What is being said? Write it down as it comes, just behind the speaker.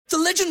The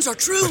legends are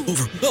true.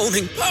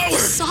 Overwhelming power!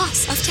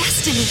 Sauce of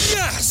destiny.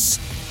 Yes!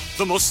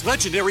 The most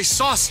legendary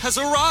sauce has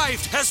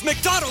arrived as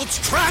McDonald's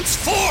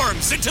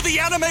transforms into the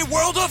anime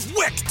world of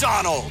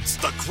WickDonald's.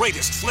 The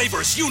greatest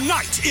flavors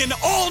unite in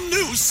all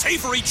new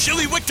savory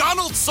chili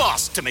McDonald's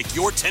sauce to make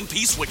your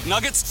 10-piece Wick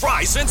Nuggets,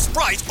 fries, and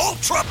Sprite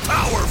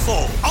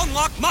ultra-powerful.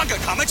 Unlock manga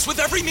comics with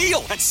every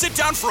meal and sit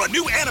down for a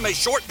new anime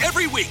short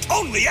every week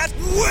only at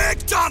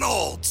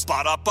WickDonald's.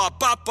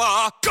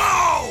 Ba-da-ba-ba-ba,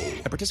 go!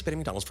 At participating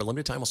McDonald's for a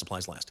limited time while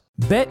supplies last.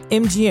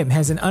 BetMGM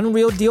has an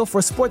unreal deal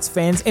for sports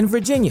fans in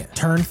Virginia.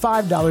 Turn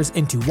 $5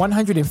 into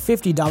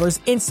 $150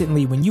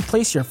 instantly when you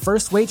place your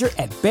first wager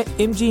at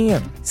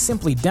BetMGM.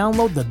 Simply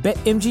download the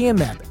BetMGM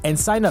app and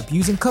sign up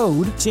using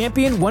code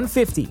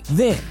Champion150.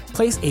 Then,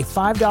 place a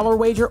 $5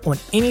 wager on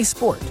any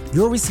sport.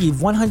 You'll receive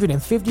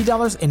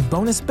 $150 in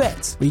bonus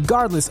bets,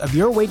 regardless of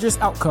your wager's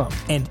outcome.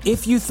 And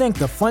if you think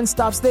the fun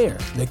stops there,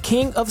 the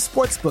King of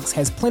Sportsbooks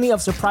has plenty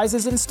of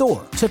surprises in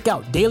store. Check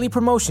out daily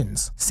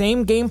promotions,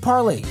 same-game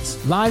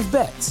parlays, live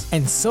bets,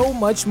 and so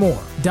much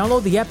more.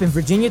 Download the app in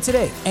Virginia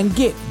today and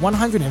get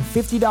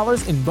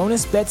 $150 in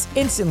bonus bets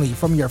instantly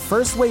from your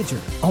first wager.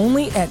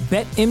 Only at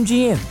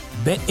BetMGM.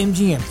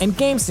 BetMGM and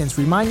GameSense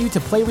remind you to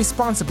play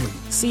responsibly.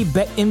 See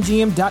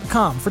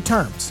BetMGM.com for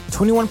terms.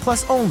 21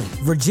 plus only.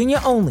 Virginia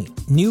only.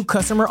 New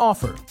customer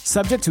offer.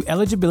 Subject to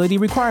eligibility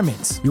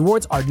requirements.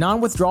 Rewards are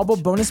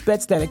non-withdrawable bonus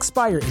bets that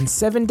expire in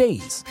 7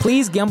 days.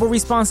 Please gamble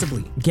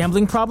responsibly.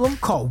 Gambling problem?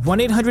 Call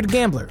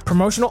 1-800-GAMBLER.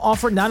 Promotional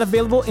offer not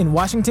available in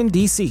Washington,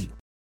 D.C.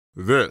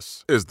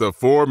 This is the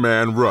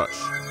Four-Man Rush.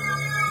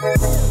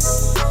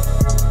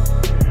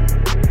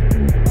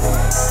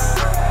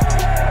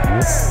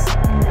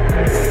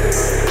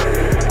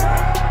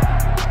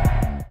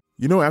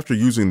 You know, after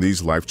using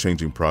these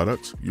life-changing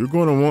products, you're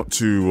going to want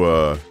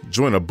to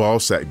join a ball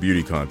sack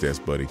beauty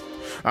contest, buddy.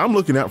 I'm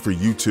looking out for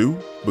you too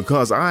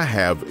because I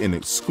have an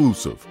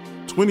exclusive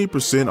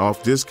 20%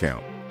 off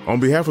discount on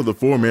behalf of the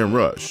Four-Man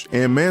Rush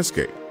and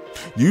Manscaped.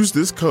 Use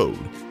this code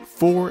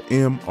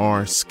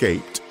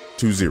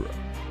 4MRSCAPED20.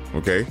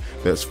 Okay,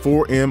 that's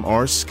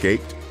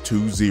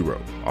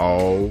 4MRSCAPED20,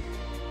 all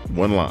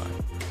one line.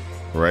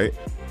 Right?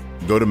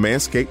 Go to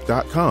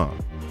manscaped.com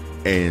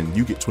and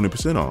you get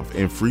 20% off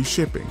and free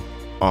shipping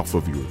off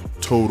of your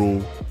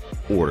total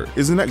order.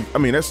 Isn't that, I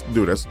mean, that's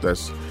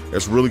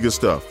really good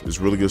stuff. It's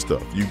really good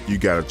stuff. You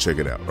got to check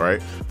it out,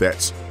 right?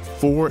 That's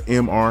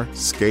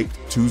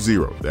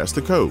 4MRSCAPED20. That's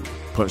the code.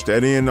 Punch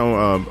that in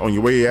on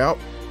your way out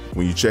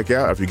when you check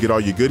out after you get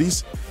all your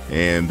goodies.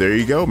 And there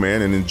you go,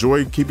 man. And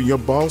enjoy keeping your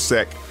ball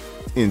sack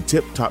in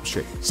tip-top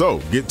shape. So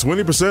get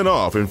 20%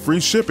 off and free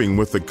shipping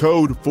with the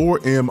code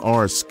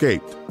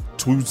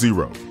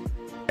 4MRSCAPED20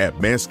 at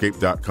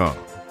manscaped.com.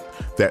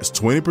 That's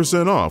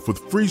 20% off with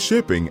free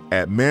shipping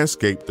at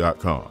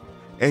manscaped.com.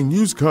 And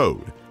use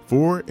code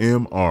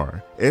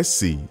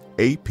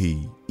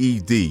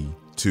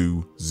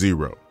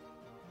 4MRSCAPED20.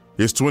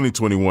 It's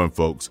 2021,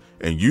 folks,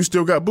 and you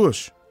still got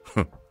bush.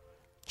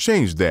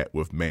 Change that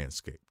with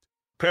Manscaped.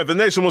 Panther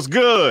Nation, what's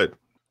good?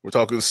 We're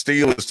talking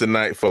Steelers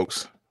tonight,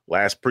 folks.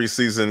 Last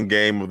preseason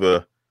game of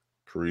the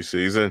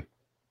preseason.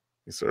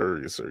 Yes, sir.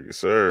 Yes, sir. Yes,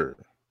 sir.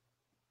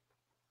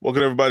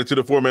 Welcome, everybody, to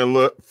the Four-Man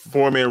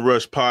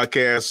Rush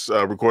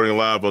podcast, recording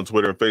live on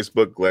Twitter and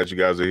Facebook. Glad you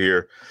guys are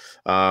here.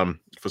 For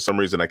some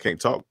reason, I can't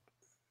talk.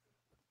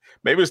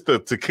 Maybe it's the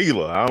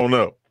tequila. I don't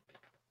know.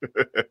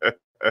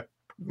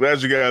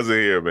 Glad you guys are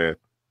here, man.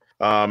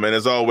 And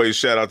as always,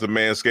 shout out to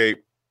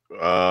Manscaped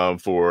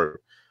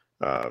for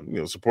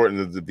supporting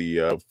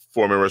the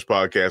Four-Man Rush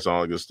podcast and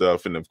all that good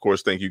stuff. And, of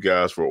course, thank you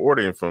guys for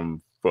ordering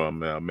from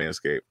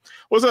Manscaped.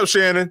 What's up,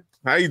 Shannon?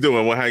 How you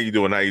doing? How you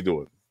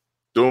doing?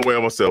 Doing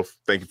well myself.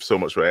 Thank you so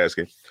much for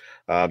asking.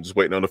 Just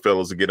waiting on the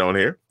fellas to get on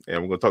here,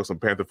 and we're going to talk some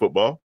Panther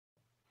football.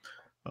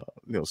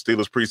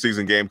 Steelers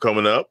preseason game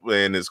coming up,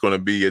 and it's going to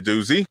be a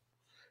doozy.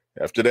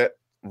 After that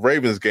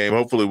Ravens game,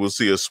 hopefully we'll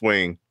see a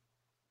swing.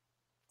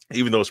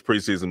 Even though it's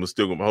preseason,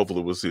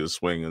 hopefully we'll see a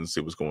swing and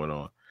see what's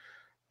going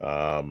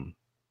on.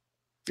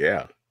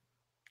 Yeah.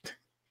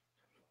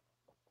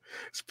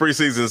 It's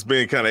preseason. It's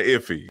been kind of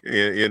iffy.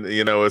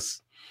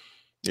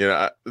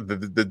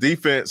 The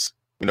defense.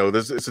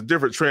 It's a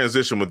different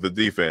transition with the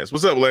defense.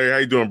 What's up, Larry? How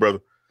you doing, brother?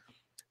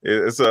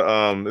 It's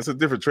a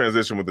different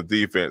transition with the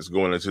defense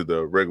going into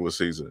the regular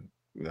season.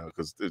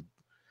 Because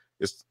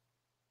it's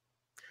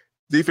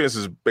defense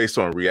is based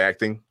on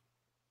reacting,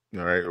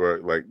 all right,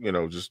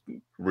 or just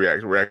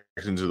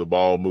reaction to the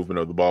ball, movement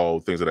of the ball,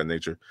 things of that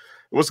nature.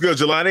 What's good,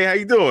 Jelani? How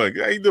you doing?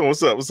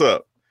 What's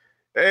up?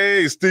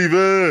 Hey,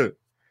 Steven.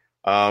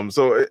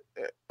 So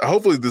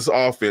hopefully this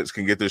offense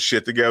can get this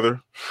shit together.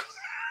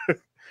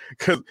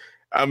 Because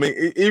I mean,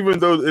 even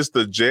though it's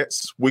the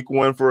Jets week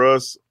 1 for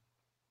us,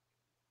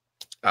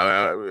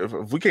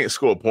 if we can't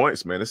score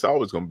points, man, it's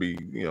always going to be,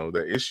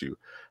 that issue.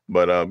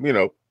 But,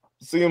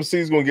 CMC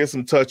is going to get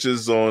some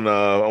touches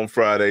on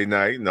Friday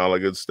night and all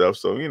that good stuff.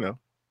 So,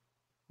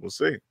 we'll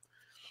see.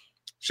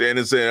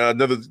 Shannon said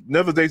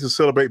another day to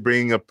celebrate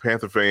being a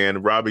Panther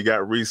fan. Robbie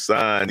got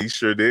re-signed. He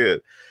sure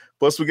did.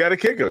 Plus, we got a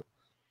kicker.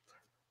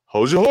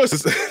 Hold your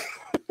horses.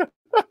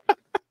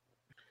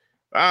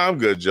 I'm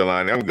good,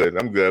 Jelani. I'm good.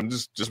 I'm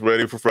just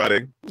ready for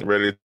Friday. I'm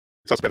ready to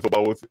talk about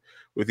football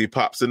with the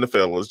pops and the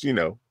fellas. You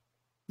know.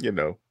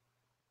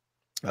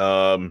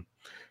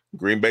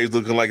 Green Bay's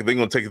looking like they're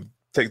going to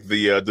take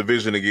the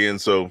division again.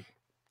 So,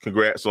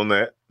 congrats on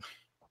that.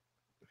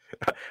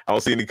 I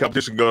don't see any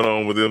competition going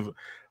on with them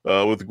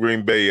with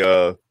Green Bay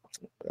in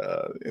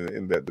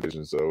that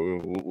division.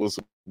 So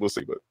we'll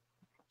see. But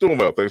doing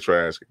well. Thanks for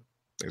asking.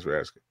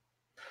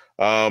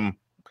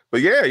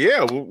 But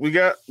yeah, we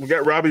got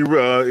Robbie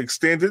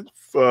extended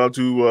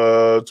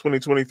to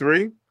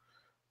 2023.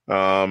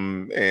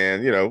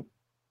 And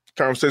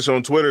conversation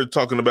on Twitter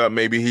talking about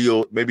maybe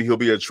he'll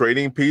be a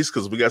trading piece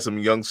because we got some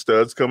young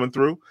studs coming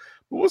through.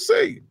 But we'll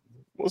see.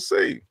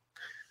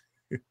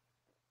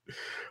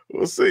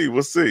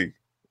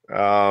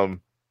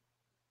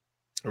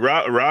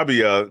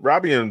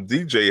 Robbie and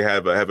DJ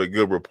have a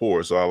good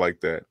rapport, so I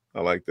like that.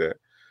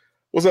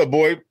 What's up,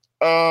 Boyd?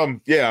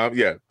 Yeah,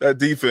 that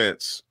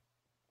defense.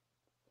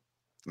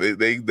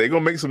 They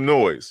gonna make some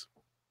noise.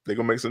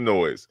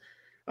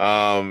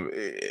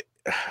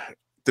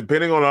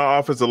 Depending on our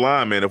offensive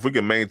line, man, if we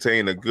can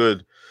maintain a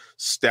good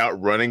stout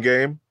running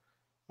game,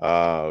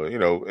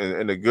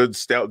 and a good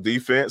stout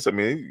defense, I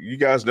mean, you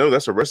guys know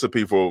that's a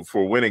recipe for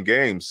winning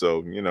games. So,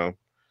 as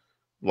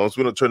long as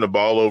we don't turn the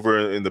ball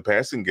over in the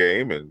passing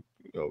game and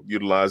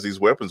utilize these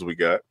weapons we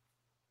got,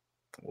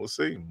 we'll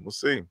see.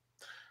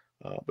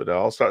 But it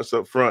all starts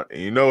up front,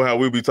 and you know how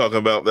we be talking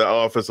about that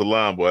offensive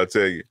line, boy. I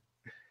tell you.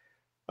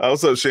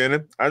 What's up,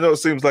 Shannon? I know it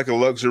seems like a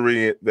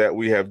luxury that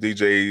we have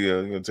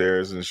DJ,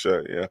 Terrence and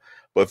Shy, yeah.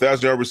 But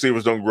 1,000-yard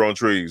receivers don't grow on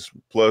trees.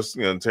 Plus,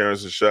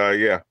 Terrence and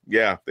Shy,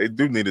 yeah, they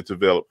do need to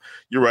develop.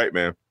 You're right,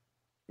 man.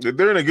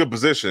 They're in a good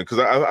position because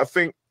I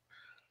think,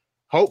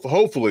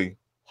 hopefully,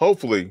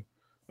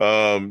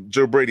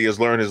 Joe Brady has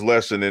learned his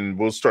lesson and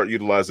we'll start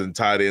utilizing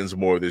tight ends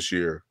more this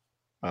year.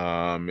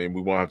 And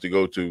we won't have to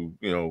go to,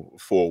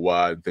 4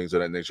 wide and things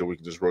of that nature. We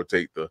can just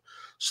rotate the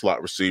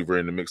slot receiver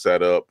and mix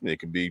that up. It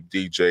could be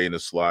DJ in the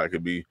slot. It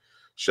could be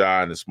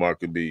Shy and the Smart.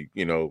 Could be,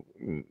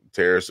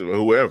 Terrace or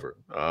whoever.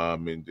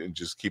 And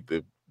just keep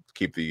the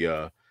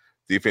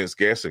defense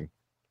guessing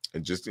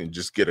and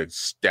just get a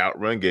stout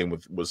run game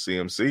with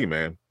CMC,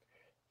 man.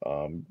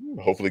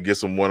 Hopefully get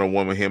some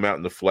one-on-one with him out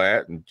in the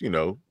flat and,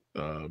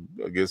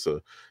 against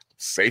a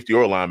safety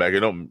or linebacker. It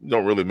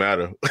don't really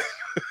matter.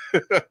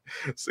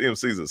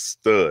 CMC's a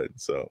stud.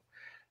 So,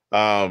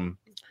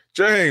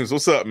 James,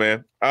 what's up,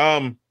 man?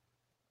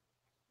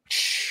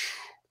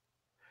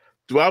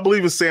 Do I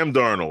believe in Sam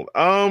Darnold?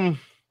 I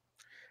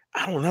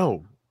don't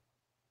know.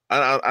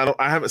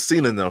 I haven't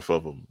seen enough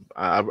of him.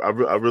 I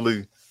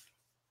really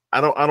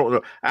don't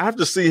know. I have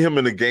to see him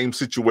in a game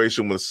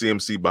situation with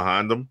CMC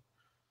behind him,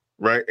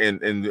 right?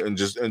 And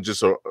just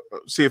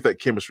see if that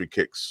chemistry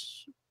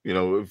kicks.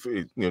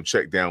 If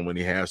check down when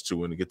he has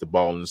to and to get the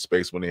ball in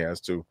space when he has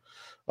to.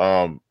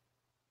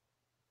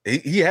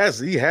 He has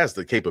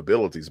the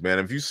capabilities, man.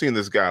 If you've seen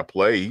this guy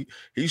play,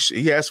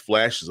 he has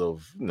flashes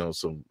of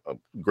some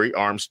great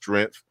arm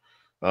strength,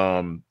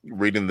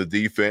 reading the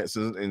defense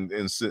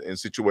in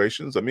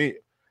situations. I mean,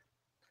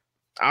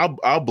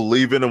 I'll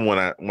believe in him when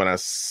I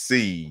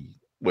see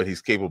what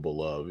he's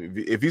capable of.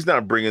 If he's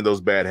not bringing those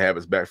bad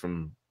habits back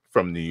from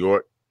New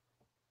York,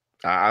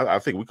 I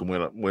think we can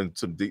win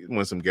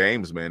some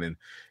games, man,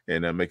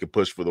 and make a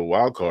push for the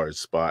wild card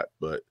spot.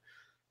 But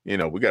we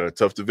got a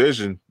tough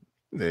division.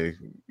 You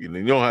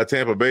know how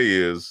Tampa Bay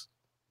is,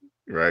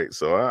 right?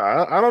 So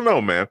I don't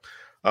know, man.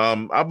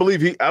 I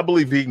believe he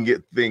can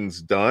get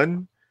things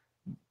done.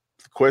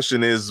 The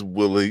question is,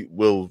 will he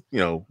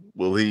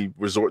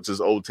resort to his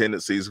old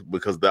tendencies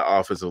because that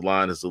offensive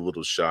line is a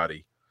little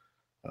shoddy?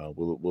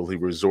 Will he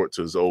resort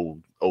to his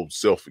old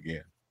self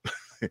again?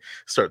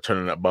 Start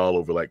turning that ball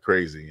over like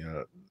crazy.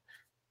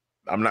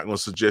 I'm not going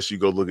to suggest you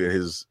go look at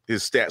his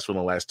stats from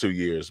the last 2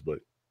 years, but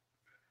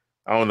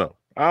I don't know.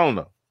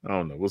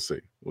 We'll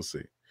see.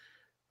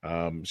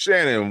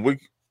 Shannon,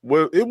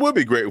 it would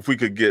be great if we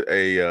could get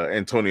a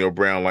Antonio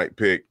Brown like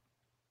pick,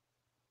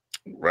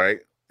 right?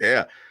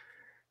 Yeah.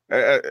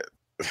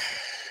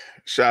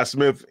 Shy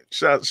Smith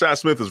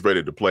is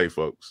ready to play,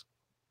 folks.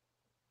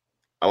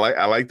 I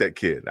like that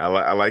kid. I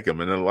like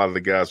him, and then a lot of the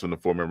guys from the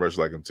four-man rush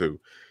like him too.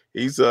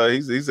 He's a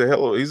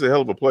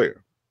hell of a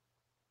player.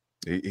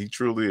 He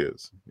truly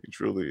is.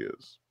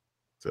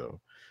 So,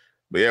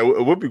 but yeah,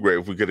 it would be great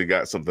if we could have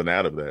got something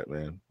out of that,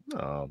 man.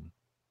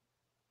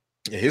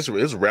 His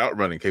route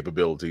running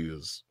capability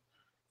is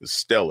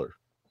stellar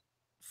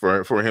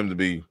for him to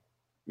be,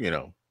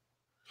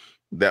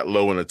 that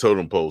low in the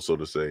totem pole, so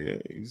to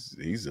say.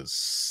 He's a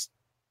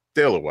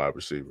stellar wide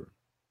receiver.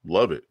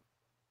 Love it.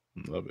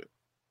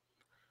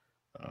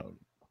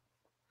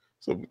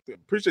 So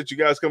appreciate you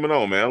guys coming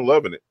on, man.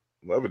 Loving it.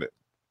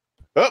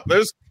 Oh,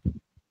 there's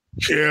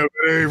Kevin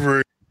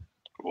Avery.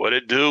 What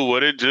it do?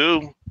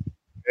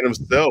 And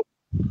himself.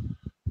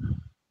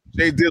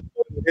 Jay did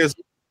his.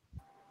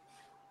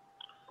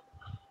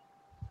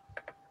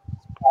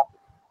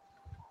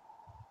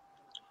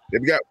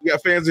 Yeah, we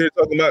got fans here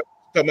talking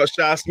about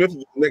Shy Smith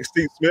next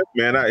Steve Smith,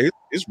 man.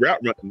 His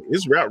route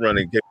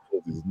running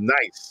capabilities is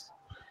nice.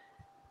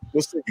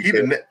 What's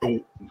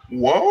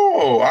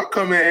Whoa! I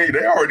come in. Hey,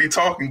 they already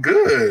talking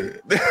good.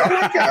 I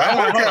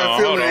like how I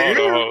feel it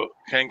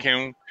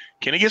here.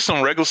 Can he get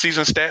some regular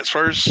season stats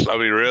first? I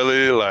mean,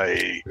 really,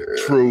 like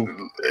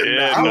true.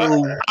 Yeah,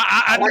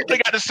 I know they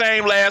got the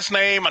same last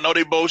name. I know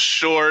they both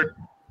short.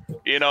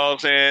 You know what I'm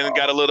saying?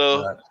 Got a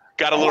little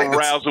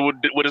razzle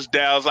with his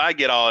dowels. I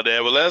get all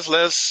that, but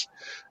let's.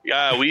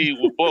 Yeah, we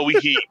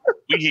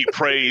heap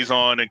praise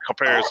on in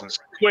comparisons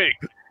quick.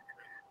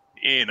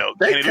 You know,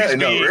 can at least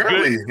be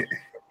good.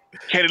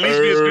 Can at least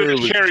be as good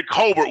as Kerry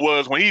Colbert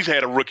was when he's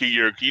had a rookie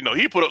year. You know,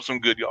 he put up some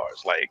good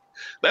yards. Like,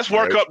 let's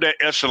work up that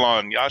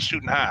echelon. Y'all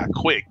shooting high,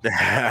 quick.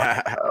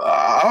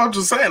 I was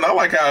just saying, I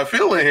like how I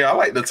feel in here. I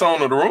like the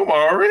tone of the room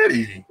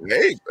already.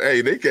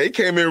 Hey, they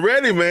came in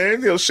ready,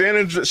 man. You know,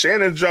 Shannon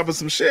dropping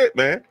some shit,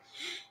 man.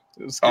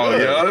 Oh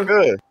yeah,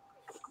 good.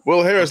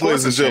 Will Harris,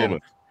 ladies and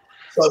gentlemen.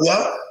 What's up,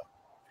 y'all?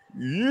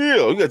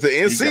 Yeah, we got the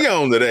NC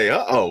on today.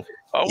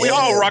 We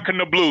all rocking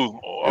the blue.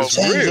 It's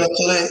real.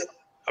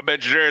 I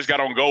bet Jerry's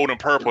got on gold and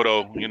purple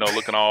though. You know,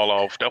 looking all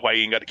off. That's why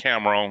he ain't got the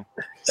camera on.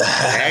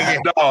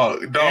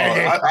 Dog.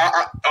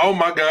 Oh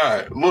my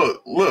God!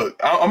 Look.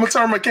 I'm gonna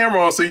turn my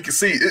camera on so you can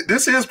see.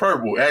 This is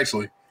purple,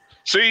 actually.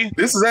 See,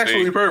 this is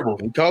actually purple.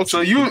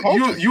 So you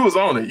was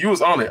on it. You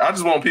was on it. I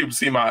just want people to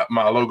see my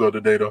logo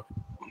today, though.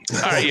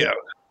 All right, yeah.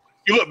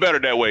 You look better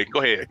that way.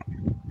 Go ahead.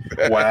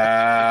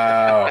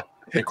 Wow.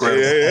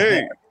 Incredible.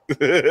 Hey.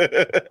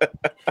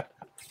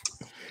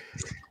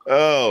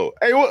 Oh,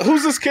 hey,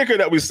 who's this kicker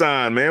that we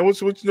signed, man? What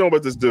you know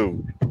about this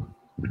dude?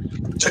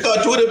 Check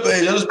out Twitter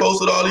page. I just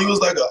posted he was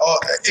like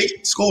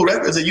 8 school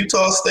records at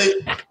Utah State.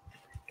 I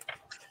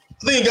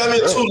think he got me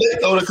too late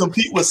though to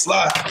compete with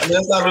Sly. I mean,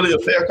 that's not really a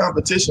fair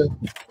competition.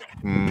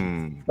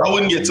 I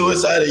wouldn't get too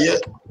excited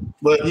yet,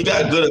 but he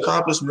got good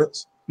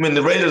accomplishments. I mean,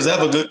 the Raiders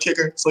have a good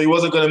kicker, so he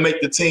wasn't going to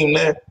make the team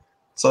there.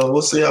 So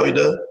we'll see how he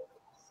does.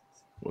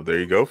 Well, there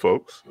you go,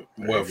 folks.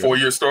 What,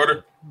 4-year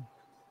starter?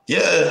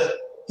 Yeah.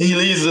 He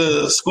leads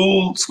the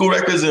school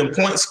records in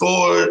points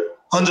scored,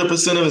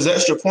 100% of his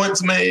extra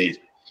points made,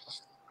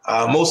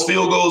 most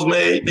field goals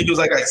made. I think it was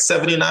like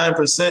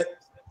 79%.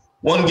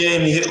 One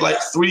game he hit like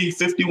 3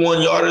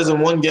 51-yarders in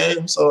one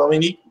game. So, I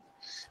mean,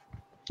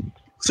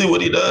 see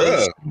what he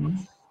does. Yeah.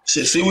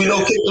 See, we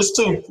know kickers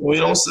too. We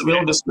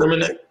don't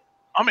discriminate.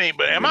 I mean,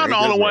 but am I the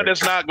only one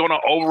that's not going to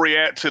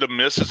overreact to the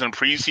misses in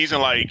preseason?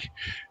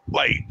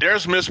 Like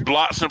there's missed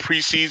blocks in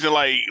preseason.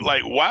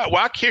 Like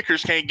why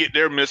kickers can't get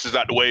their misses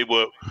out the way,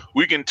 but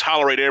we can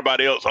tolerate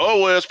everybody else?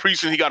 Oh, well, it's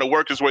preseason. He got to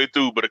work his way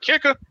through. But a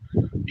kicker,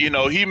 you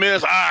know, he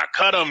missed.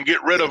 Cut him,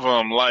 get rid of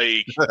him.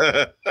 Like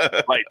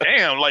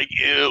damn. Like,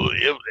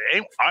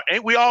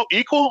 ain't we all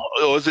equal,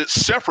 or is it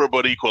separate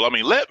but equal? I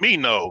mean, let me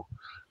know.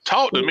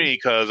 Talk to me,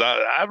 because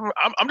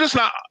I'm just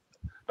not.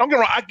 Don't get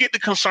me wrong, I get the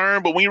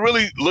concern, but when you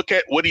really look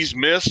at what he's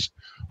missed,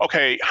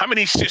 okay, how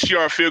many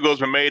 6-yard field goals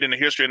been made in the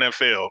history of the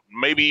NFL?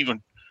 Maybe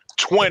even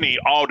 20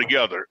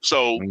 altogether.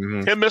 So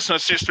him missing a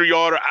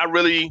 63-yarder,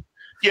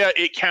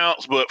 it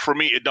counts, but for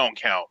me, it don't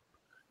count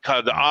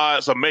because the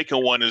odds of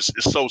making one is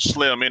so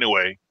slim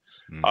anyway.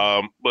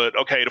 But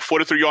okay, the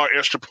 43-yard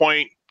extra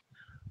point,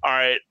 all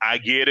right, I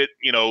get it.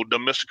 You know, they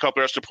missed a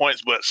couple extra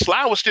points, but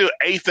Sly was still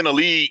 8th in the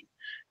league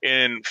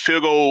in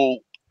field goal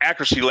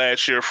accuracy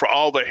last year for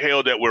all the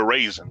hell that we're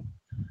raising.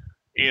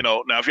 You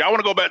know, now if y'all want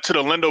to go back to the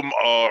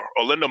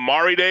Orlando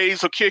Murray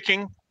days of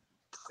kicking,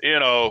 you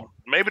know,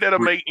 maybe that'll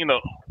make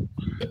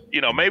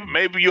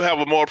maybe you have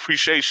a more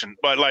appreciation.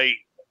 But like,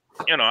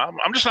 you know,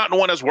 I'm just not the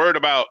one that's worried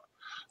about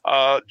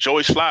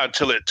Joey Sly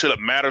until it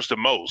matters the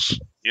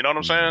most. You know what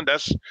I'm saying?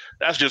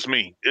 That's just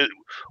me.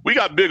 We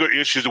got bigger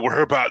issues to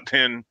worry about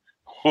than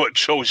what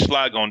Joey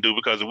Sly gonna do,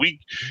 because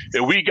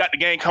if we got the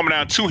game coming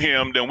down to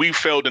him, then we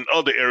failed in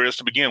other areas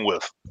to begin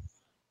with.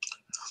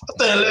 I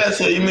think last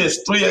year he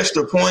missed 3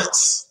 extra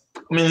points.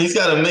 I mean, he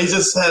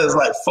just has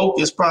like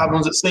focus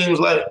problems, it seems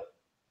like.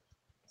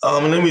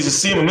 And then we just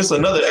see him miss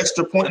another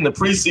extra point in the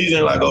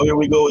preseason, like, oh, here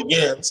we go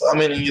again. So I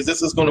mean,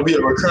 this is going to be a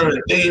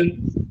recurring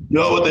thing. You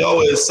know what they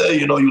always say,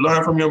 you know, you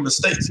learn from your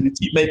mistakes. If you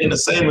keep making the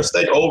same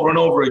mistake over and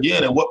over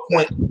again, at what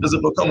point does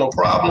it become a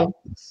problem?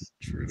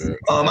 True that.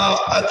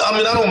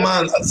 I don't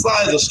mind.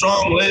 Sly is a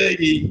strong leg.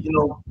 He, you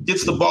know,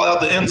 gets the ball out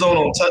the end zone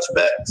on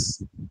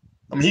touchbacks.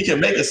 I mean, he can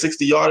make a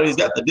 60-yarder. He's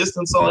got the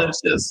distance on it.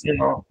 It's just, you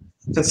know,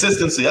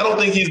 consistency. I don't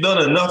think he's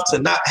done enough to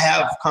not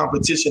have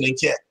competition in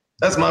Kent.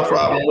 That's my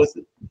problem with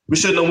it. We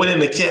shouldn't have went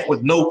into Kent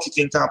with no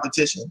kicking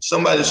competition.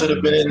 Somebody should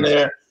have been in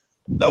there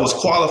that was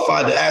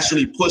qualified to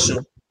actually push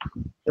him.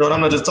 You know, and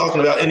I'm not just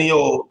talking about any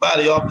old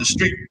body off the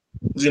street.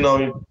 You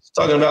know,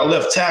 talking about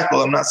left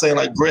tackle. I'm not saying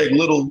like Greg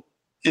Little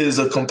is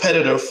a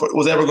competitor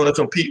was ever going to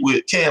compete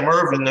with Cam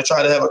Irvin to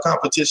try to have a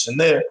competition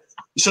there.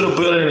 You should have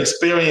built an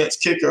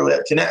experienced kicker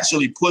that can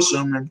actually push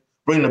them and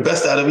bring the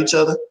best out of each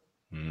other.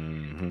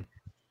 Mm-hmm.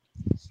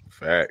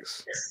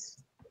 Facts.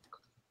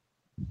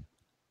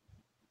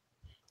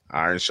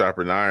 Iron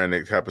sharpening iron,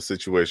 that type of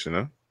situation,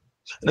 huh?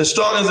 And as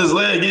strong as his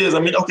leg is, I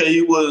mean, okay,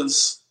 he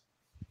was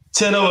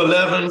 10 of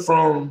 11 it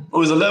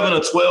was 11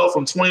 or 12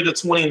 from 20 to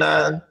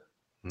 29.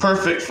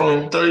 perfect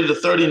from 30 to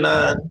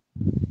 39,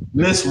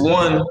 missed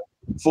one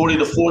 40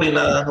 to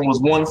 49, and was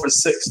 1 for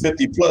 6,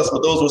 50 plus,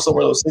 but those were some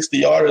of those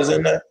 60-yarders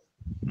in there.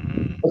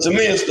 But to me,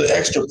 it's the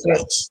extra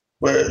points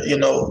where,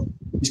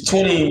 he's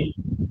 20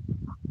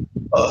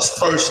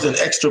 first in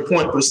extra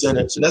point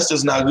percentage, and that's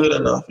just not good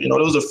enough.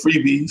 Those are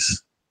freebies.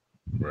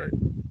 Right.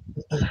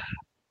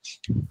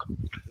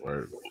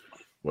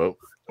 Well,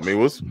 I mean,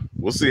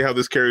 we'll see how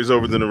this carries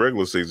over in the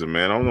regular season,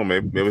 man. I don't know.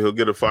 Maybe he'll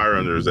get a fire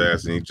under his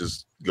ass and he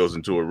just goes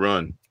into a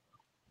run.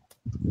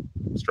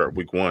 Start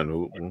week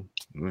 1.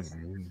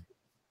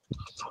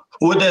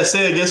 With that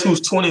said, guess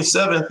who's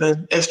 27th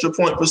in extra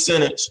point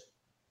percentage?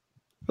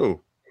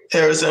 Who?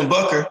 Harrison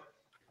Butker.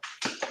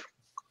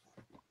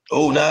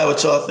 Oh, now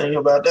what y'all think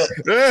about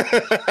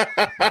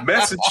that?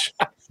 Message.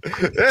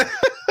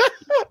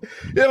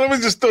 Yeah, let me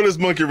just throw this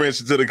monkey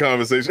wrench into the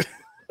conversation.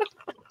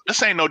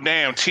 This ain't no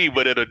damn tea,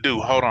 but it'll do.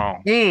 Hold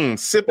on.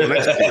 Sip on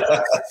that shit.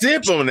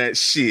 Sip on that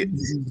shit.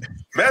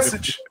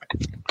 Message.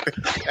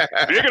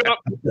 Dig it up.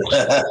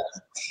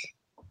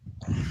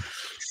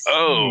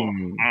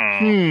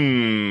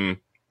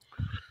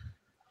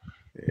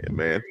 Yeah,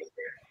 man.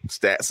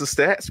 Stats are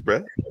stats,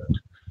 bro.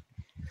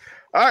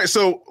 All right,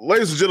 so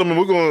ladies and gentlemen,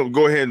 we're going to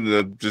go ahead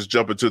and just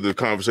jump into the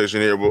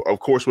conversation here. Of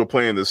course, we're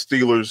playing the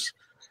Steelers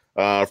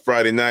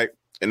Friday night,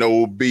 an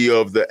OB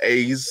of the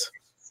A's,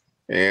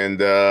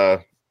 and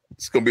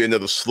it's going to be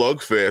another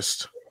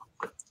slugfest.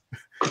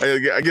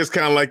 I guess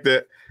kind of like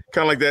that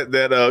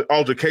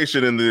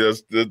altercation in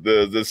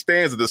the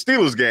stands of the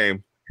Steelers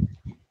game.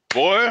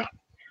 Boy,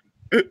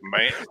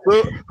 man.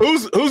 So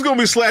who's going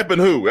to be slapping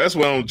who? That's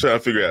what I'm trying to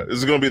figure out.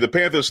 Is it going to be the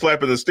Panthers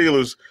slapping the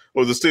Steelers,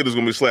 or the Steelers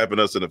going to be slapping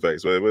us in the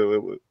face?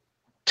 Wait.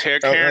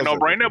 Karen, don't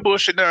bring that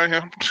bullshit down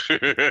here.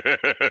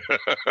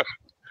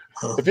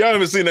 If y'all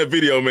haven't seen that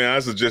video, man, I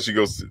suggest you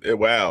go see it.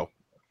 Wow.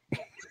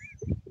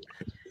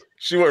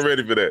 She wasn't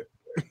ready for that.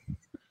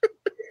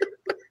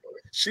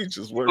 She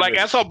just wasn't ready.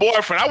 As her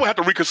boyfriend, I would have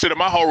to reconsider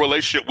my whole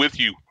relationship with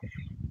you.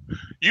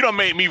 You done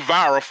made me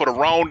viral for the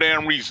wrong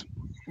damn reason.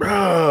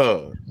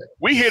 Bro.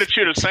 We here to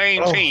cheer the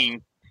same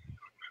team.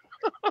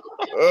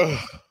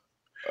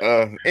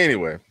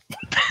 Anyway,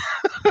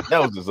 that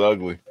was just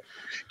ugly.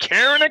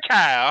 Karen and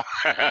Kyle.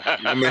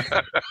 I mean,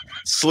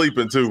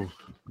 sleeping too.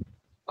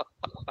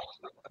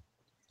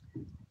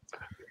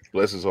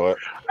 Bless his heart.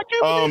 I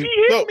can't believe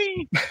he hit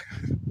me.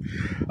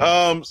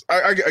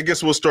 I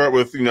guess we'll start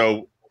with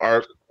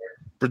our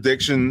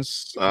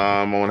predictions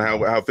on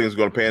how things are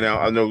going to pan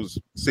out. I know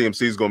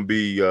CMC is going to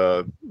be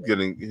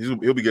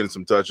he'll be getting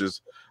some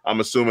touches. I'm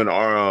assuming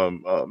our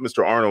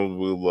Mr. Arnold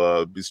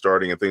will be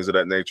starting and things of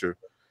that nature.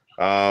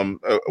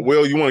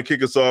 Will, you want to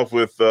kick us off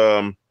with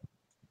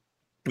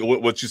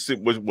what you see,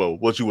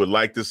 what you would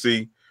like to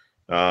see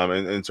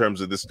in terms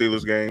of the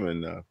Steelers game,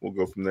 and we'll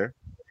go from there.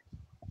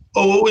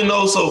 Oh, what we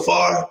know so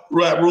far,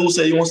 Rap Rule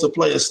said he wants to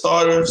play his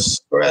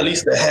starters or at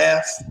least a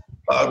half.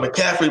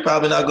 McCaffrey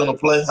probably not going to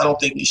play. I don't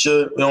think he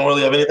should. We don't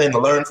really have anything to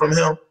learn from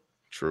him.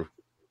 True.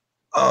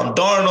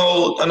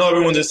 Darnold, I know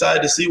everyone's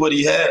excited to see what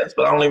he has,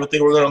 but I don't even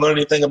think we're going to learn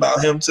anything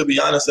about him, to be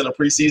honest, in a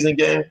preseason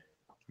game.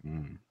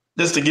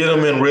 Just to get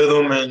him in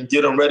rhythm and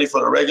get him ready for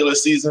the regular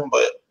season.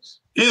 But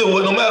either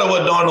way, no matter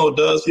what Darnold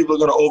does, people are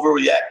going to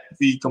overreact. If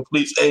he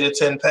completes 8 or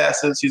 10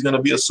 passes, he's going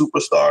to be a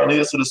superstar and lead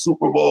us to the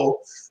Super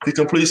Bowl. If he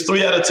completes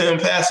 3 out of 10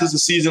 passes, the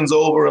season's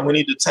over, and we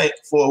need to tank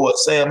for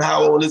Sam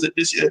Howell is it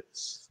this year?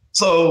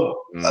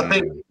 So I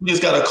think we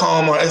just got to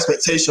calm our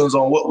expectations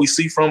on what we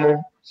see from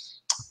him.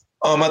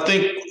 I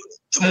think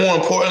more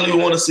importantly,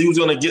 we want to see who's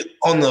going to get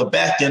on the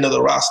back end of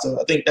the roster.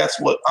 I think that's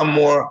what I'm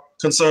more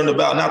concerned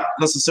about, not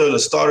necessarily the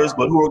starters,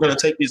 but who are going to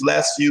take these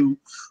last few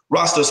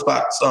roster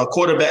spots.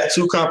 Quarterback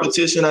 2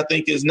 competition, I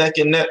think, is neck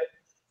and neck.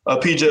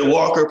 P.J.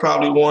 Walker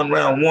probably won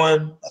round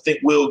 1. I think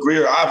Will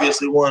Grier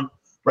obviously won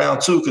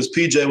round 2 because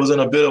P.J. was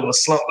in a bit of a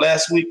slump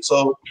last week.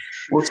 So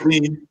we'll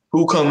see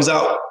who comes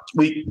out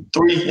week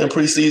 3 in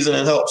preseason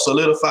and help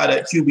solidify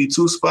that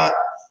QB2 spot.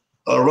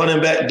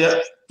 Running back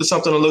depth is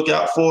something to look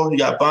out for. You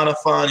got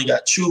Bonifant, you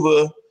got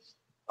Chuba.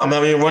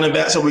 Running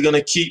backs, are we going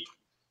to keep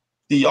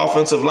the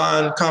offensive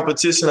line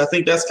competition? I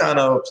think that's kind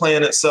of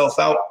playing itself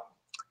out.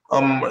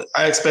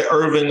 I expect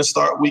Irvin to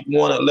start week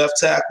 1 at left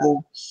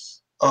tackle.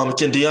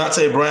 Can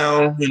Deontay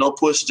Brown,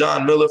 push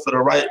John Miller for the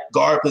right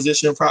guard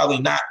position? Probably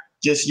not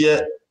just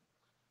yet.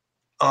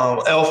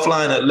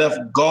 Elfline at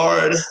left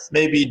guard,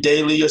 maybe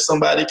Daly or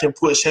somebody can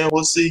push him.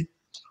 We'll see.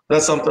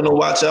 That's something to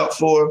watch out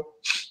for.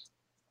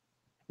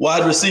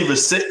 Wide receiver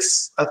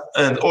 6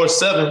 or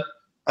 7,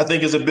 I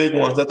think is a big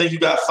one. I think you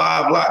got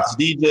 5 locks: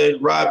 DJ,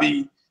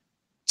 Robbie,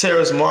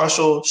 Terrace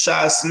Marshall,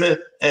 Shi Smith,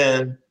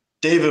 and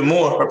David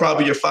Moore are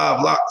probably your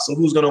 5 locks. So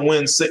who's going to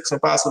win 6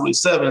 and possibly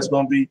 7? It's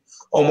going to be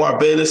Omar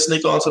Bayless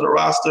sneak onto the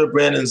roster,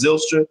 Brandon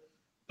Zylstra,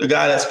 the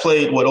guy that's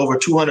played, over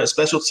 200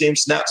 special team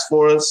snaps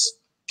for us,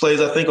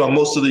 plays, I think, on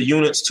most of the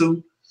units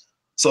too.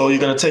 So you're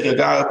going to take a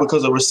guy up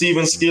because of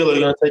receiving skill, or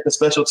you're going to take a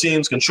special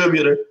teams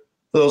contributor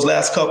for those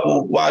last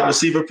couple wide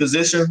receiver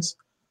positions.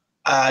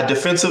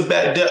 Defensive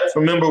back depth,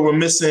 remember we're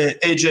missing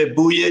A.J.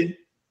 Bouye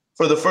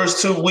for the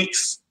first 2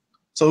 weeks.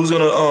 So who's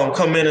going to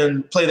come in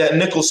and play that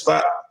nickel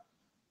spot?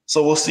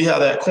 So we'll see how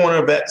that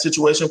cornerback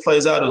situation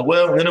plays out as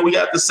well. And then we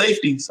got the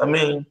safeties. I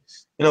mean,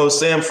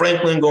 Sam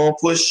Franklin going to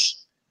push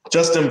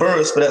Justin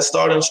Burris for that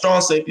starting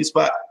strong safety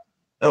spot.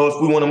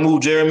 If we want to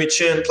move Jeremy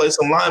Chin, play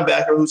some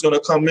linebacker who's going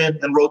to come in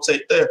and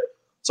rotate there.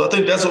 So I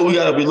think that's what we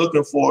got to be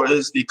looking for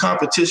is the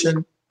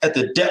competition at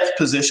the depth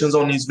positions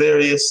on these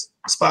various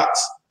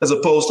spots, as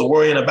opposed to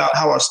worrying about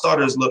how our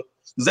starters look.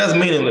 Because that's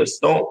meaningless.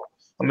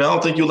 I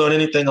don't think you learn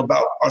anything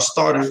about our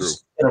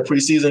starters in a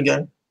preseason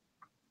game.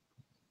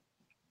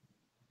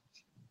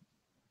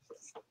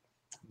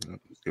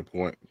 Good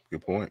point.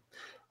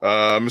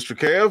 Mr.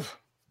 Kev,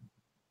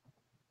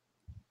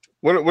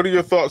 what are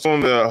your thoughts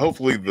on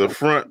hopefully the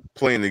front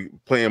playing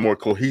more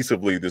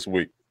cohesively this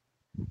week?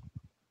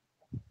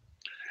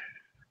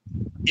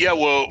 Yeah,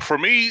 well, for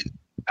me,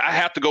 I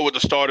have to go with the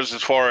starters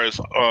as far as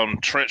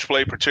trench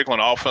play,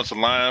 particularly on the offensive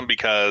line,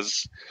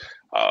 because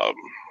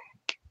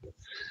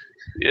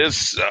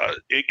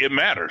it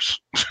matters.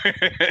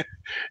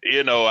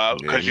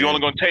 Because you're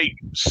only going to take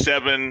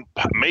 7,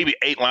 maybe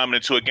 8 linemen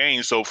into a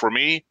game. So for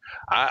me,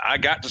 I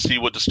got to see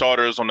what the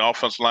starters on the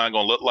offensive line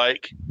going to look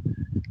like.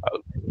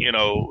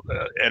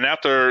 And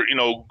after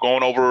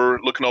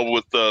looking over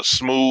with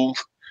Smooth,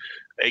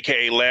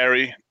 aka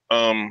Larry,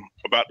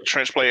 about the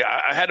trench play,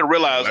 I had to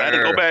realize I had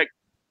to go back.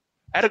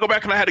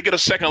 And I had to get a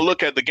second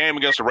look at the game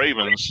against the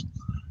Ravens.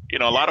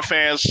 A lot of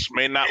fans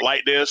may not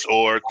like this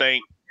or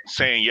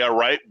saying yeah,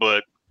 right,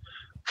 but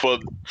for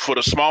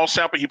the small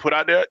sample he put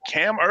out there,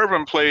 Cam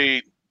Ervin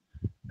played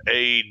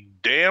a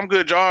damn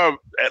good job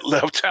at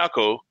left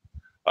tackle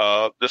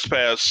this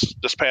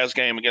past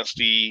game against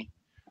the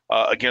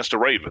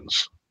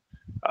Ravens.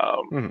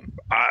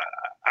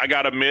 I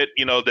gotta admit,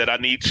 that I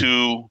need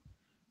to,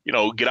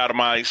 get out of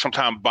my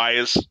sometimes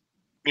bias,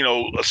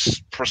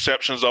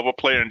 perceptions of a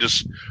player and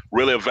just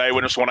really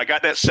evaluate him. So when I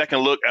got that second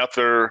look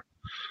after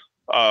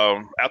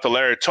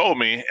Larry told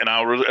me, and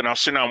I was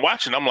sitting down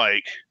watching, I'm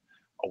like,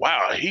 oh,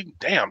 wow, he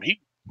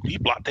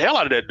blocked the hell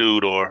out of that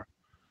dude, or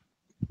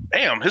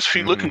damn, his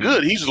feet looking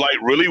good. He's like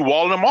really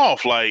walling him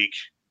off, like.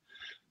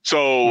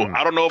 So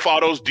I don't know if all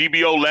those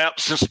DBO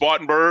laps in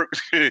Spartanburg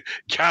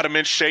got him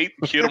in shape,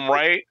 get him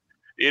right.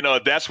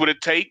 If that's what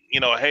it take.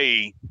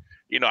 Hey,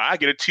 I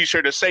get a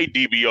T-shirt that say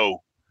DBO.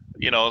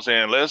 What I'm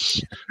saying? Let's,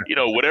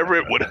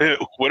 whatever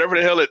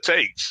the hell it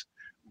takes.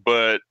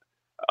 But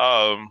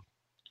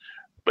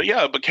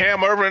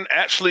Cam Ervin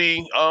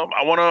actually,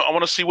 I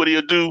wanna see what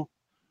he'll do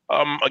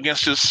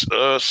against this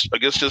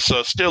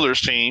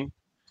Steelers team,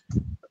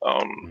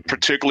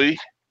 particularly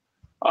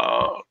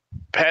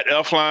Pat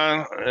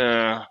Elflein.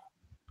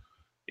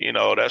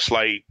 That's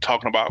like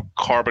talking about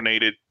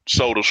carbonated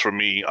sodas for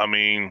me. I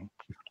mean,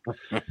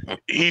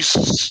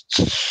 he's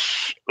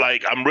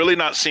like, I'm really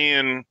not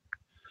seeing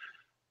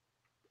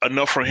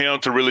enough from him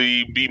to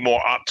really be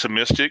more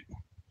optimistic.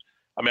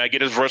 I mean, I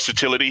get his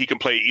versatility. He can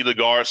play either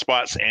guard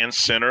spots and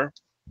center.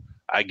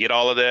 I get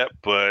all of that,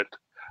 but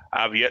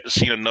I've yet to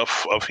see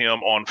enough of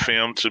him on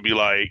film to be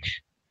like,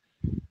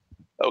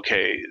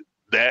 okay,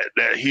 that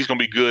he's going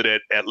to be good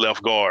at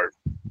left guard.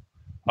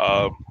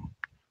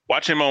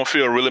 Watching him on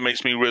field really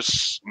makes me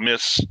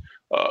miss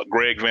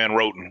Greg Van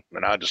Roten,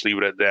 and I'll just leave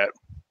it at that.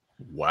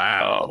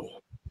 Wow.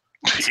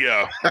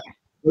 Yeah.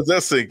 What's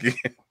that thinking?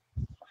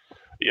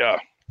 Yeah.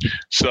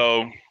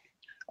 So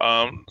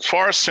as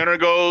far as center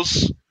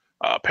goes,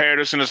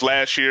 Paradis in his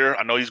last year,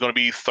 I know he's going to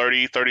be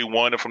 30,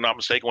 31, if I'm not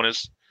mistaken, when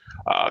his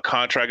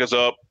contract is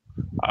up.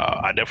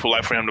 I definitely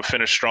like for him to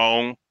finish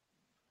strong.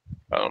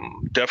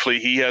 Definitely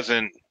he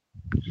hasn't,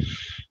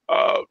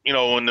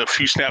 in the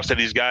few snaps that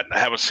he's got, I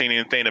haven't seen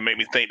anything to make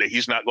me think that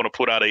he's not going to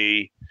put out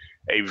a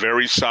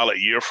very solid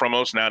year from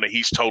us now that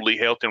he's totally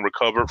healthy and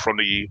recovered from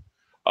the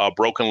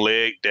broken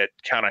leg that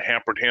kind of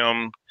hampered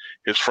him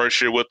his first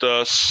year with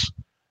us.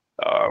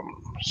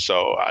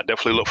 So I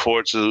definitely look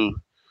forward to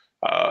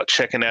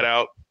checking that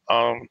out.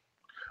 I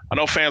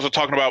know fans are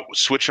talking about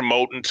switching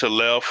Moulton to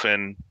left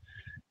and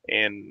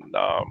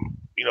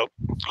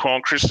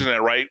Quan Christensen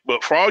at right.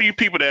 But for all you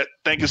people that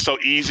think it's so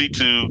easy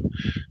to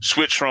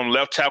switch from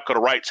left tackle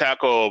to right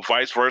tackle or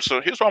vice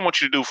versa, here's what I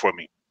want you to do for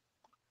me.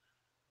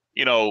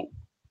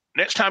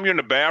 Next time you're in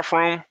the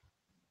bathroom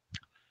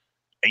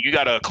and you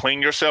got to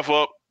clean yourself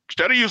up,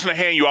 instead of using the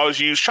hand you always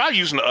use, try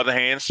using the other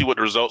hand, see what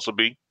the results will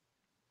be.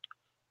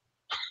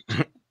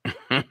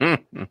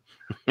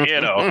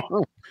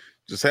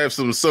 Just have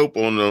some soap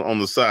on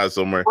the side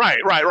somewhere.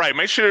 Right.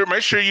 Make sure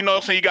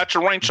so you got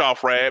your wrench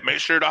off, Rad. Make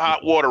sure the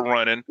hot water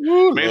running.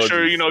 Make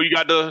sure you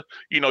got the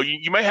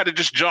you may have to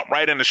just jump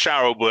right in the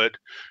shower, but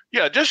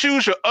yeah, just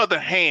use your other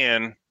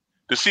hand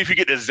to see if you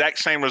get the exact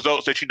same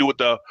results that you do with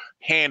the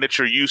hand that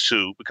you're used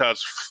to.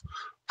 Because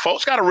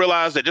folks got to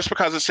realize that just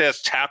because it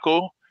says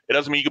tackle, it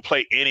doesn't mean you can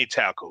play any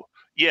tackle.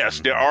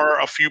 Yes, there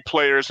are a few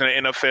players in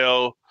the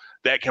NFL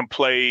that can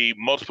play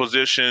multiple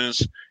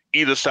positions,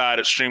 either side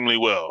extremely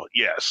well.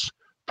 Yes.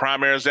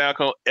 Primary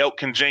example,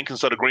 Elton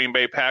Jenkins of the Green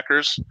Bay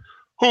Packers,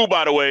 who,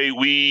 by the way,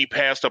 we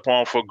passed up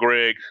on for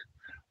Greg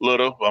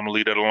Little. I'm going to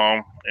leave that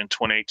alone in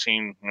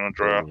 2018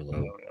 draft.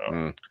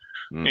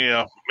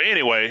 Yeah.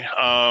 Anyway,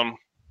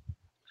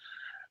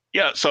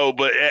 yeah. So,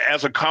 but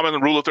as a common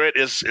rule of thread,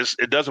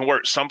 it doesn't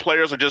work. Some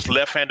players are just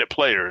left-handed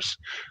players.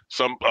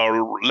 Some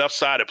are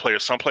left-sided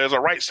players. Some players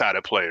are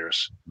right-sided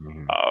players.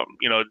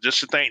 Just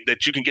to think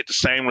that you can get the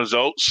same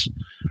results.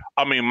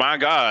 I mean, my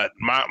God,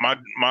 my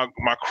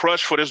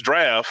crush for this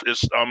draft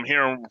is I'm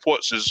hearing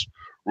reports is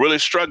really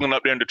struggling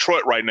up there in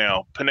Detroit right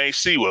now. Penei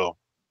Sewell.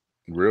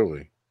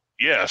 Really?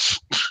 Yes.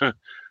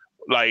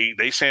 Like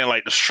they saying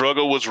like the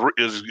struggle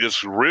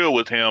is real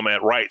with him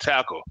at right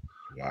tackle.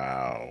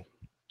 Wow.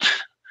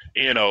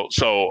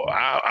 So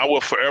I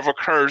will forever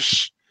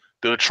curse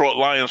the Detroit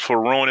Lions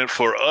for ruining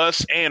for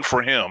us and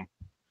for him.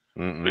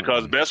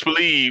 Because best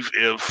believe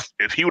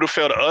if he would have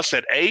fell to us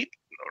at 8,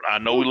 I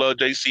know we love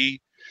JC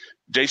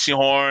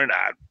Horn.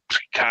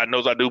 God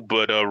knows I do,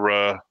 but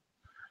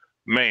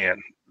man,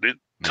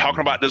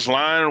 talking about this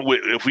line,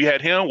 if we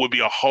had him, would be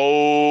a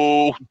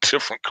whole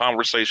different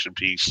conversation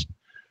piece.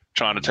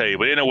 Trying to tell you,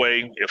 but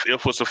anyway,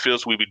 if was a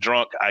fist, we'd be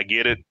drunk. I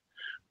get it,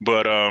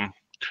 but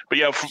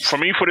yeah, for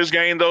me for this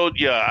game though,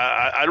 yeah,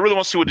 I really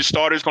want to see what the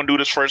starters gonna do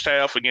this first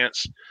half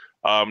against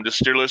the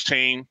Steelers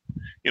team.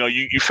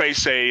 You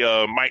face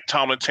a Mike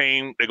Tomlin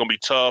team. They're gonna be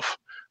tough.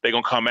 They're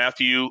gonna come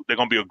after you. They're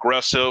gonna be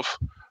aggressive.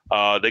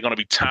 They're gonna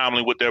be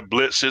timely with their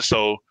blitzes.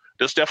 So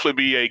this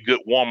definitely be a good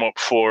warm up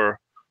for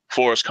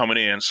us coming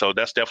in. So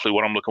that's definitely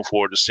what I'm looking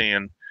forward to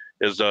seeing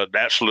is the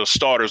actual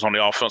starters on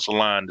the offensive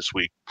line this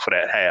week for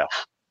that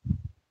half.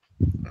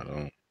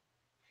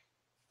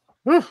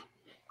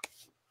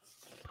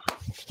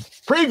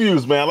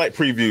 Previews, man. I like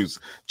previews.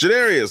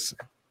 Jadarius,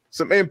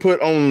 some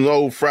input on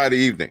old Friday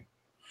evening.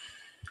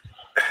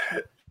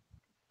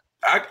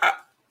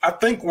 I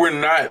think we're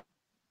not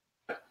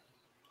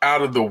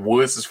out of the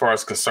woods as far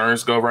as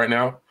concerns go right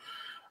now.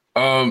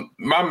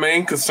 My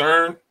main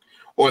concern,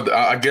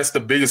 I guess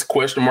the biggest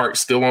question mark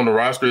still on the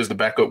roster, is the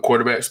backup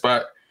quarterback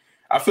spot.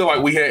 I feel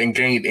like we hadn't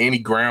gained any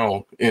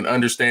ground in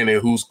understanding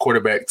who's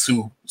quarterback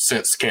 2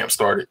 since camp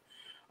started.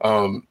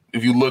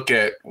 If you look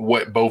at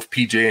what both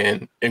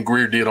PJ and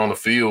Greer did on the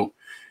field,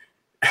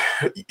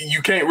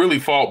 you can't really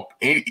find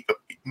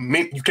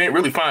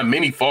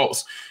many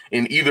faults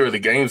in either of the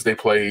games they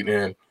played.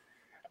 And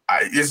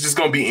it's just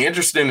going to be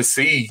interesting to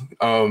see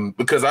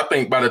because I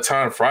think by the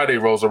time Friday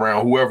rolls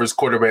around, whoever's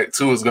quarterback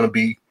 2 is going to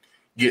be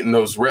getting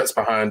those reps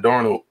behind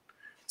Darnold.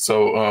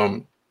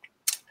 So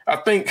I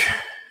think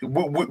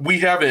we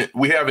haven't,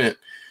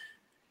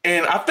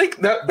 and I think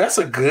that's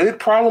a good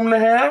problem to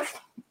have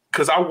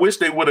because I wish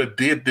they would have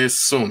did this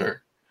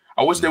sooner.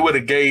 I wish they would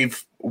have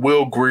gave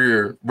Will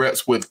Greer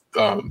reps with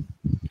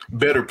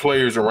better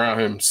players around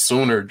him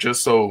sooner,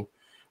 just so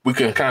we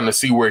can kind of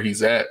see where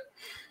he's at.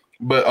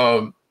 But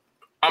I'm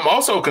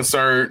also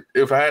concerned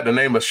if I had to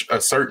name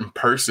a certain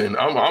person.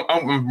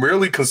 I'm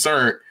really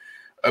concerned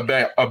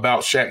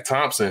about Shaq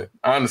Thompson,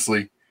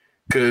 honestly,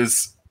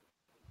 because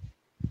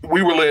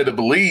we were led to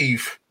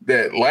believe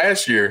that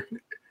last year,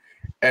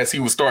 as he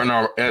was starting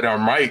at our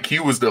mic, he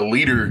was the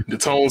leader, the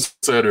tone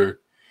setter.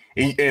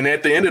 And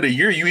at the end of the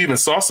year, you even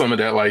saw some of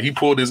that. Like he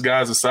pulled his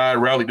guys aside,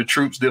 rallied the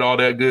troops, did all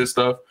that good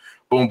stuff.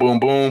 Boom, boom,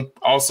 boom.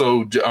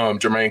 Also,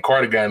 Jermaine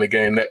Carter got in the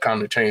game. That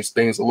kind of changed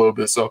things a little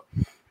bit. So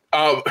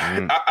I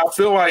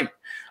feel like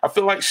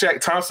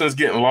Shaq Thompson is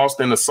getting lost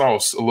in the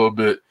sauce a little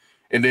bit.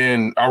 And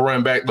then I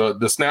run back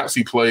the snaps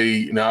he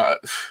played. I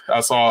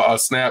saw a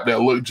snap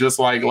that looked just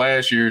like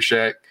last year,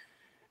 Shaq.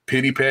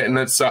 Pity-patting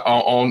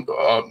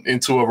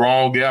into a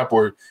wrong gap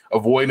or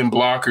avoiding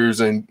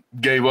blockers and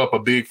gave up a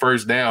big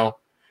first down.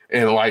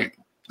 And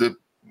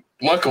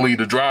luckily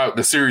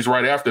the series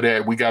right after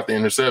that, we got the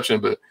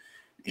interception, but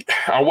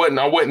I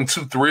wasn't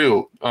too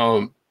thrilled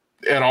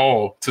at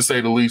all, to say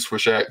the least, for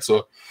Shaq.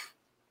 So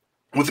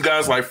with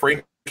guys like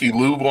Frankie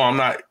Louisville, I'm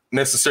not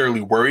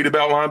necessarily worried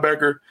about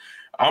linebacker.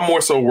 I'm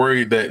more so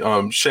worried that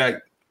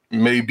Shaq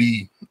may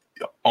be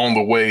on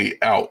the way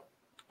out.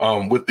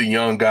 With the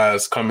young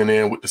guys coming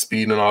in with the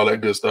speed and all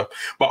that good stuff.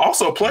 But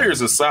also, players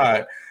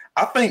aside,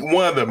 I think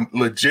one of the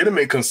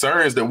legitimate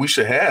concerns that we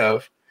should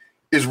have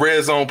is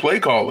red zone play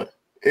calling.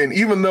 And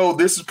even though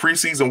this is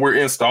preseason, we're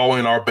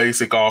installing our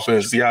basic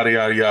offense, yada,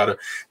 yada, yada.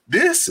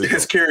 This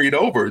has carried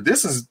over.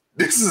 This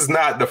is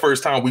not the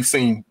first time we've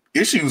seen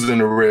issues in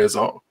the red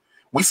zone.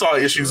 We saw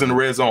issues in the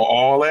red zone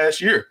all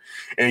last year.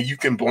 And you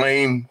can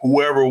blame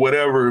whoever,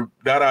 whatever,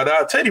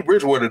 Teddy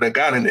Bridgewater that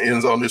got in the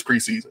end zone this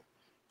preseason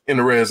in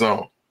the red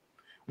zone.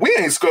 We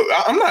ain't scored.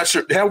 I'm not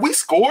sure. Have we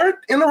scored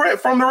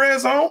from the red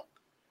zone?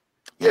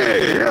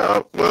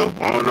 Yeah. Well,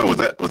 I don't know.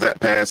 Was that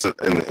pass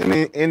in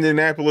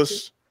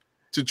Indianapolis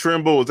to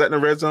Trimble? Was that in the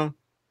red zone?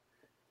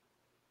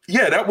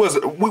 Yeah, that was.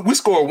 We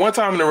scored one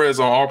time in the red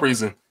zone all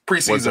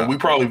preseason. We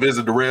probably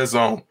visited the red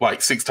zone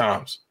like 6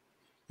 times.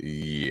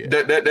 Yeah.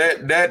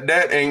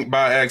 That ain't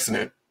by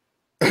accident.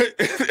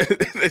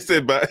 They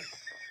said by.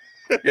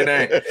 It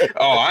ain't.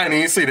 Oh, I didn't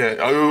even see that.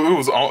 It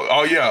was.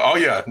 Oh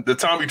yeah. The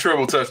Tommy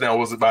Tremble touchdown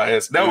was by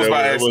accident. That was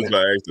by accident.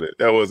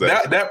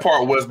 That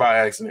part was by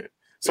accident.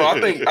 So I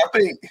think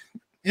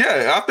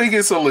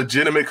it's a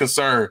legitimate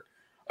concern.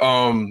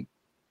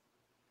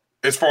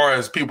 as far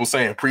as people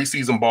saying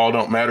preseason ball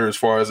don't matter as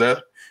far as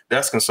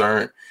that's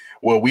concerned,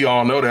 well, we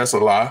all know that's a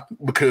lie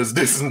because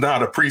this is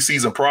not a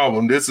preseason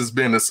problem. This has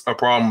been a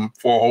problem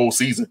for a whole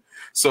season.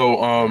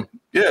 So,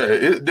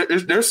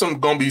 there's going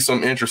to be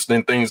some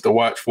interesting things to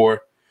watch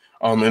for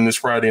in this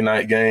Friday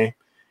night game,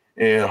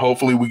 and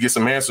hopefully we get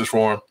some answers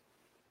for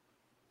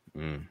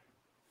them.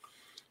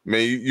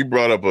 Man, you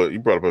brought up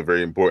a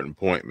very important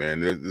point,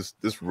 man.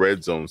 This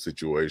red zone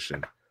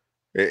situation,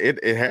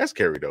 it has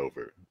carried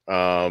over.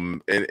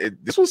 And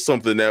this was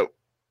something that,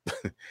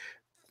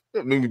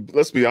 I mean,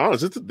 let's be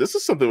honest. This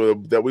is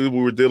something that we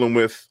were dealing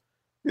with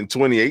in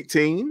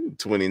 2018,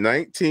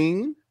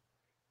 2019.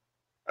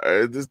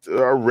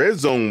 Our red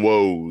zone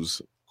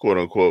woes, quote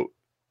unquote.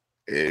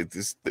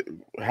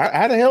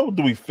 How the hell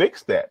do we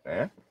fix that,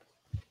 man?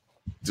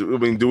 Do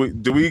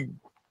we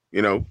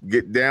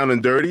get down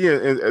and dirty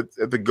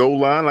at the goal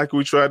line like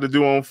we tried to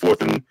do on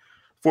fourth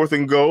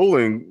and goal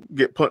and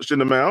get punched in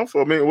the mouth?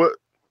 I mean, what?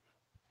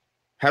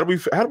 How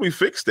do we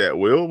fix that,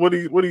 Will? What do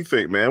you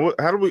think, man?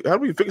 How do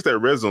we fix that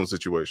red zone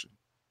situation?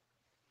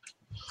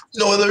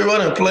 Whether you're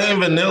running plain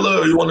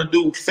vanilla or you want to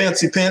do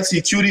fancy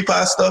pantsy cutie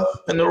pie stuff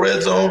in the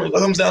red zone, it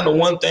comes down to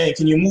one thing: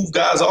 can you move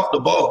guys off the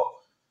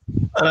ball?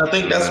 And I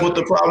think that's what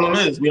the problem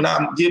is. We're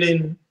not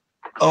getting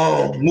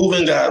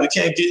moving guys. We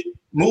can't get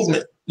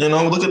movement.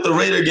 Look at the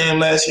Raider game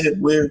last year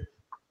where,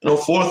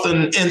 4th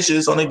and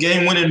inches on a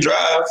game-winning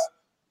drive,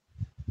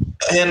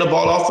 hand the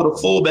ball off to the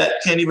fullback,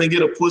 can't even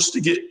get a push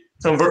to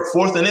convert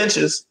 4th and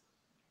inches.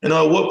 At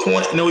what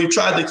point, we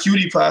tried the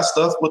cutie pie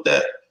stuff with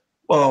that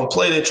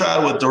play they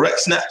tried with direct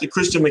snap to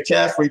Christian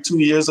McCaffrey 2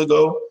 years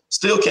ago.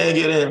 Still can't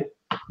get in.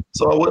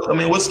 So,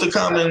 what's the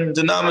common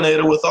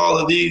denominator with all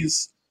of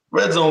these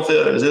red zone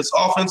failures? It's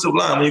offensive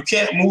line. When you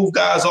can't move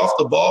guys off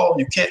the ball,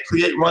 you can't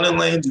create running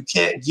lanes, you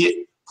can't get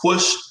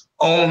push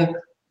on,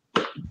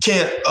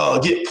 can't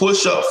get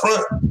push up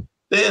front,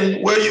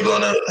 then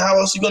how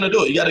else are you gonna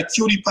do it? You got a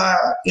cutie pie,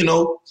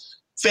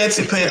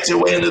 fancy pants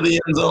your way into the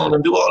end zone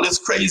and do all this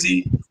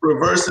crazy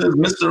reverses,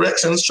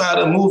 misdirections, try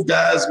to move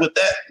guys with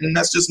that, and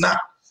that's just not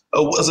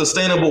a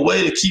sustainable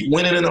way to keep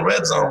winning in the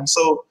red zone.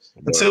 So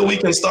until we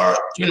can start,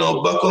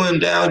 buckling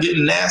down,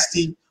 getting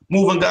nasty,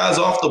 moving guys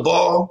off the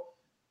ball,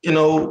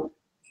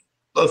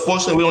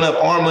 unfortunately, we don't have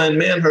Armah and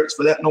Manhurts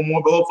for that no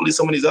more, but hopefully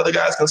some of these other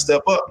guys can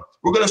step up.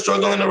 We're going to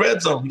struggle in the red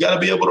zone. You got to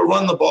be able to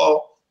run the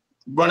ball.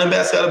 Running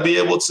backs got to be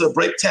able to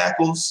break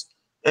tackles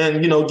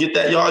and, get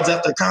that yards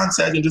after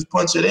contact and just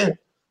punch it in.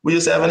 We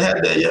just haven't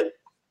had that yet.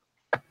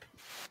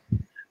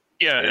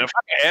 Yeah, and if I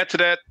can add to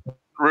that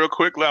real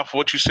quickly off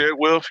what you said,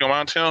 Will, if you don't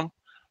mind, Tim.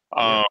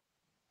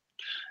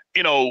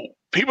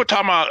 People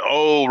talking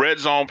about, red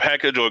zone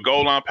package or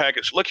goal line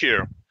package. Look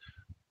here.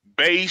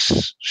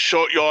 Base,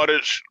 short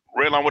yardage,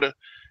 red line with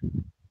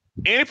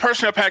any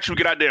personnel package we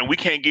get out there and we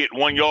can't get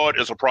 1 yard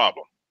is a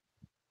problem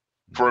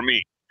for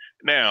me.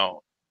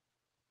 Now,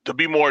 to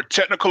be more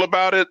technical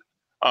about it,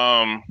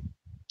 when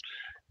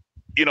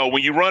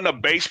you run a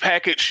base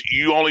package,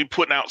 you only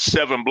putting out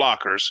 7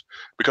 blockers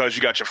because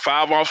you got your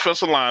 5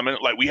 offensive linemen.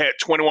 Like we had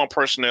 21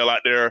 personnel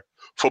out there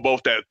for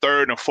both that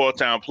 3rd and 4th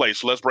down play.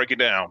 So let's break it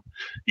down.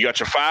 You got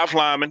your 5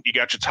 linemen, you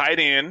got your tight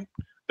end.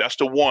 That's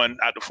the 1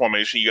 out the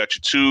formation. You got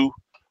your 2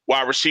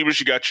 wide receivers,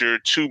 you got your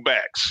 2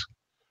 backs.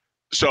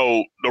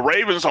 So the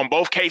Ravens on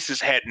both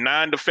cases had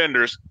 9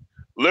 defenders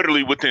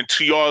literally within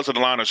 2 yards of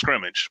the line of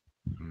scrimmage.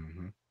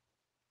 Mm-hmm.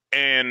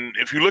 And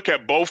if you look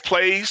at both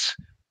plays,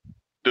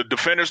 the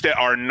defenders that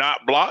are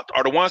not blocked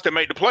are the ones that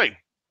make the play.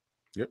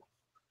 Yep.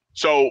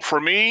 So for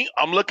me,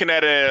 I'm looking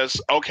at it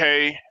as,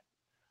 okay,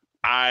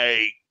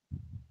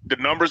 the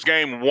numbers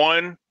game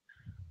won,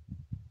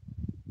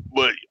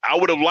 but I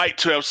would have liked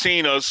to have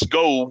seen us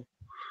go,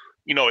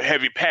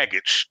 heavy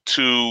package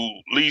to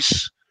at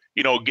least,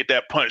 get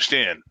that punched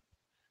in.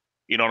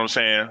 You know what I'm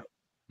saying?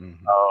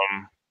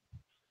 Mm-hmm.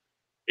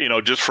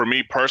 Just for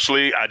me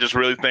personally, I just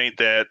really think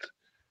that,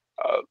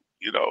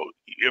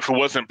 if it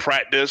wasn't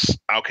practice,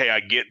 okay, I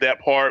get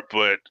that part.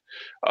 But,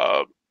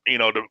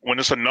 when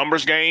it's a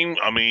numbers game,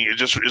 I mean,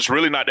 it's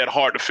really not that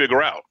hard to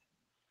figure out.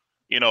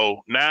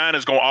 9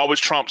 is going to always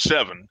trump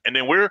 7. And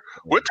then we're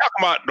talking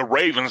about the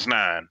Ravens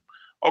 9.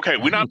 Okay,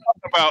 we're not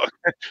talking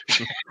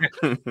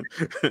about,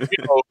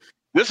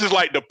 this is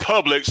like the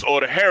Publix or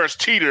the Harris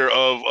Teeter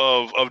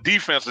of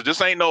defenses. This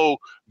ain't no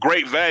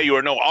great value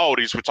or no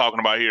Aldi's we're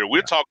talking about here.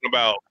 We're talking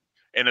about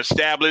an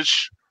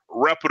established,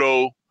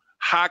 reputable,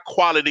 high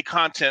quality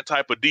content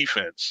type of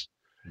defense.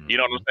 You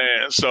know what I'm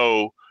saying?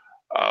 So,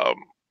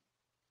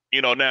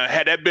 now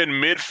had that been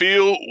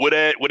midfield, would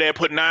that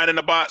put 9 in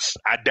the box?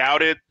 I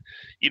doubt it.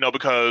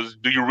 Because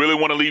do you really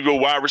want to leave your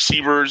wide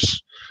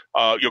receivers,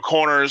 your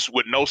corners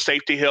with no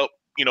safety help,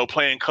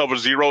 playing cover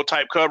 0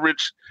 type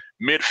coverage?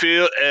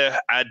 Midfield,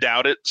 I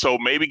doubt it. So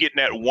maybe getting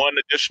that 1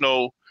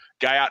 additional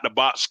guy out the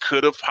box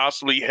could have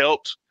possibly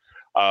helped.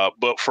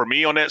 But for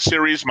me on that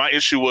series, my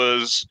issue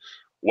was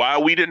why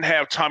we didn't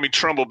have Tommy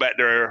Tremble back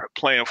there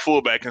playing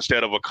fullback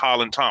instead of a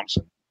Colin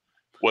Thompson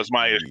was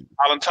my issue.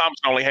 Colin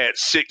Thompson only had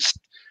 6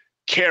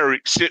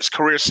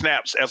 career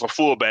snaps as a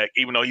fullback,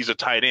 even though he's a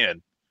tight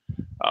end.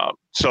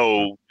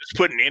 So just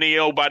putting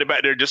anybody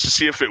back there just to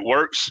see if it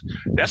works,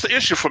 that's the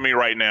issue for me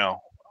right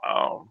now.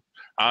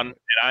 I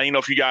don't know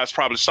if you guys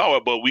probably saw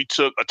it, but we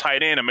took a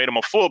tight end and made him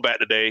a fullback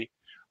today.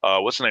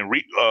 What's his name?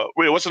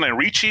 What's his name?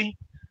 Ricci,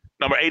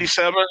 number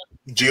 87.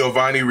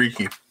 Giovanni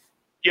Ricci.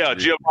 Yeah,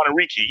 Giovanni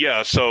Ricci.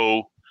 Yeah.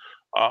 So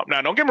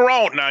now, don't get me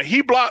wrong. Now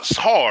he blocks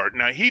hard.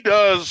 Now he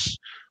does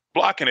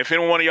blocking. If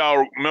any one of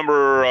y'all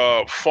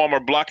remember former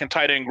blocking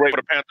tight end great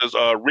for the Panthers,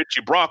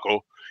 Richie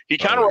Bracco, he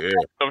kind of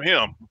reminds of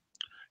him.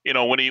 You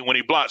know, when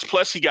he blocks.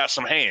 Plus, he got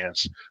some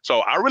hands. So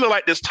I really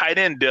like this tight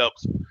end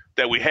depth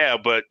that we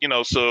have. But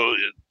so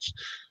it's,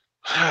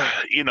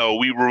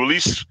 we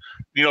released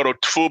the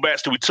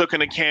fullbacks that we took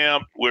in the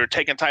camp. We're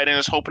taking tight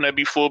ends, hoping they'd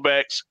be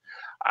fullbacks.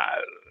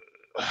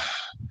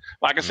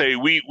 Like I say,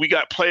 we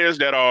got players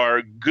that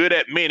are good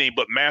at many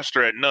but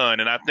master at none.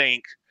 And I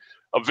think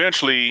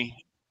eventually,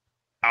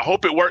 I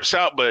hope it works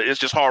out, but it's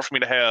just hard for me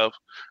to have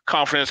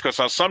confidence because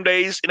on some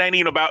days it ain't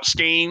even about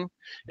scheme.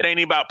 It ain't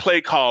even about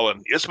play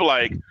calling. It's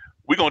like,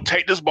 we're going to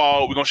take this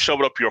ball, we're going to shove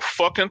it up your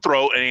fucking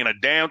throat, and ain't a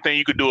damn thing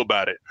you can do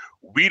about it.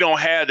 We don't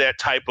have that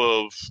type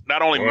of,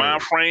 not only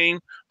mind frame,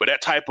 but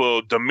that type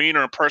of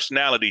demeanor and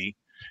personality.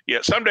 Yeah,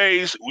 some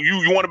days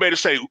you want to be able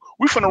to say,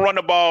 we're finna run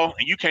the ball,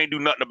 and you can't do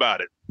nothing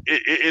about it.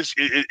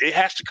 It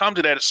has to come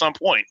to that at some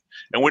point,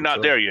 and we're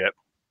not there yet.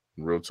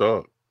 Real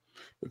talk.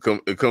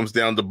 It comes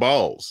down to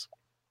balls.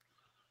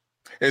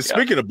 And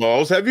speaking of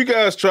balls, have you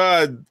guys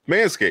tried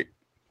Manscaped?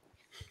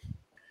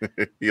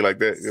 You like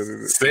that?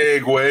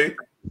 Segue.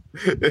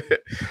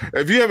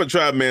 If you haven't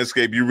tried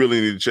Manscaped, you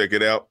really need to check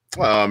it out.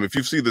 If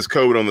you see this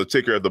code on the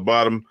ticker at the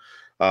bottom,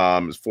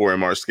 it's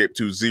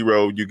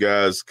 4MRScape20. You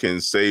guys can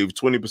save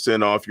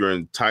 20% off your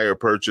entire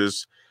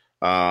purchase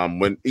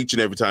when each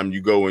and every time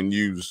you go and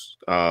use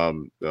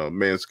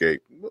Manscaped.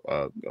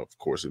 Of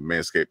course, at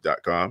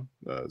manscaped.com.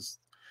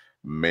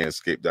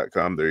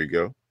 Manscaped.com. There you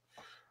go.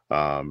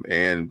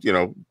 And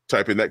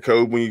type in that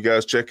code when you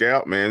guys check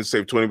out, man.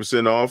 Save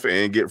 20% off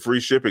and get free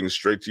shipping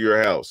straight to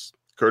your house,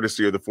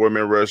 courtesy of the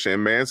 4-Man Rush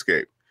and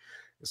Manscaped.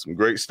 It's some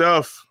great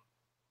stuff.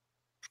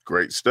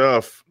 Great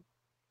stuff.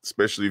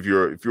 Especially if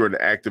you're an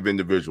active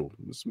individual.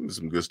 It's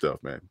some good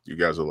stuff, man. You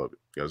guys will love it.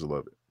 You guys will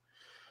love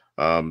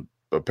it.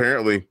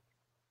 Apparently,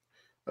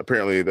 I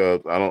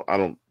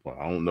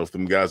don't know if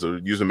them guys are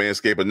using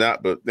Manscaped or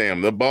not, but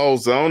damn, the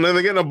balls, I don't know.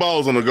 They're getting the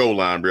balls on the goal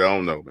line, bro. I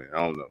don't know, man. I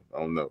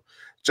don't know.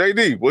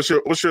 JD, what's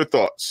your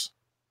thoughts?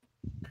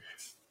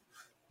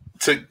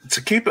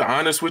 To keep it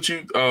honest with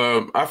you,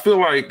 I feel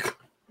like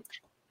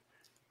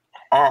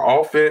our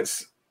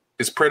offense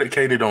is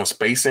predicated on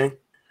spacing,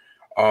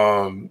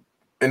 and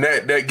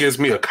that gives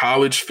me a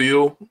college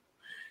feel.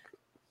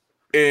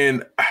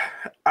 And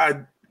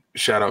I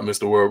shout out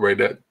Mr. World Ray,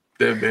 that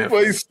man.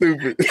 Well, he's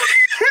stupid.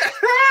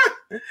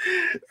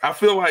 I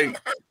feel like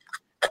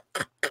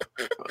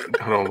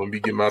hold on, let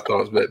me get my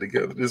thoughts back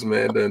together. This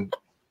man done.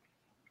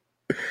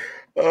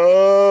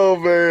 Oh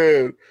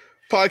man,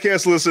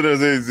 podcast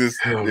listeners is just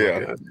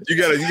You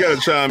gotta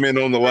chime in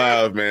on the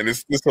live, man.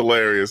 It's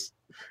hilarious.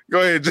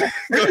 Go ahead, Jay.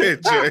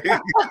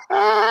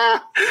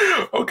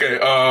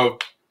 Okay.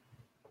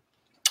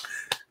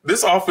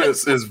 This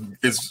offense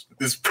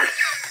is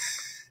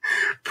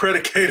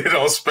predicated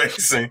on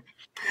spacing.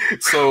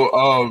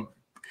 So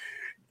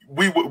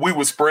we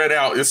would spread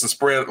out. It's a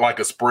spread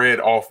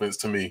offense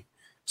to me.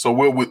 So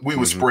we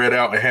would spread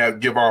out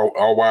and give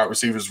our wide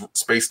receivers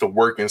space to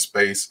work in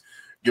space.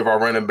 Give our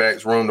running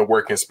backs room to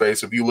work in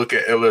space. If you look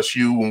at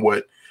LSU and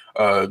what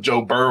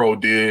Joe Burrow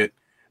did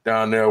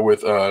down there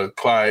with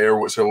Clyde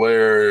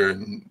Edwards-Helaire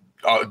and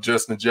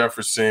Justin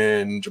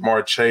Jefferson,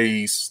 Jamar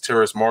Chase,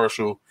 Terrace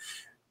Marshall,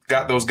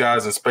 got those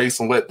guys in space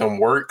and let them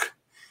work.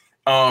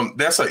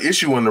 That's an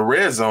issue in the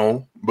red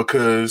zone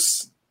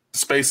because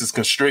space is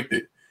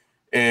constricted.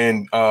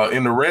 And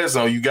in the red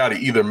zone, you got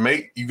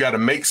to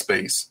make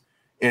space.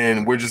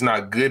 And we're just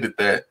not good at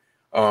that.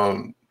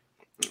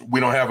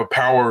 We don't have a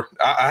power.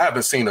 I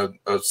haven't seen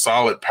a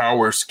solid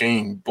power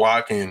scheme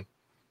blocking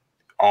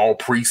all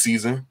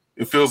preseason.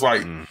 It feels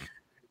like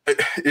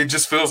it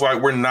just feels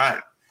like we're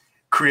not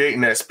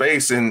creating that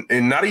space, and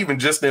not even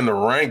just in the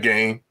run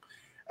game.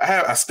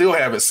 I still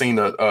haven't seen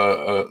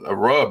a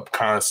rub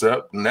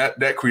concept, and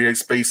that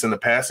creates space in the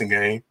passing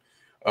game.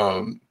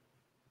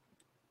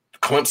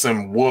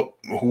 Clemson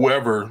whooped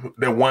whoever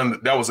that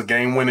won. That was a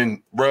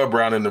game-winning rub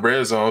route in the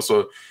red zone.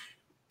 So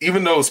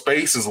even though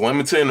space is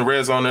limited in the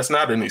red zone, that's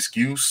not an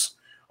excuse.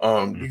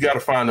 You got to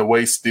find a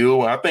way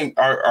still. I think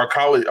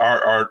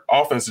our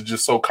offense is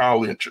just so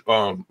college,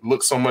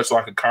 looks so much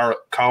like a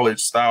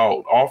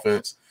college-style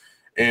offense.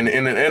 And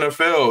in the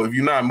NFL, if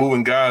you're not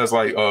moving guys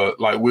like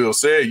Will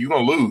said, you're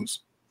going to lose.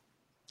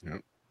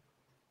 Yep.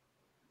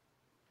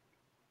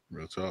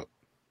 Real talk.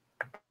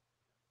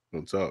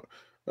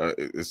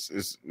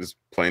 It's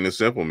plain and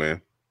simple,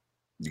 man.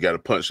 You got to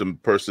punch some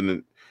person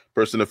in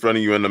front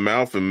of you in the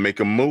mouth and make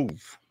them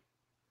move.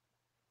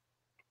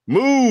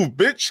 Move,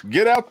 bitch!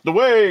 Get out the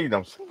way.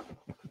 No.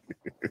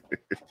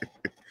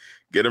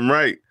 Get him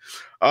right.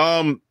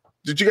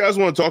 Did you guys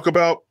want to talk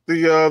about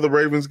the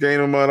Ravens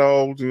game at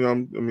all?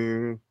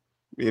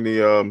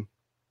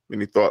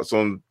 Any thoughts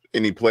on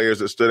any players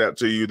that stood out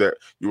to you that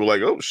you were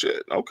like, oh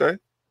shit, okay?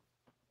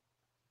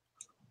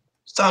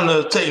 It's time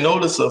to take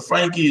notice of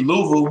Frankie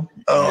Louvu.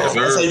 That's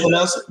how you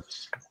pronounce it.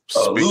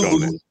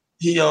 Louvu.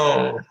 He,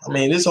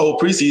 this whole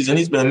preseason,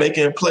 he's been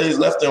making plays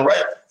left and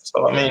right.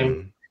 So,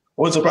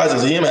 what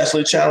surprises him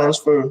actually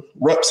challenged for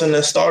reps in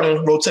the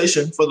starting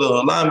rotation for the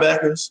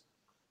linebackers.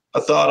 I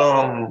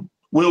thought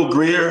Will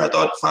Grier,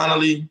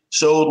 finally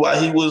showed why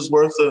he was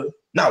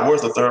not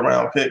worth a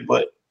third-round pick,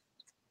 but,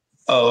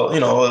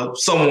 a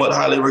somewhat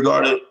highly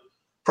regarded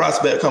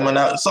prospect coming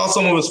out. I saw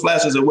some of his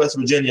flashes at West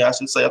Virginia, I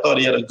should say. I thought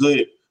he had a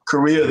good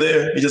career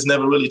there. He just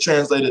never really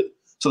translated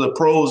to the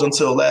pros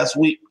until last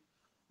week.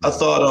 I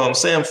thought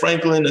Sam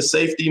Franklin, the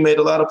safety, made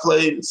a lot of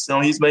plays.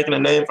 He's making a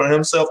name for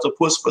himself to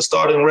push for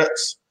starting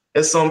reps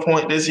at some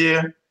point this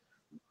year.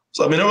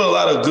 So, there were a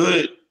lot of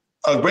good.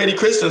 Brady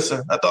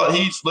Christensen, I thought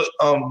he's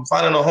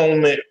finding a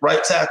home at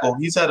right tackle.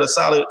 He's had a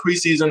solid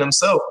preseason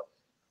himself.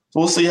 So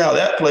we'll see how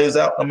that plays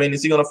out.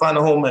 Is he going to find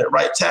a home at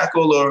right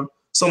tackle or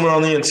somewhere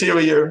on the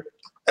interior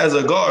as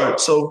a guard?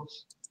 So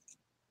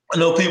I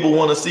know people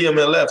want to see him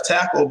at left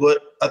tackle,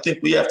 but I think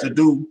we have to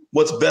do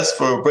what's best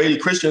for Brady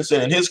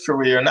Christensen in his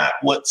career, not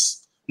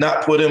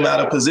put him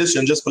out of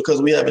position just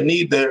because we have a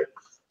need there.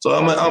 So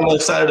I'm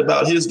excited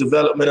about his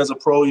development as a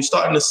pro. You're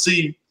starting to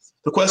see.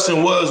 The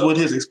question was, would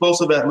his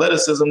explosive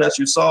athleticism that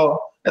you saw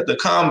at the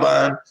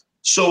combine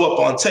show up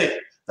on tape?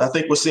 I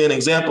think we're seeing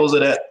examples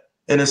of that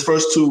in his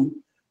first 2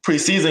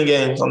 preseason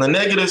games. On the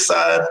negative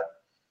side,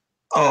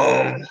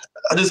 I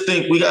just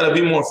think we got to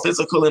be more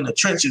physical in the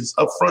trenches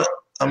up front.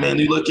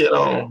 You look at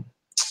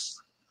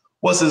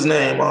what's his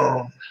name,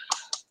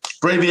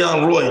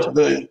 Bravion Roy,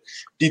 the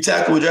D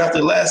tackle we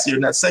drafted last year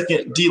in that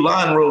second D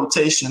line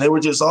rotation. They were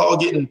just all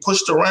getting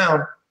pushed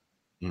around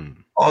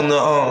on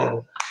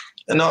the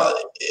in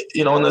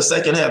the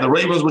second half. The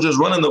Ravens were just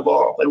running the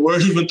ball. They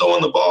weren't even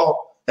throwing the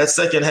ball that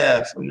second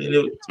half.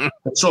 It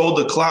controlled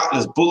the clock,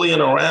 just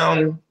bullying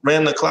around,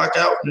 ran the clock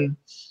out. And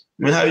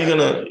how are you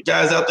gonna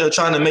guys out there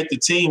trying to make the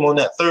team on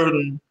that 3rd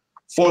and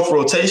 4th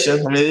rotation?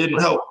 It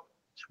didn't help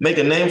make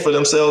a name for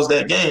themselves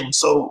that game.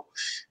 So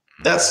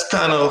that's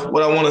kind of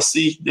what I want to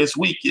see this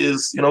week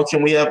is,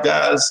 can we have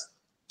guys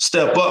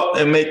step up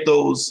and make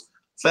those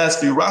fast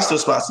few roster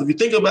spots? If you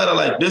think about it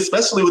like this,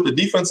 especially with the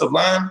defensive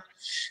line,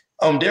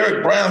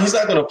 Derek Brown, he's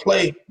not going to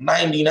play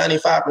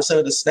 95%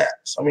 of the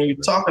snaps. You're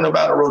talking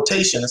about a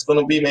rotation. It's going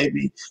to be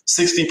maybe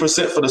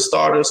 60% for the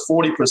starters,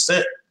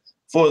 40%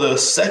 for the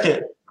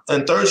second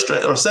and third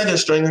string or second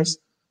stringers.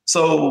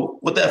 So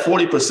with that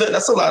 40%,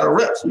 that's a lot of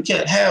reps. We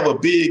can't have a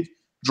big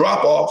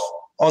drop off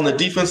on the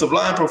defensive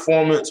line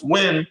performance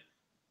when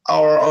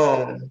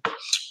our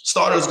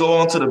starters go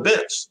onto the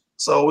bench.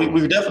 So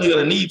we're definitely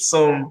going to need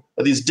some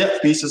of these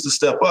depth pieces to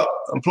step up.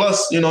 And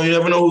plus, you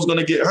never know who's going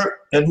to get hurt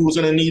and who's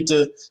going to need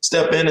to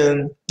step in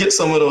and get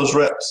some of those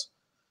reps.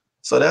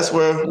 So that's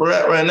where we're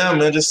at right now,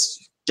 man.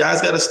 Just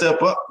guys got to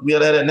step up. We got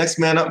to have that next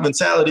man up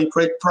mentality,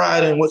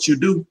 pride in what you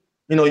do.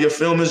 Your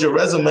film is your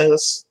resume.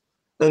 Let's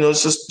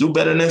just do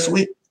better next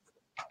week.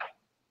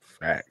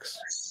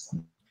 Facts.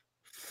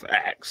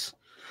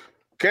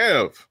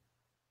 Kev,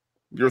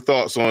 your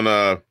thoughts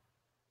on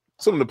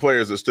some of the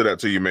players that stood out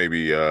to you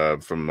maybe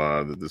from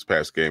this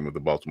past game with the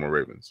Baltimore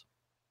Ravens?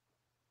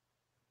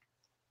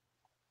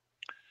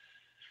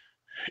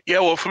 Yeah,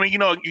 well, for me,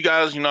 you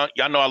guys,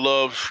 y'all know I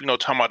love,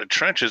 talking about the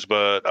trenches,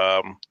 but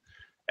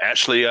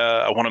actually,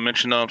 I want to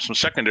mention some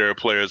secondary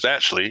players.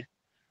 Actually,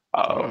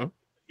 y'all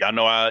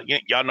know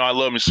I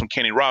love me some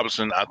Kenny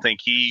Robinson. I think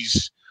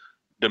he's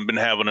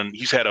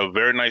had a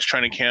very nice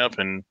training camp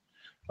and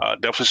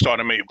definitely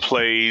starting to make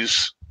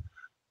plays,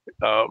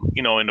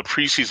 in the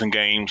preseason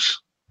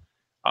games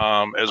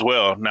as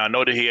well. Now I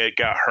know that he had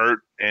got hurt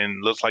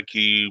and looks like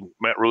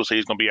Matt Rule said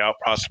he's going to be out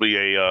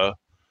possibly a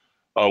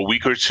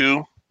week or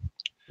 2.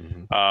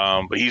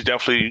 But he's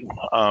definitely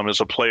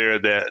is a player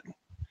that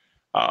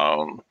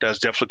that's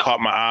definitely caught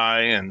my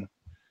eye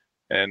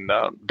and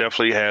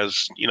definitely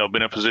has been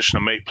in a position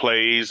to make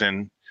plays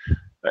and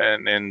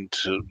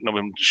to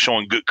been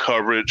showing good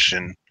coverage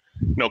and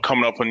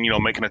coming up and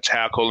making a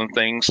tackle and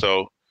things.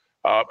 So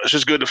it's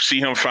just good to see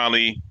him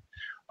finally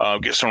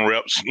get some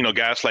reps.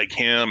 Guys like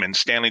him and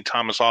Stanley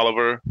Thomas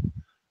Oliver,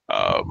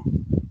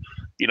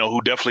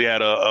 who definitely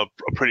had a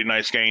pretty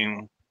nice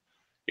game,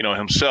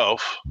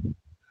 himself.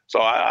 So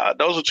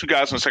those are 2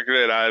 guys in the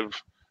secondary that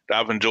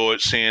I've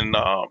enjoyed seeing,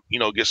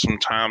 get some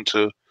time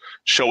to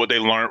show what they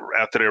learned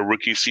after their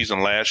rookie season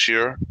last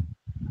year.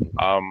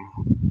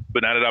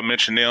 But now that I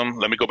mentioned them,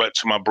 let me go back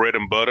to my bread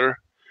and butter.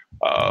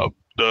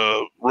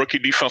 The rookie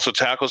defensive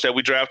tackles that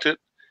we drafted,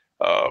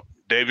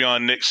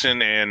 Davion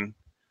Nixon and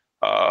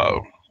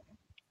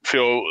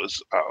Phil,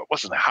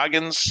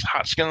 Hoskins?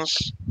 I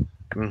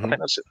think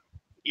that's it.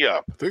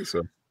 Yeah. I think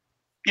so.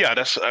 Yeah,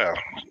 that's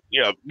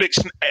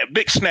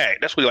big snack.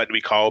 That's what we like to be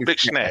called, big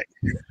snack.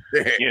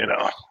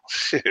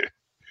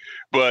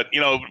 But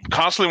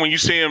constantly when you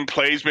seeing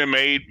plays being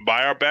made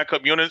by our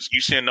backup units,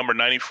 you see number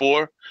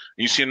 94, and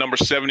you see number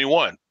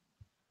 71.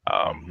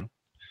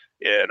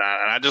 Yeah, and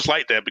I just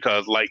like that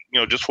because, like,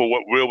 just for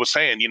what Will was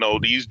saying,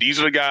 these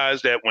are the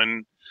guys that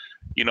when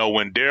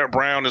Derek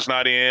Brown is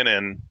not in,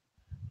 and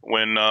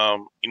when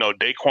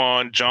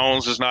Daquan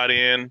Jones is not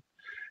in,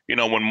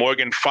 when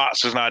Morgan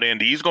Fox is not in,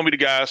 these going to be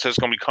the guys that's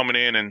going to be coming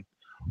in, and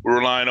we're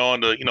relying on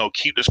to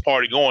keep this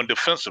party going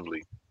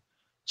defensively.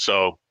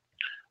 So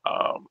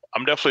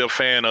I'm definitely a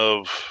fan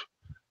of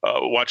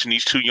watching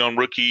these two young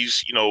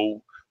rookies,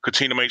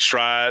 continue to make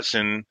strides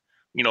and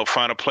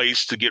find a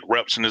place to get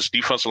reps in this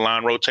defensive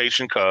line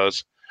rotation,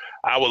 because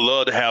I would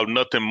love to have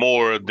nothing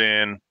more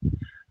than,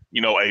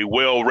 a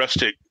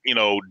well-rested,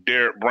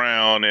 Derek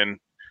Brown and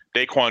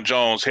Daquan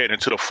Jones heading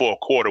into the fourth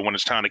quarter when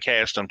it's time to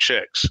cash them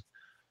checks.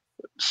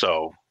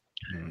 So,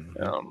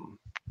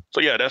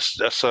 yeah, that's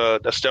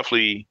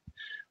definitely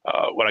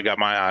what I got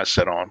my eyes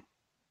set on.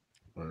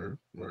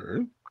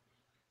 Word.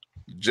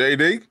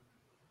 JD?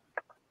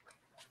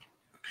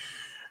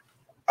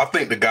 I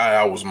think the guy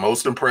I was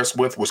most impressed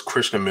with was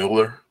Christian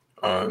Miller.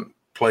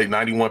 Played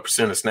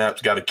 91% of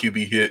snaps, got a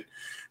QB hit.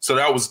 So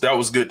that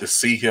was good to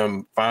see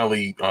him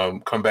finally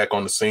come back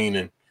on the scene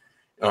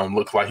and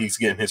look like he's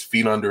getting his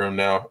feet under him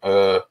now.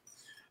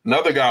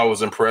 Another guy I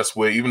was impressed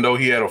with, even though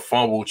he had a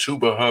fumble,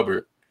 Chuba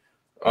Hubbard.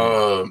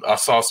 I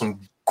saw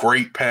some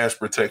great pass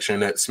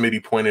protection that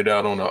Smitty pointed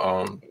out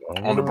on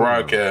the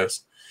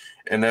broadcast,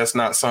 and that's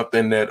not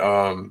something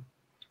that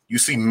you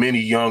see many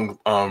young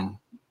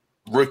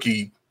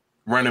rookie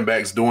running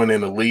backs doing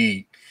in the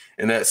league,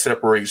 and that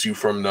separates you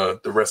from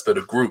the rest of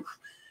the group.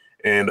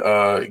 And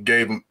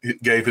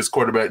gave his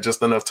quarterback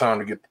just enough time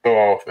to get the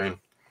throw off and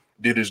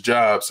did his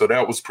job. So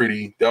that was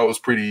pretty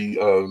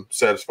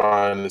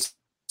satisfying to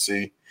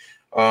see.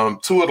 Two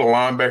of the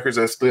linebackers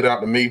that stood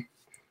out to me,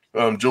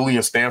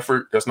 Julian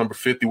Stanford, that's number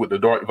 50 with the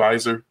dark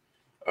visor,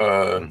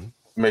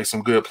 made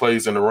some good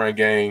plays in the run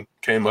game,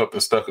 came up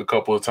and stuck a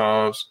couple of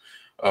times.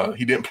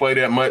 He didn't play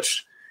that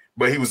much,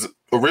 but he was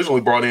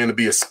originally brought in to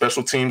be a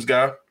special teams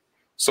guy.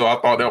 So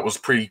I thought that was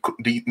pretty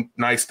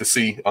nice to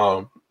see.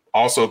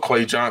 Also,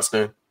 Clay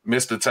Johnston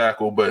missed the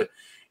tackle, but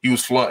he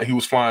was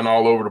flying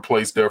all over the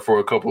place there for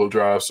a couple of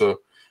drives. So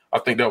I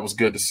think that was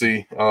good to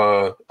see.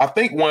 I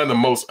think one of the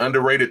most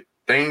underrated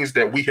things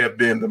that we have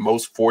been the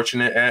most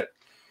fortunate at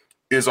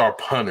is our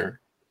punter.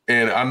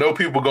 And I know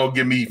people going to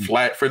give me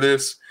flack for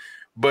this,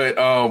 but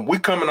we're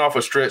coming off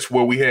a stretch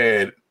where we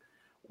had,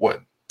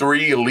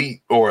 three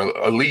elite,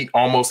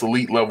 almost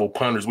elite level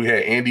punters. We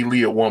had Andy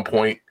Lee at one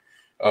point.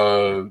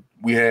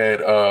 We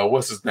had,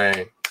 what's his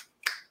name?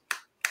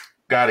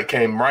 Guy that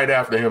came right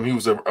after him. He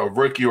was a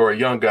rookie or a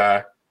young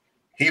guy.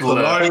 He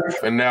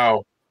left, and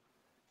now,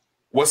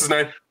 what's his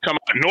name? Come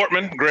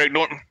on, Greg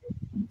Norton.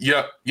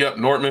 Yep,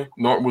 Norton.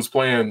 Norton was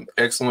playing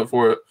excellent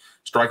for it,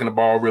 striking the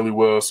ball really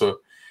well.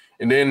 So,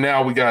 and then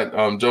now we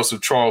got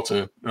Joseph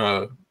Charlton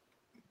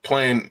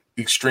playing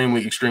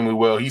extremely, extremely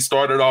well. He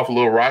started off a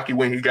little rocky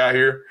when he got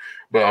here,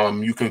 but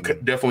you can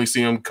definitely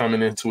see him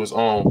coming into his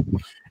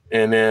own.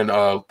 And then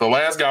the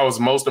last guy I was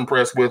most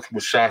impressed with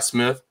was Shi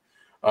Smith.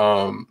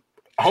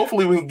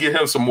 Hopefully we can get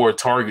him some more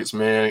targets,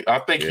 man. I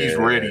think he's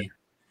ready.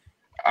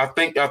 I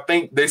think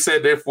they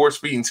said they're force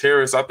feeding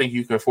Terrace. I think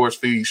you can force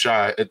feed Shi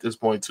at this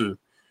point too,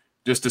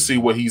 just to see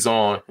what he's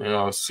on,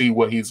 see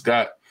what he's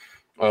got.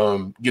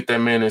 Get that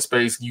man in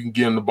space. You can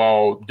get him the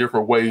ball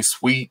different ways,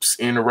 sweeps,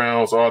 in the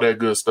rounds, all that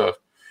good stuff.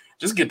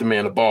 Just get the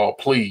man the ball,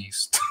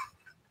 please.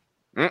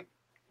 Let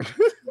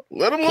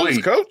him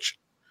loose, coach.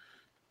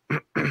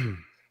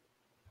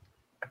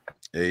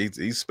 Yeah,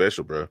 he's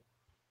special, bro.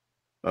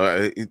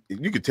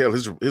 You could tell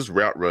his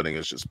route running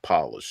is just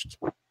polished.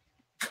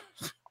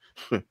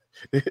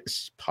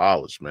 It's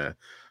polished, man.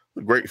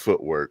 Great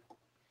footwork.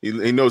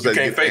 He knows that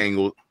get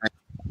angle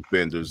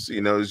benders.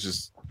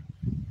 It's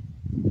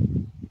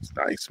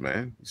nice,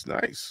 man. It's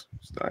nice.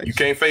 You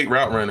can't fake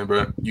route running,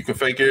 bro. You can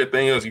fake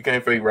everything else. You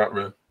can't fake route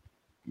running.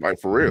 Like,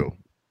 for real.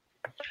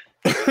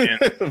 And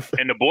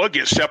the boy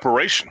gets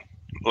separation.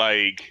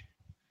 Like,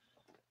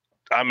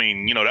 I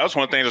mean, that was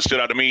one thing that stood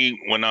out to me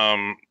when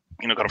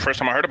the first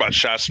time I heard about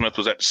Shi Smith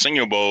was at the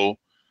Senior Bowl,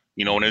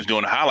 when they was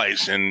doing the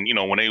highlights, and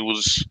when they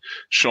was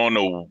showing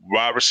the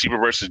wide receiver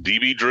versus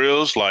DB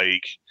drills,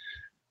 like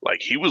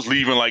he was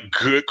leaving like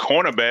good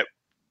cornerback,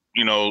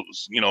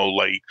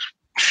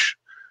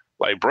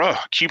 like bruh,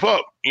 keep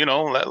up, we're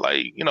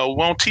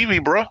on TV,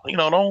 bruh,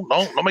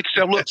 don't make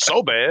yourself look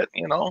so bad,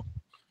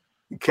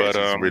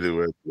 But really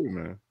well too,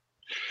 man.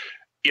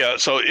 Yeah,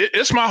 so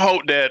it's my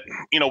hope that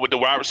with the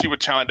wide receiver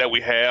talent that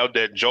we have,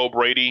 that Joe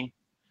Brady,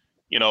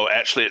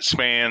 actually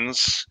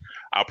expands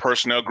our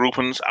personnel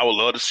groupings. I would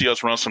love to see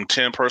us run some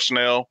 10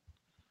 personnel,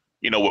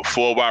 with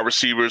 4 wide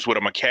receivers with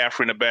a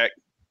McCaffrey in the back.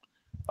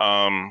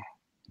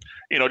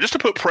 Just to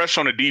put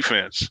pressure on the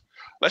defense.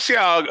 Let's see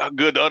how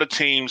good the other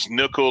teams,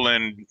 nickel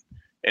and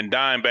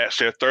dime backs,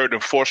 their third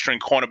and fourth string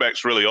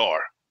cornerbacks really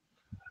are.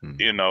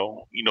 Mm-hmm.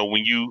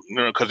 When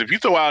because if you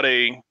throw out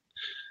a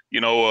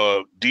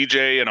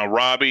DJ and a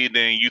Robbie,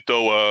 then you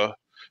throw a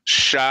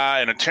Shi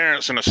and a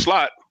Terrence in a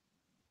slot.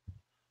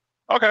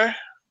 Okay,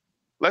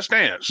 let's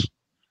dance.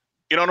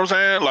 You know what I'm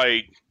saying?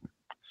 Like,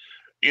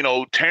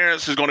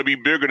 Terrence is going to be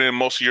bigger than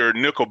most of your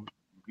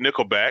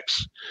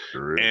nickelbacks.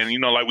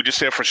 And, like we just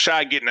said, for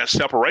Shy getting that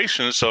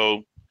separation.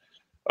 So,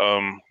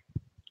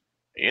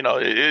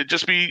 it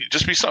just be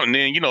something.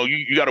 Then,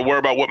 you got to worry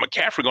about what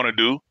McCaffrey going to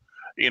do,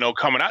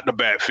 coming out the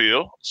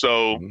backfield.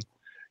 So,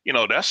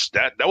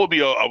 that would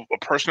be a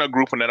personnel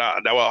grouping that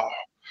I will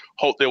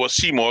hope they will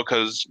see more,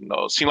 because,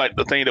 it seems like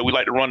the thing that we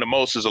like to run the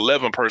most is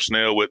 11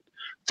 personnel with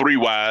 3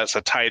 wides,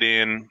 a tight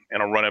end,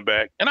 and a running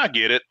back. And I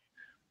get it.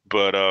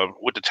 But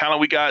with the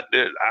talent we got,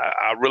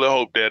 I really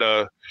hope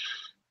that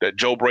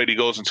Joe Brady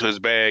goes into his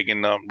bag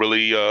and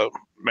really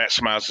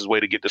maximizes his way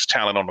to get this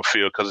talent on the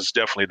field, because it's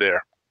definitely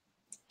there.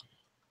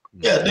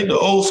 Yeah, I think the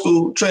old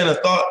school train of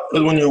thought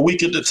is when you're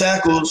weak at the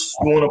tackles,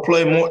 you want to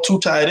play more 2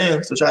 tight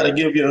ends to try to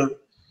give your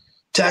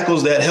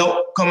tackles that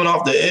help coming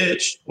off the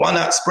edge. Why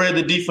not spread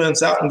the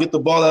defense out and get the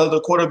ball out of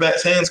the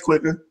quarterback's hands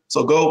quicker?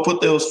 So go put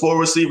those 4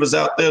 receivers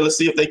out there. Let's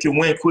see if they can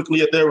win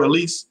quickly at their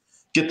release.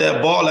 Get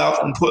that ball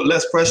out and put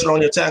less pressure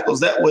on your tackles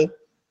that way. And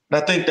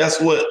I think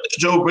that's what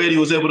Joe Brady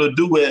was able to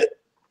do at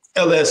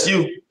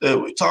LSU.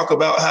 We talk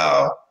about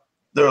how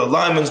their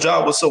lineman's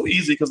job was so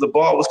easy because the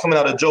ball was coming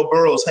out of Joe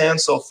Burrow's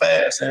hands so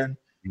fast. And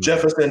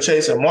Jefferson,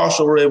 Chase, and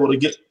Marshall were able to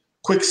get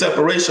quick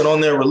separation on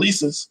their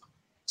releases.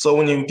 So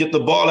when you get the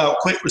ball out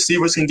quick,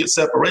 receivers can get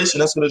separation.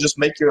 That's going to just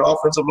make your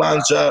offensive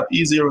line's job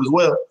easier as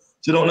well.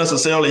 So you don't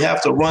necessarily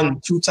have to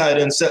run 2 tight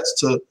end sets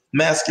to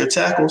mask your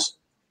tackles.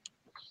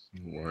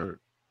 Word.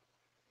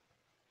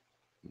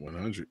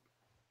 100.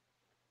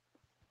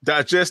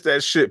 Digest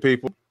that shit,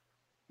 people.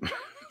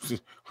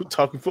 We're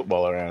talking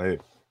football around here.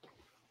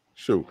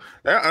 Sure.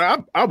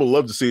 I would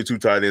love to see a 2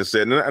 tight end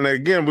set. And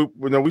again,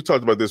 we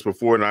talked about this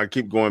before, and I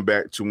keep going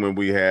back to when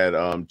we had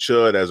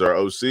Chud as our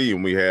OC,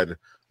 and we had,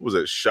 what was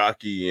it,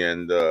 Shockey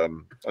and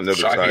another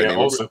tight end.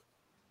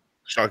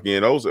 Shockey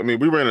and Olsen. I mean,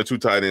 we ran a 2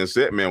 tight end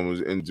set, man,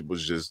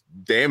 was just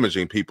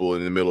damaging people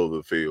in the middle of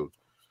the field.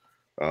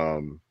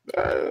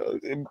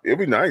 It'd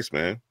be nice,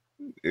 man.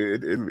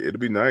 It'd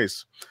be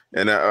nice.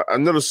 And I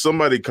noticed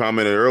somebody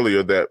commented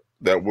earlier that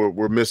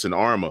we're missing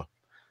Arma.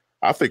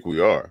 I think we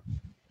are.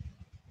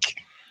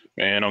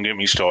 Man, don't get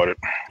me started.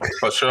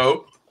 For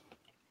sure.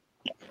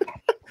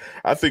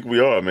 I think we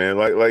are, man.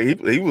 Like he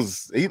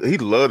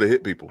loved to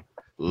hit people.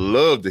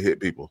 Loved to hit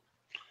people.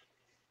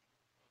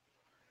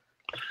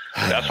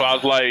 That's why I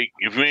was like,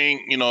 if we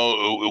ain't,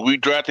 if we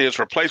drafted his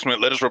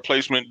replacement, let his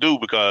replacement do,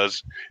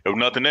 because if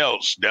nothing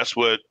else, that's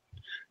what,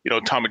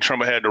 Tommy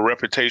Tremble had the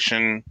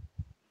reputation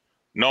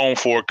known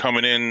for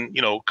coming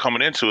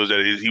into, is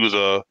that he was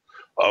a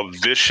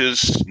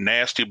vicious,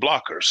 nasty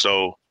blocker.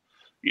 So,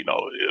 with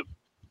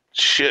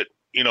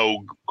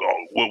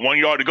 1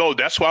 yard to go,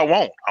 that's what I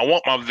want. I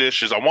want my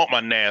vicious. I want my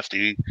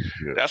nasty.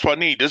 Yeah. That's what I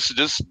need. This is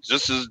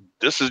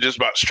just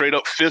about straight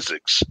up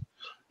physics.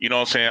 You know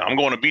what I'm saying? I'm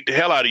going to beat the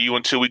hell out of you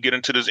until we get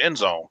into this end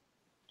zone.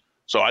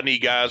 So I need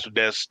guys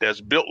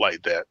that's built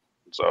like that.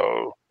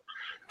 So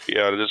like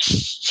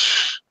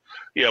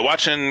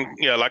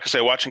I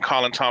said, watching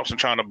Colin Thompson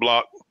trying to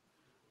block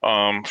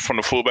from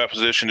the fullback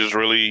position just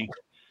really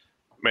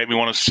made me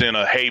want to send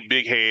a "Hey,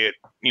 big head,"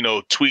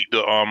 tweet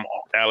to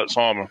Alex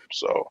Armour.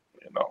 So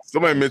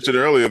somebody mentioned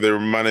earlier they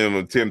reminded him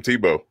of Tim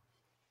Tebow.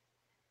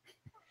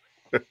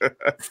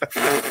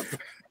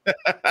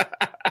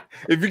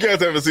 If you guys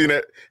haven't seen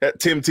that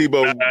Tim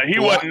Tebow, he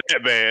wasn't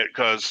that bad,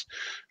 because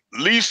at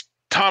least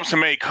Thompson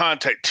made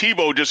contact.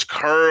 Tebow just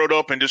curled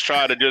up and just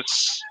tried to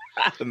just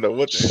I don't know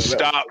what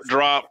stop,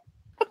 drop,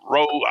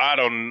 roll. I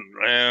don't,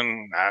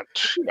 and I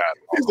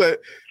he's like,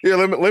 yeah,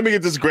 let me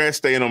get this grass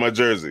stain on my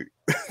jersey.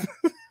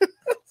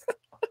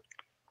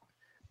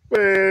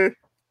 Man,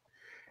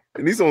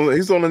 and he's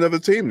on another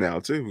team now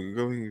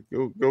too.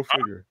 Go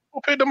figure.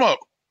 Who picked him up?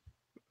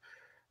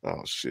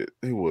 Oh shit,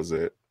 who was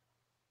that?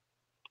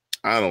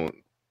 I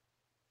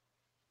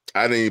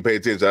didn't even pay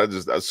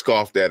attention. I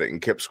scoffed at it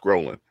and kept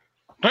scrolling.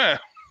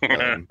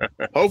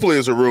 Hopefully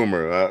it's a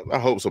rumor. I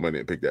hope somebody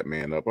didn't pick that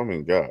man up. I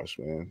mean, gosh,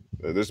 man.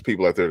 There's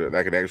people out there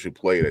that can actually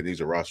play that needs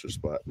a roster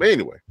spot. But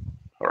anyway.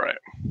 All right.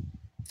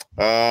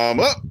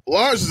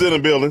 Lars is in the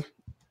building.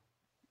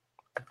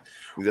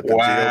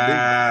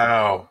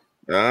 Wow.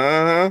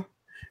 Uh-huh.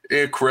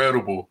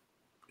 Incredible.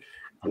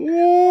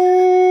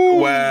 Ooh.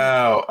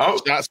 Wow.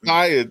 Shots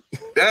fired.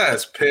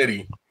 That's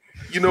petty.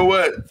 You know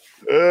what?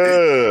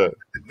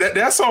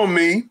 That's on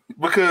me,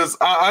 because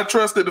I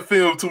trusted the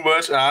film too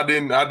much. I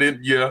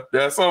didn't. Yeah,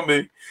 that's on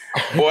me.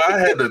 Boy, I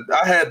had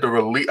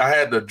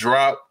to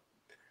drop.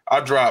 I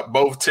dropped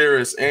both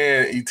Terrace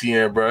and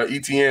ETN, bro.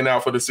 ETN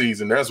out for the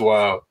season. That's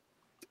wild.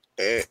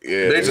 Yeah,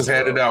 they just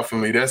had it out for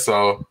me. That's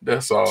all.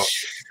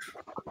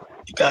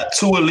 You got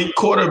 2 elite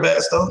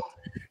quarterbacks, though.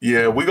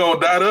 Yeah, we gonna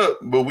dot up,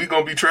 but we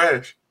gonna be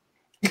trash.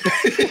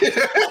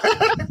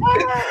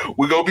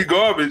 We gonna be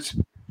garbage.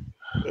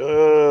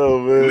 Oh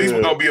man! At least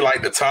we're gonna be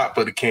like the top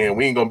of the can.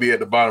 We ain't gonna be at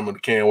the bottom of the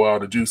can where all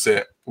the juice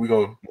at. I'm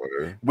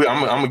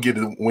gonna get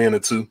a win or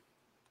 2.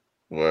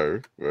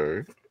 Word.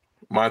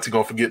 Monty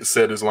gonna forget to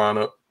set his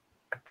lineup.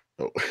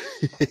 Oh.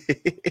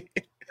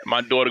 My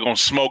daughter gonna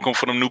smoke them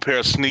for them new pair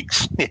of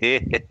sneaks. Hey,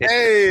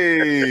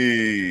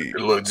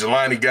 Look,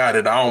 Jelani got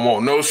it. I don't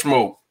want no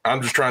smoke.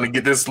 I'm just trying to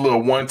get this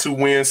little 1-2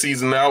 win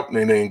season out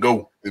and then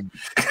go.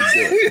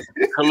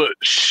 Look,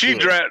 she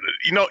drafted.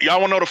 You know, y'all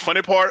want to know the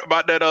funny part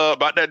about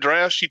that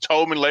draft? She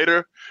told me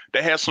later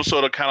they had some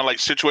sort of kind of like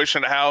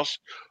situation in the house.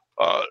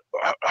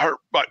 Her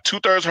about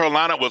 2/3 of her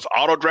lineup was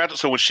auto drafted.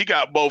 So when she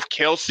got both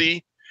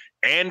Kelsey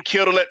and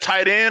Kittle at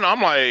tight end,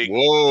 I'm like,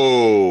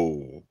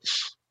 whoa,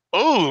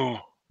 oh,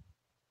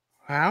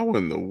 how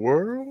in the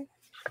world?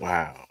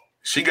 Wow.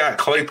 She got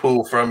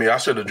Claypool from me. I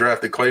should have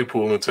drafted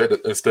Claypool instead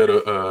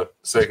of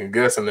second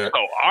guessing that.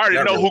 Oh, I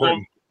already know who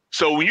going.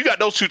 So when you got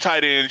those two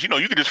tight ends, you know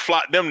you can just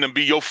flop them and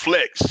be your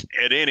flex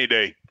at any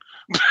day.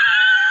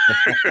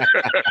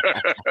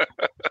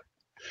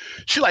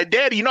 She like,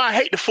 Daddy, you know I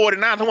hate the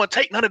 49ers. I don't want to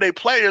take none of their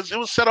players. It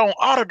was set on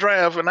auto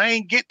draft, and I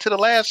ain't get to the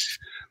last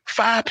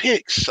 5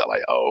 picks. I'm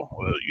like, oh,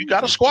 well, you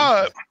got a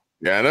squad.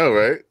 Yeah, I know,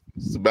 right?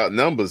 It's about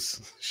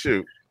numbers.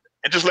 Shoot.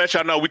 And just let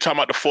y'all know, we talking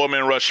about the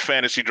 4-man rush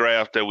fantasy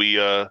draft that we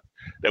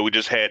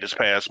just had this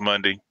past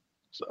Monday.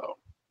 So,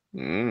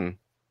 you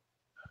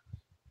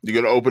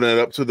gonna open it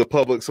up to the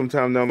public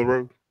sometime down the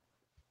road?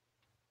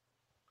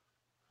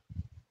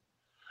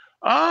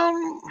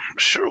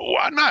 Sure,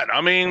 why not?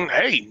 I mean,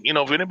 hey, you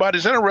know, if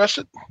anybody's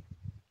interested,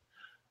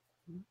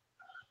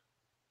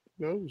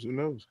 who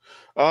knows?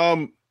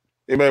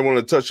 Anybody want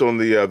to touch on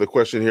the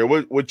question here?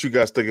 What you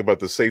guys think about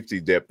the safety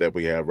depth that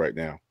we have right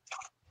now?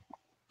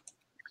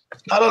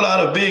 Not a lot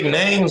of big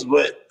names,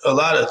 but a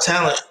lot of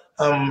talent.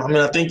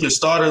 I think your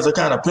starters are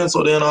kind of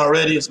penciled in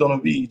already. It's going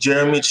to be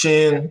Jeremy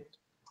Chin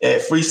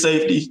at free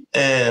safety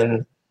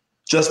and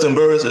Justin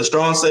Burris at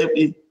strong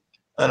safety.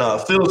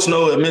 And Phil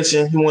Snow had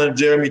mentioned he wanted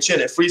Jeremy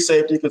Chin at free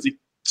safety because he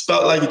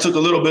felt like he took a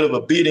little bit of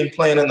a beating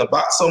playing in the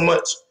box so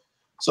much.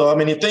 So, I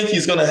mean, you think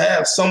he's going to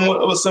have somewhat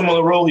of a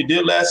similar role he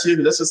did last year.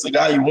 That's just the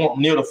guy you want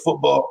near the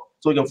football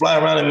so he can fly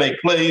around and make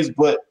plays,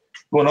 but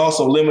you want to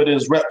also limit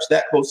his reps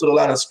that close to the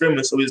line of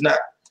scrimmage so he's not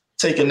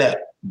taking that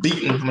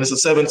beating. I mean, it's a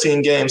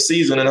 17-game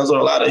season, and those are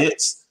a lot of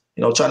hits.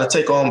 You know, trying to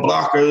take on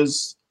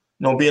blockers,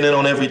 you know, being in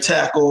on every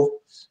tackle.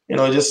 You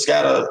know, just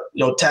got to,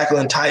 you know,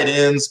 tackling tight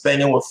ends,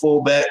 banging with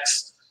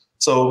fullbacks.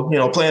 So, you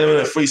know, playing him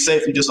in free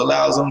safety just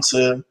allows him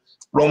to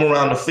roam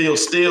around the field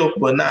still,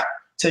 but not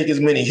take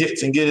as many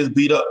hits and get as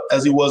beat up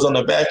as he was on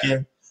the back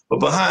end. But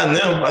behind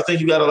them, I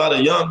think you got a lot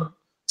of young,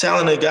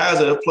 talented guys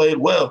that have played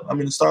well. I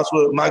mean, it starts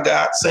with my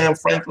guy, Sam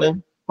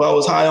Franklin, who I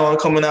was high on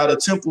coming out of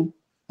Temple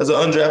as an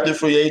undrafted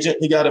free agent.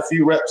 He got a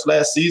few reps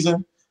last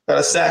season, got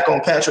a sack on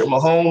Patrick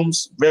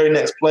Mahomes. Very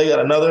next play, got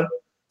another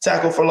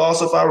tackle for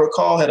loss, if I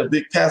recall, had a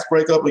big pass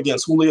breakup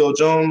against Julio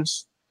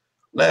Jones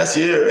last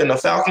year in the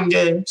Falcon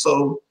game.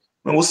 So,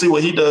 and we'll see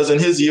what he does in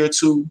his year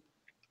 2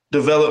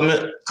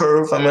 development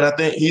curve. I mean, I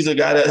think he's a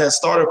guy that has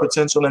starter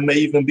potential and may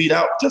even beat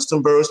out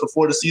Justin Burris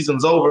before the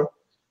season's over.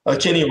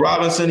 Kenny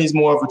Robinson, he's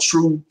more of a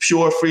true,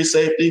 pure free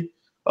safety.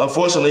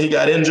 Unfortunately, he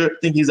got injured. I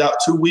think he's out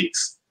 2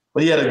 weeks,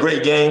 but he had a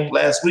great game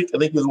last week. I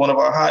think he was one of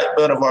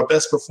our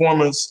best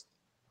performers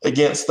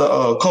against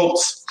the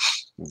Colts.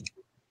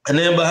 And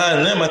then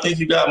behind them, I think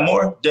you got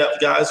more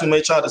depth guys who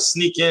may try to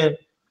sneak in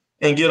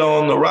and get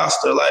on the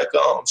roster, like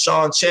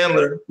Sean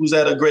Chandler, who's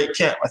at a great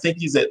camp. I think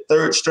he's at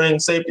 3rd string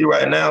safety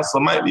right now, so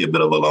it might be a bit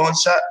of a long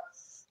shot.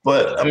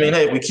 But, I mean,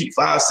 hey, we keep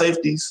 5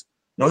 safeties.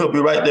 You know, he'll be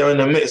right there in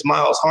the mix.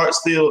 Miles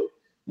Hartsfield, you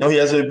know, he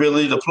has the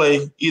ability to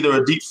play either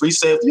a deep free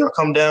safety or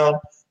come down,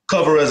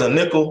 cover as a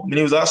nickel. I mean,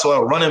 he was also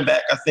a running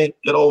back, I think,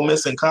 at Ole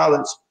Miss in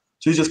college.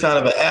 So he's just kind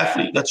of an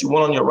athlete that you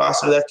want on your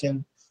roster that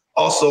can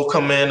also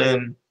come in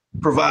and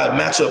provide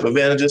matchup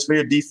advantages for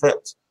your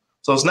defense.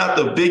 So it's not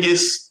the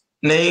biggest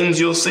names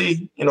you'll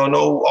see, you know,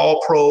 no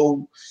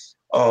all-pro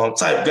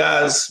type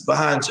guys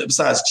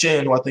besides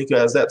Chin, who I think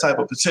has that type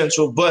of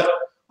potential. But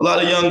a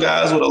lot of young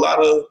guys with a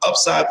lot of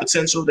upside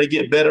potential. They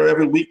get better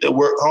every week. They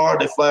work hard.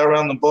 They fly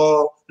around the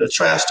ball. They're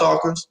trash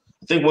talkers.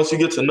 I think once you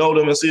get to know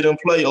them and see them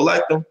play, you'll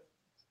like them.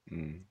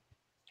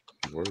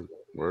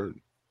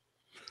 Word.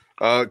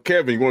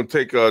 Kevin, you want to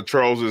take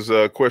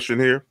Charles's question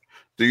here?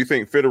 Do you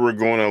think Fitterer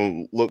going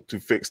to look to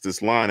fix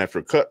this line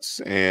after cuts?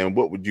 And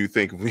what would you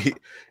think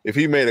if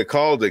he made a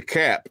call to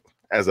Cap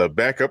as a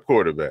backup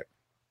quarterback?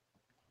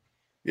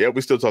 Yeah,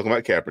 we're still talking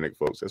about Kaepernick,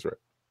 folks. That's right.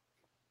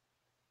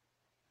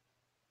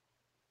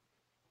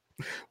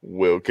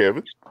 Well,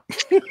 Kevin.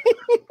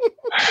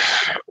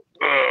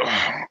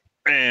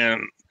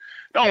 And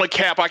the only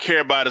cap I care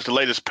about is the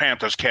latest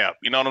Panthers cap.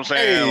 You know what I'm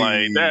saying? Hey.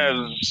 Like,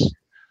 no.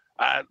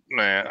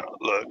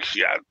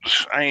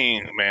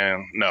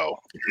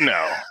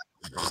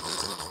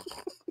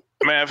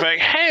 Matter of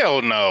fact,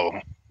 hell no.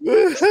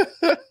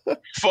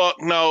 Fuck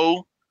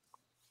no.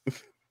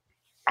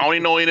 I don't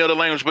even know any other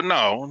language, but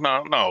no.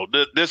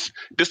 This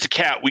the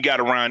cap we got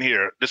around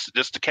here. This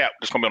the cap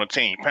that's gonna be on the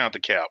team. Panther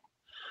cap.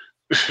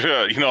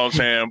 You know what I'm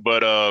saying?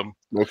 But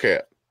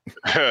okay.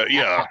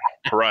 Yeah,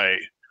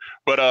 right.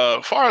 But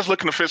as far as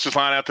looking to fix his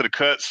line after the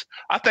cuts,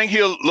 I think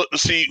he'll look to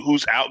see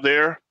who's out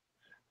there.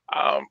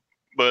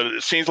 But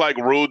it seems like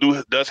Rule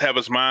does have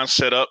his mind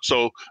set up.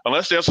 So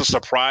unless there's a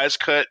surprise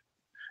cut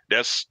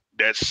that's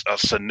a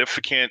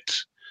significant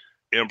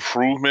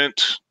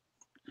improvement,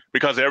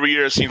 because every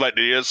year it seems like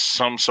there is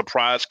some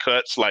surprise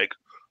cuts. Like,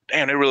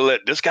 damn, they really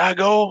let this guy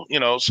go,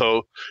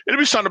 So it'll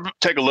be something to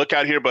take a look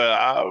at here. But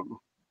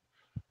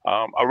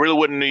I really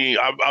wouldn't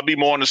I'll be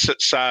more on the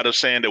side of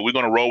saying that we're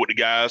going to roll with the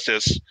guys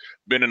that's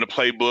been in the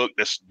playbook,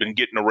 that's been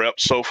getting the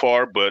reps so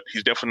far. But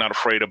he's definitely not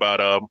afraid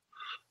about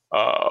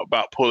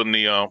pulling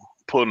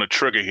the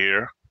trigger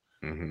here,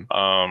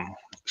 as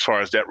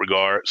far as that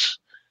regards.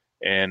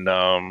 And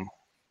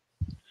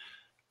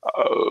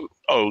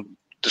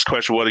this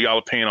question: what are y'all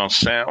opinion on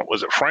Sam?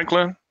 Was it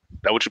Franklin?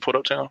 That what you put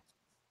up, Tim?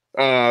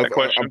 That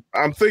question.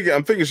 I'm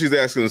thinking she's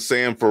asking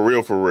Sam for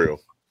real.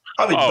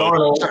 I think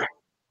Darnold.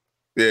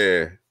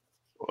 Yeah.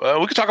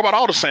 Well, we can talk about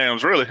all the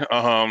Sams, really.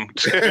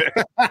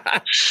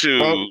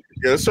 Shoot.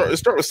 Let's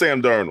start with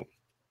Sam Darnold.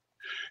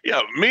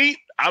 Yeah,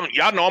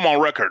 y'all know I'm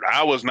on record.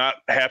 I was not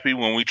happy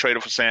when we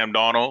traded for Sam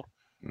Darnold.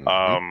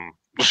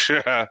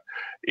 I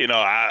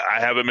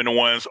haven't been the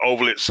ones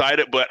overly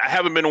excited, but I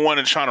haven't been the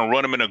one trying to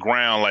run him in the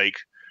ground like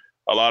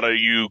a lot of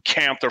you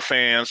Panther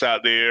fans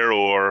out there,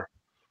 or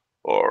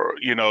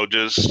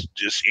just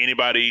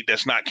anybody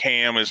that's not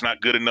Cam is not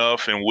good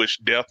enough and wish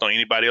death on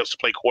anybody else to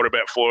play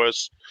quarterback for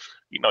us.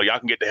 Y'all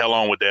can get the hell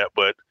on with that.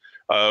 But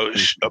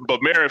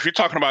Mary, if you're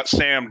talking about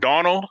Sam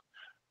Darnold,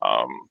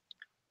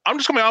 I'm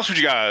just gonna be honest with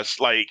you guys.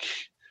 Like,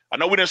 I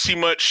know we didn't see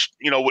much,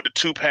 with the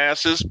 2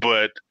 passes,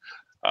 but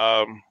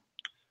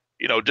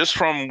just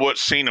from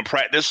what's seen in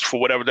practice, for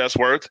whatever that's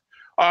worth,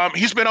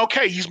 he's been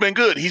okay. He's been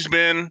good. He's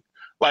been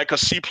like a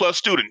C+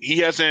 student. He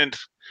hasn't.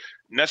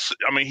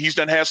 He's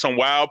done had some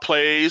wild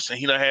plays, and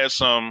he done had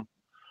some,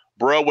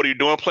 bro, what are you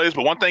doing plays.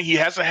 But one thing he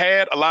hasn't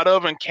had a lot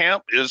of in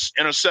camp is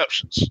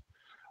interceptions.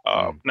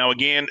 Now,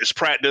 again, it's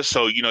practice,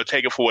 so,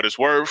 take it for what it's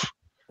worth.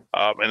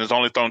 And has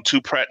only thrown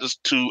 2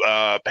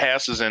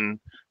 passes in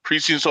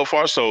preseason so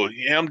far. So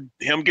him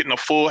getting a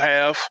full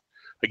half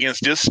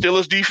against this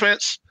Steelers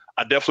defense,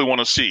 I definitely want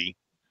to see.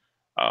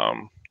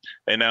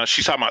 And now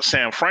she's talking about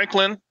Sam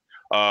Franklin.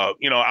 I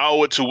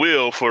owe it to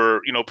Will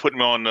for, putting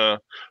me on the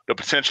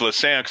potential of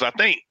Sam, because I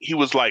think he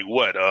was like,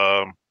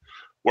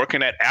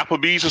 working at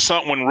Applebee's or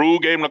something when Rule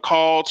gave him a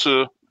call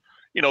to,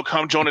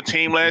 come join the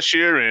team last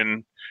year.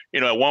 And,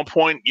 at one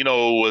point,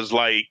 was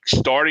like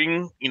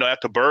starting,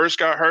 after Burrs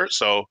got hurt.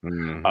 So,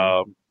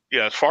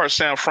 as far as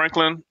Sam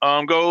Franklin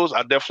goes,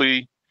 I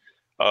definitely,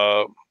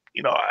 hey,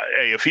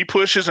 if he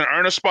pushes and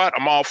earn a spot,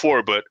 I'm all for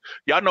it. But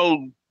y'all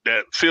know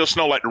that Phil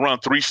Snow like to run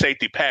 3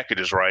 safety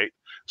packages, right?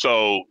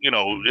 So,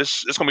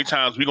 it's going to be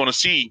times we're going to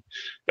see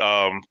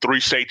 3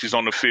 safeties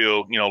on the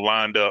field,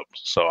 lined up.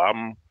 So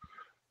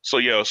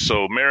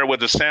so Mary,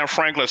 whether Sam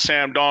Franklin or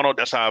Sam Darnold,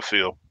 that's how I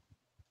feel.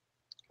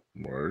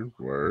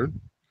 Word.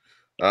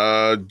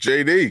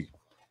 JD,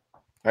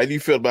 how do you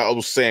feel about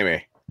old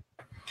Sammy?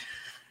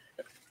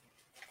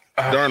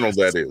 Darnold,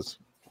 that is.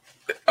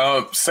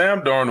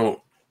 Sam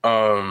Darnold,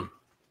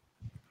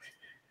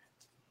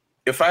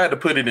 if I had to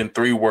put it in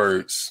 3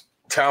 words,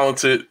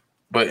 talented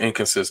but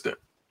inconsistent.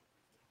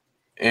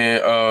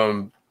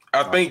 And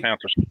I think,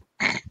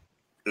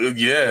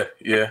 yeah,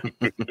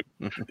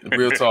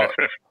 real talk.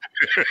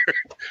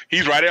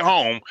 He's right at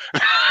home.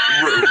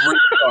 Real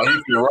talk.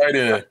 He fit right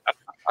in.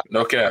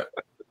 No cap.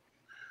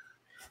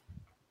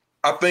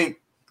 I think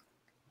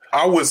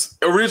I was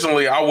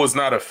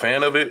not a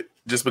fan of it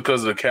just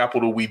because of the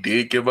capital we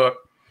did give up.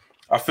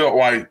 I felt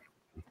like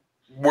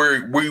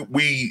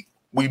we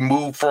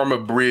moved from a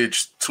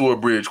bridge to a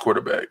bridge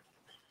quarterback.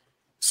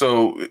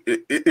 So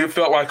it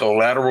felt like a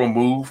lateral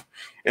move.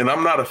 And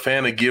I'm not a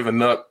fan of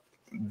giving up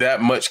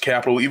that much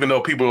capital, even though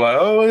people are like,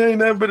 oh, it ain't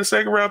nothing but a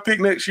 2nd round pick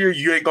next year.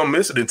 You ain't going to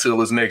miss it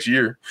until it's next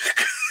year,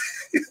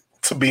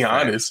 to be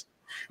honest.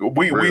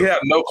 We have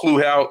no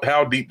clue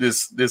how deep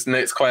this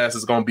next class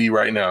is going to be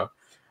right now.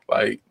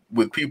 Like,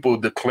 with people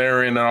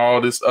declaring and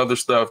all this other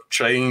stuff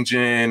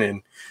changing,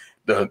 and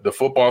the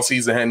football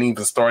season hadn't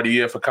even started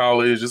yet for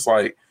college. It's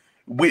like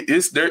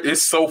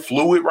it's so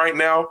fluid right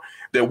now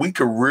that we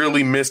could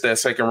really miss that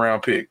 2nd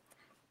round pick.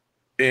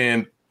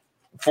 And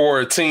for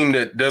a team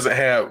that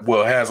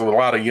has a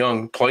lot of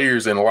young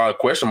players and a lot of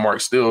question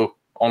marks still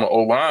on the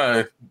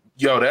O-line,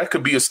 that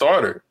could be a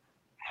starter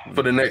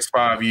for the next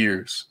 5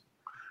 years.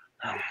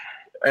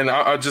 And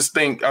I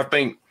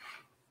think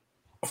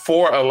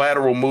for a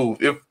lateral move,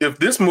 if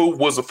this move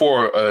was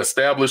for an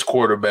established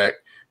quarterback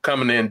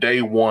coming in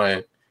day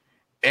one,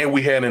 and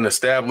we had an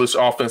established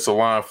offensive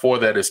line for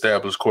that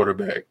established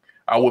quarterback,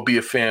 I would be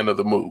a fan of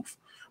the move.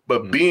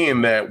 But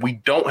being that we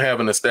don't have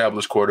an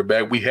established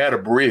quarterback, we had a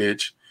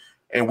bridge,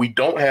 and we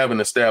don't have an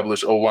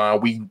established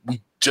O-line.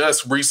 We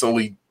just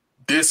recently,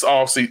 this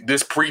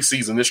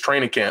preseason, this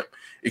training camp,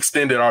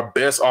 extended our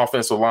best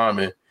offensive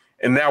lineman.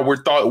 And now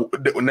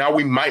now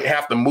we might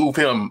have to move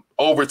him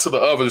over to the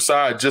other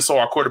side just so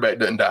our quarterback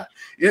doesn't die.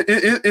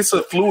 It's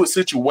a fluid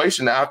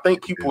situation. I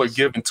think people are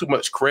giving too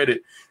much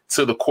credit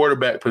to the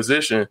quarterback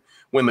position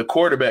when the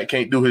quarterback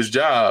can't do his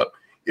job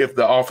if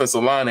the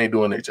offensive line ain't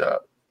doing their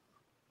job.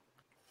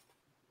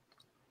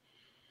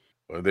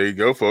 Well, there you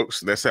go,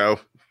 folks. That's how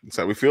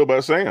we feel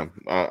about Sam.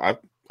 I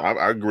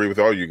I agree with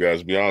all you guys.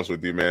 To be honest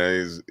with you,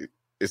 man,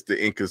 it's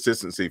the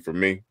inconsistency for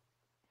me.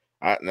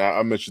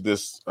 I mentioned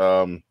this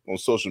on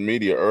social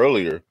media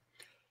earlier.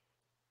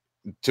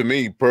 To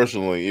me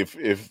personally,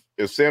 if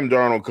Sam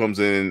Darnold comes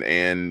in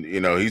and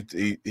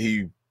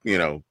he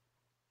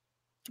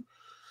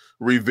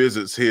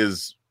revisits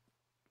his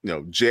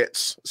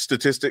Jets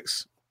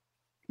statistics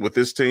with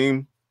this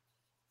team,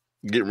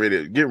 getting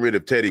rid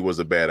of Teddy was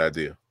a bad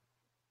idea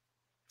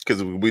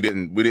because we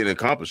didn't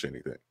accomplish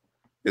anything.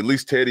 At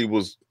least Teddy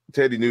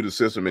knew the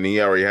system, and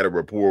he already had a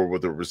rapport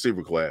with the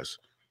receiver class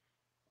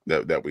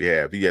that we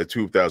have. He had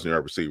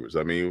 2,000-yard receivers.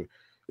 I mean,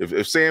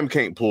 if Sam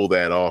can't pull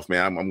that off,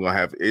 man, I'm gonna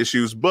have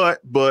issues. But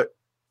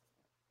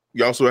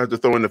you also have to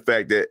throw in the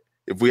fact that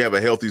if we have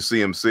a healthy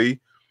CMC,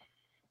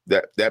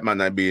 that might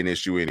not be an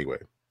issue anyway,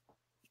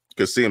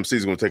 because CMC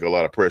is going to take a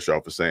lot of pressure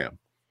off of Sam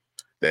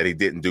that he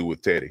didn't do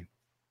with Teddy.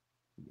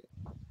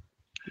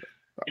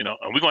 And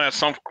we're going to have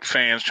some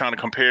fans trying to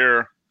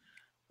compare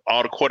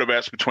all the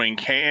quarterbacks between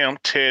Cam,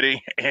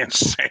 Teddy, and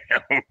Sam.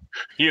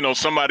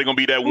 Somebody going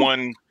to be that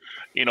one,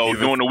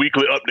 doing the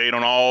weekly update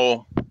on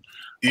all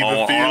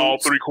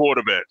three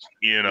quarterbacks,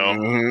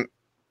 Mm-hmm.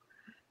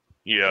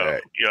 Yeah,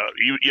 right.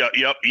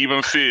 Yep,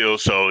 even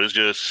Fields. So it's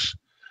just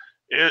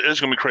it's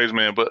going to be crazy,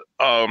 man. But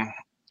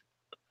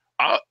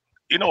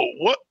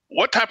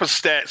what type of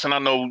stats, and I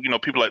know,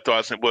 people like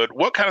thoughts, but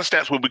what kind of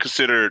stats would be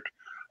considered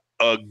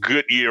a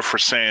good year for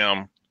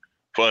Sam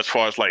for as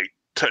far as like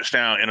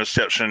touchdown,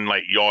 interception,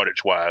 like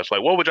yardage wise?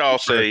 Like, what would y'all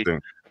say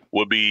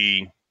would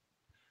be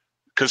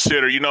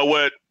considered,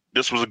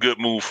 this was a good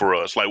move for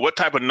us? Like, what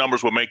type of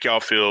numbers would make y'all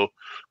feel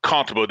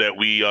comfortable that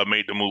we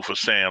made the move for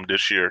Sam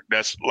this year?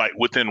 That's like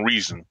within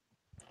reason.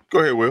 Go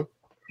ahead, Will.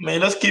 I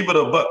mean, let's keep it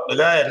a buck. The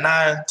guy had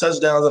 9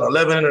 touchdowns and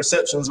 11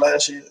 interceptions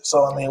last year.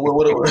 So, I mean,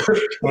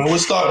 we're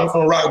starting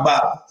from rock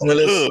bottom. I mean,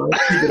 let's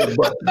keep it a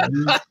buck.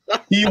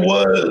 He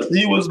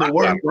was the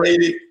worst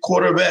rated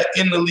quarterback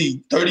in the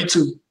league,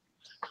 32.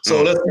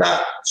 So let's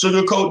not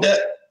sugarcoat that.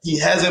 He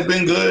hasn't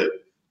been good.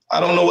 I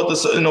don't know what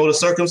the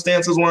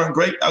circumstances weren't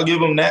great. I'll give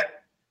him that.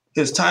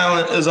 His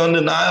talent is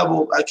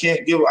undeniable. I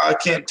can't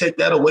take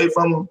that away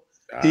from him.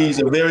 He's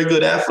a very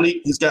good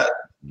athlete. He's got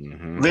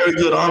very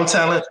good arm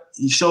talent.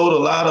 He showed a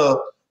lot of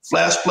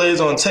flash plays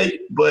on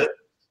tape, but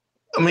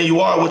I mean, you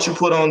are what you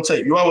put on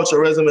tape. You are what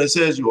your resume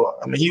says you are.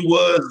 I mean, he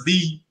was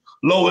the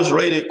lowest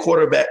rated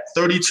quarterback,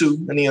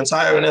 32 in the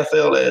entire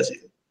NFL last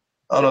year.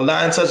 On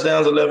 9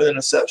 touchdowns, 11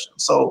 interceptions.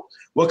 So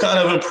what kind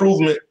of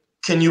improvement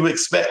can you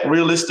expect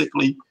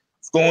realistically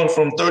going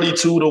from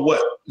 32 to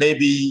what?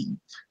 Maybe,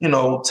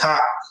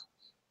 top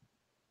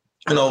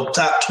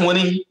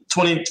 20,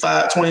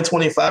 25, 20,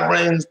 25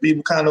 range,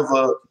 be kind of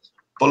a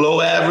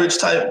below average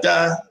type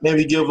guy,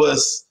 maybe give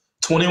us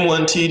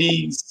 21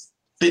 TDs,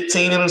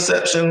 15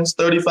 interceptions,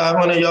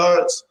 3,500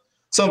 yards,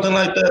 something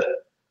like that.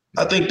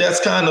 I think that's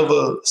kind of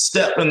a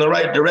step in the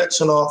right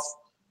direction off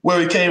where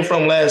we came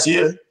from last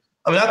year.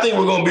 I mean, I think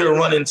we're going to be a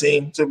running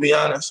team, to be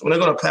honest. When they're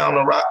going to pound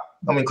the rock.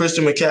 I mean,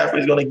 Christian McCaffrey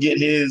is going to get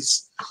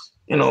his,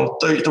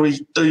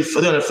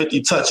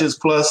 350 touches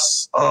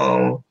plus.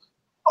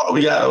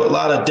 We got a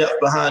lot of depth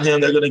behind him.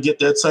 They're going to get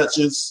their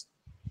touches.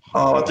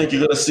 I think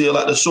you're going to see a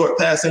lot. The short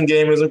passing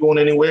game isn't going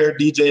anywhere.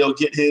 DJ will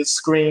get his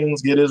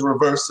screens, get his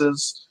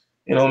reverses,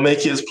 make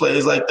his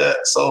plays like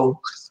that. So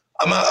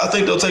I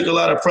think they'll take a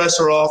lot of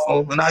pressure off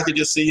him, and I could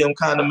just see him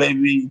kind of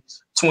maybe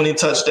 20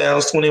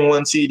 touchdowns,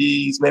 21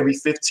 TDs, maybe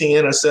 15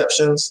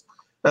 interceptions.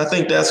 And I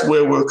think that's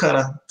where we're kind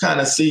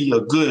of see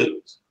a good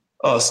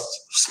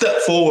step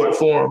forward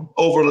for him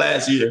over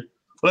last year.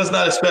 But let's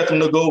not expect him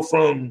to go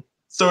from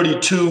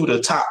 32 to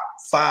top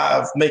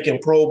 5, making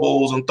Pro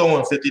Bowls and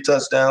throwing 50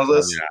 touchdowns.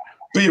 Let's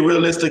be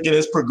realistic in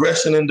his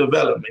progression and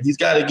development. He's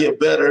got to get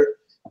better.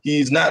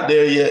 He's not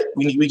there yet.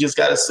 We just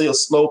got to see a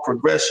slow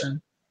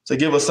progression to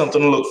give us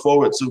something to look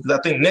forward to. Because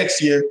I think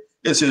next year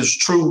is his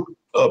true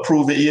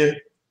prove-it year.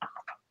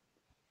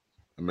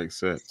 That makes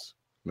sense.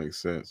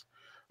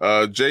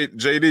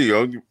 JD,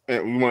 you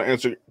want to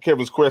answer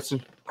Kevin's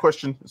question?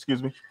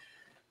 Excuse me.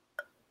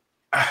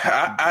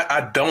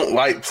 I don't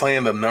like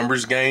playing the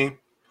numbers game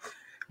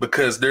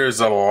because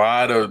there's a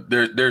lot of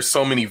there's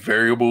so many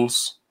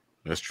variables.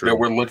 That's true. That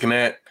we're looking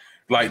at.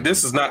 Like,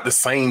 this is not the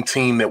same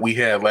team that we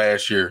had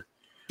last year.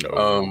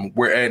 No.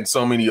 We're adding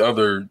so many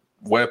other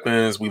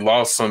weapons. We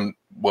lost 2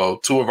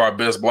 of our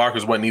best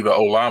blockers wasn't even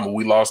O-line, but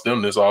we lost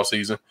them this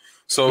offseason.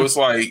 So it's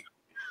like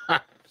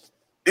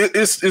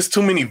it's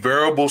too many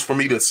variables for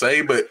me to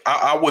say, but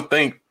I would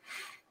think,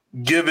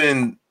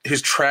 given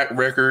his track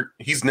record,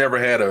 he's never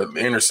had an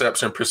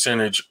interception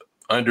percentage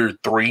under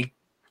 3.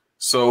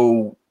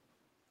 So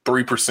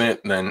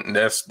 3%, then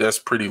that's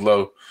pretty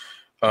low.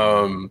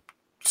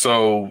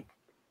 So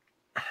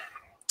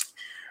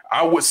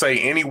I would say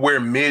anywhere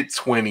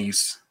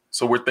mid-20s.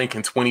 So we're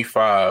thinking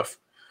 25,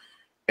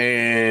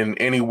 and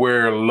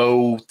anywhere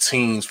low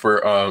teens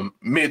for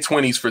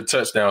mid-20s for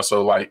touchdowns.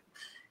 So like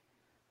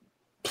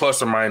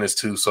plus or minus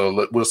 2.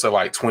 So we'll say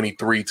like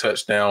 23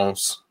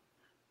 touchdowns.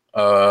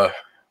 The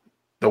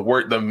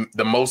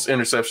most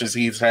interceptions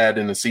he's had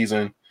in the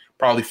season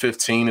probably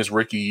 15 his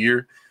rookie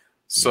year.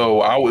 So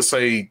I would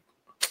say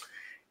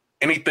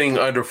anything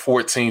under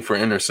 14 for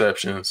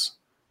interceptions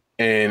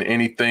and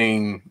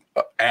anything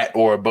at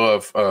or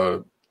above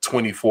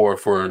 24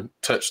 for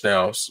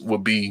touchdowns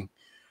would be,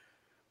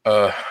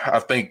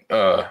 I think,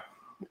 a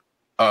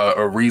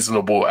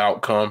reasonable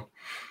outcome.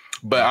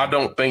 But I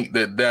don't think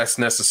that that's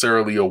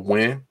necessarily a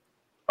win,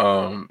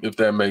 if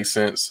that makes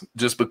sense,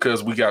 just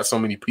because we got so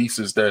many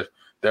pieces that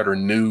are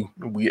new.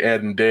 We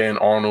adding Dan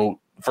Arnold.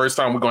 First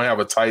time we're going to have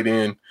a tight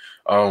end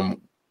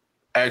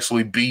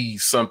actually be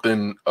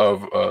something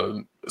of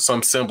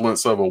some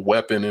semblance of a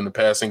weapon in the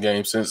passing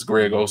game since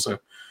Greg Olsen.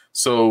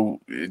 So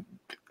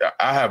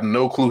I have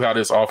no clue how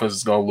this offense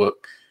is going to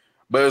look.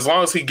 But as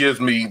long as he gives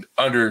me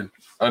under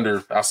 14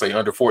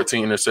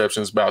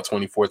 interceptions, about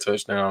 24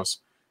 touchdowns,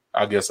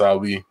 I guess that'll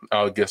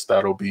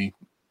be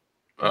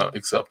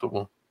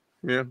acceptable.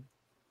 Yeah.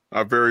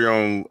 Our very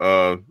own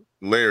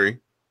Larry,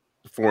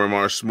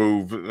 4MR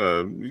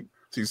Smooth,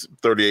 he's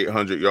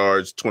 3,800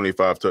 yards,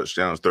 25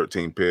 touchdowns,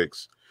 13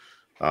 picks.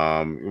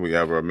 We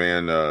have our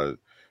man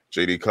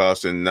JD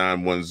Costin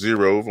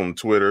 910 on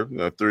Twitter,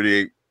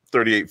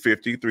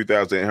 3850,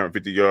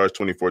 3,850 yards,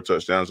 24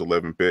 touchdowns,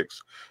 11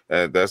 picks.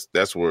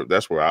 That's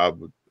where I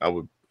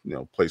would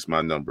place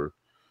my number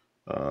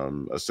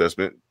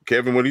assessment.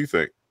 Kevin, what do you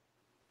think?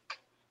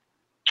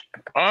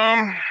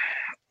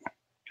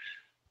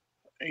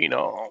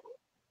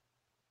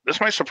 This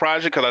might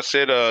surprise you because I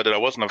said that I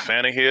wasn't a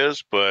fan of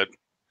his, but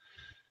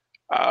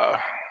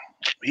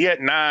he had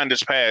 9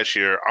 this past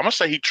year. I'm gonna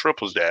say he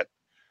triples that.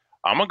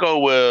 I'm gonna go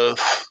with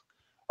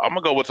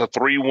a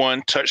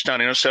 3-1 touchdown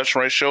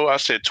interception ratio. I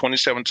said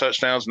 27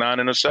 touchdowns, 9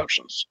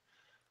 interceptions,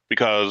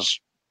 because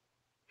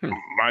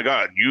my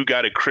God, you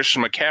got a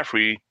Christian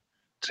McCaffrey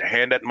to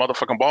hand that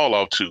motherfucking ball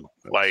off to.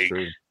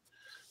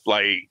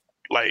 Like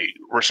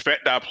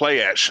respect our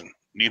play action.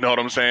 You know what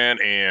I'm saying?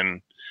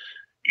 And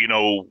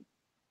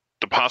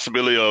the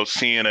possibility of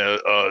seeing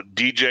a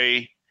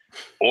DJ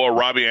or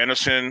Robbie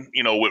Anderson,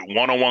 with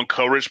one-on-one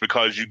coverage,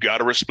 because you got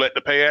to respect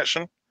the play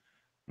action.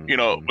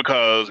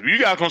 Because if you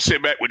guys gonna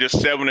sit back with just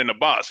 7 in the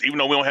box, even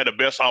though we don't have the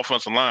best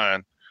offensive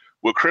line,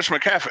 with Chris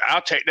McCaffrey,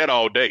 I'll take that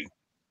all day.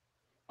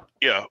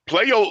 Yeah,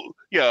 play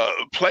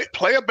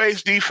a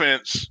base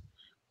defense.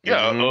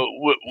 Yeah,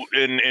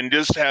 and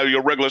just have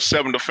your regular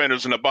 7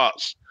 defenders in the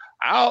box.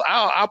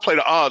 I'll play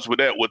the odds with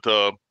that with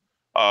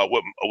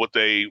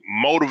a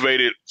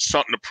motivated,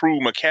 something to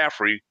prove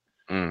McCaffrey.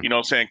 You know what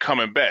I'm saying,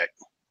 coming back.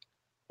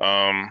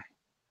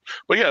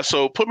 But yeah,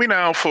 so put me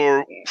down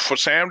for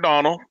Sam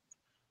Darnold.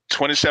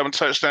 27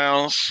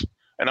 touchdowns,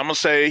 and I'm gonna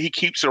say he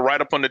keeps it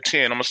right up under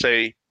 10. I'm gonna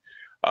say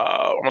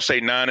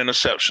 9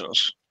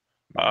 interceptions.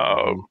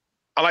 I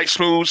like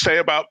Smooth say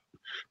about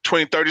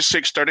between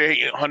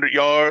 3,800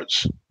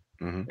 yards,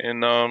 and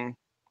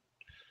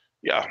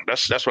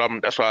that's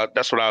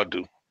what I'll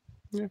do.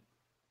 Yeah.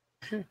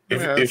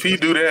 If he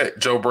do that,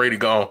 Joe Brady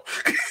gone,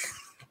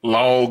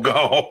 long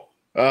gone.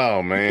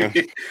 Oh man,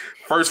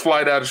 first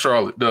flight out of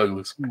Charlotte,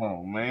 Douglas. Come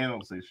on, man,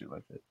 don't say shit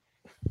like that.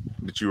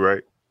 But you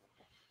right.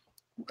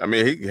 I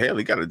mean, he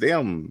got a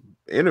damn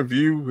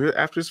interview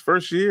after his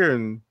first year,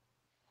 and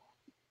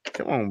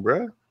come on,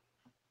 bro.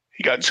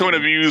 He got 2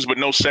 interviews, but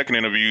no second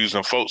interviews,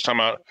 and folks talking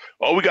about,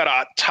 we got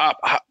our top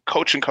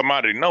coaching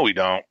commodity. No, we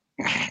don't.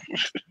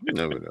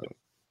 No, we don't.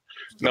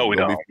 No, we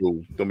don't.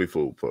 Don't be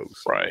fooled,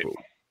 folks. Right.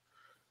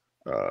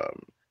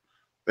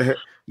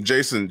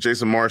 Jason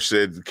Marsh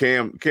said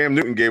Cam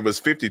Newton gave us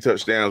 50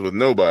 touchdowns with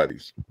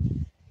nobodies.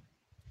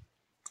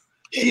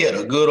 He had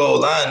a good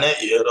O-line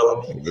that year,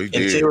 though. I mean,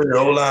 interior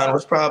O-line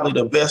was probably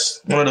one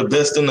of the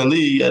best in the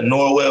league. At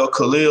Norwell,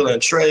 Khalil,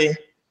 and Trey.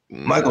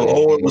 Michael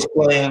Owen was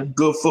playing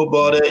good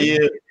football that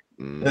year.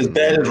 As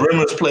bad as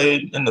Rimmers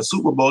played in the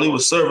Super Bowl, he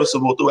was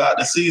serviceable throughout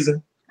the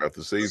season.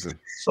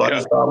 So I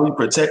just thought we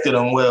protected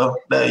him well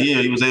that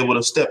year. He was able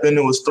to step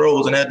into his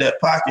throws and had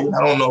that pocket.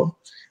 I don't know.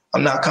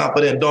 I'm not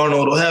confident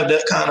Darnold will have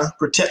that kind of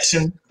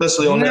protection,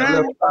 especially on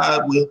that left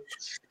side with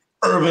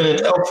Irvin and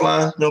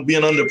Elflein,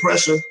 being under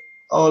pressure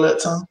all that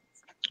time.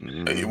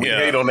 We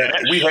hate on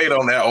that. We hate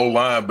on that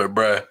O-line, but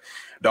bruh,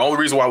 the only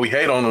reason why we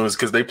hate on them is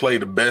because they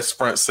played the best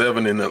front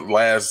 7 in the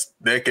last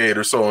decade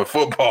or so in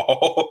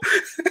football.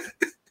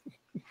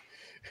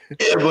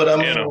 Yeah, but I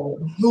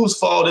mean, whose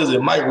fault is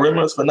it? Mike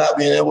Rimmers for not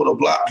being able to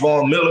block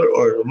Von Miller,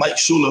 or Mike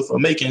Schuler for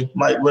making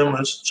Mike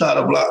Rimmers try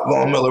to block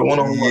Von Miller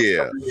one-on-one?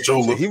 Yeah,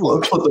 he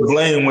will put the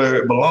blame where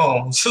it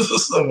belongs.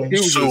 I mean, he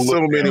was in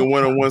so many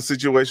one-on-one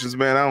situations,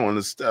 man. I don't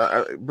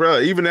understand, bro.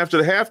 Even after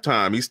the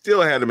halftime, he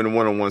still had him in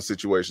one-on-one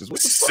situations.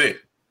 What the sick?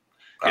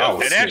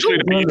 And actually,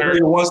 to be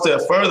fair, one step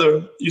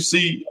further, you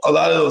see a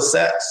lot of those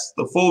sacks.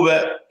 The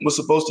fullback was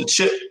supposed to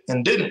chip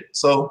and didn't.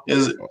 So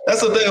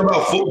that's the thing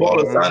about football.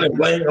 It's not in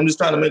blame. I'm just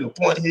trying to make a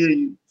point here.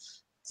 You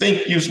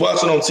think you're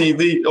watching on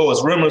TV. Oh, it's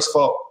Rimmers'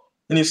 fault.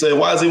 And you say,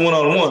 why is he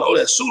one-on-one? Oh,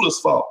 that's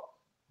Schuler's fault.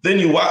 Then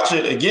you watch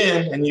it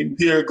again, and you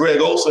hear Greg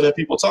Olsen and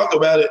people talk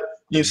about it.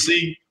 You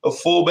see a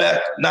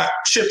fullback not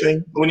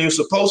chipping when you're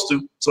supposed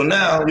to. So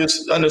now you're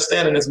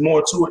understanding there's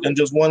more to it than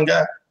just one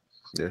guy.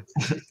 Yeah.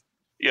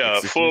 Yeah,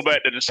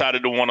 fullback that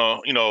decided to want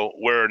to,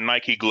 wear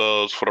Nike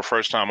gloves for the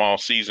first time all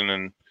season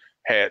and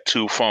had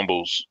 2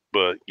 fumbles.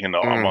 But I'm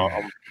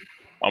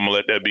gonna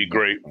let that be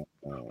great.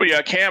 But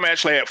yeah, Cam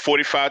actually had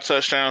 45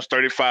 touchdowns,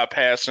 35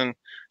 passing,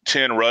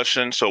 10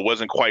 rushing, so it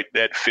wasn't quite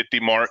that 50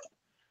 mark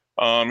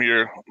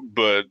here,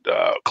 but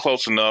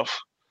close enough.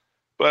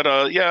 But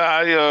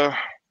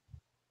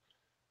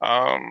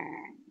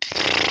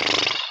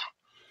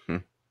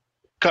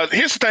because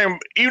here's the thing,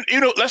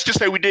 let's just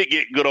say we did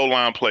get good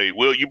O-line play.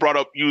 Will, you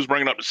was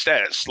bringing up the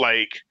stats.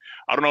 Like,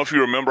 I don't know if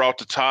you remember off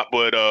the top,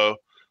 but and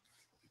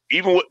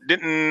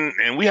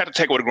we had to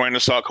take it with a grain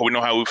of salt because we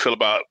know how we feel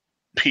about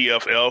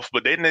PFF,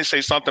 but didn't they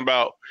say something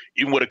about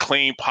even with a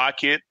clean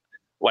pocket,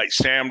 like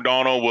Sam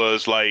Darnold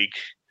was like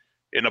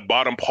in the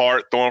bottom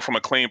part throwing from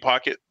a clean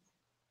pocket?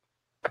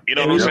 You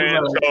know what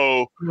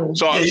I'm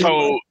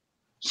saying?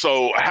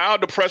 So how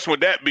depressing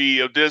would that be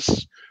if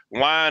this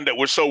line that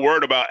we're so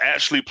worried about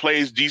actually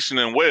plays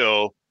decent and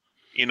well,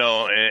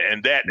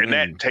 and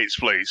that takes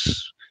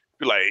place?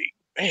 Be like,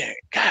 man,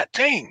 god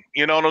dang,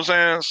 you know what I'm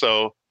saying?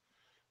 So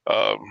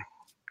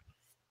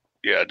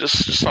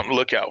just something to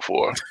look out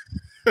for.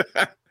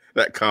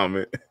 That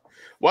comment.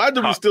 Why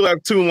do we still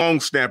have 2 long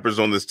snappers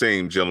on this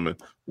team, gentlemen?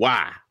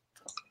 Why?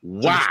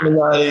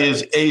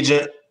 His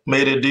agent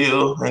made a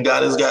deal and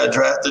got his guy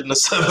drafted in the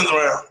 7th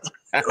round.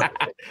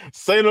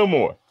 Say no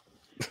more.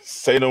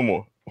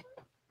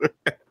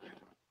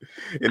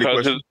 Any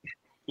questions?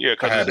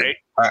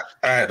 I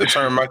had to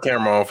turn my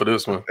camera on for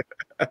this one.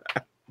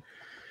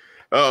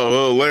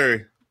 Oh,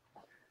 Larry.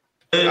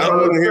 And I don't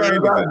want to hear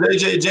about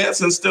J.J.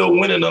 Jansen still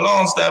winning the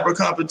long snapper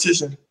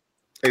competition.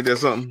 Ain't that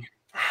something?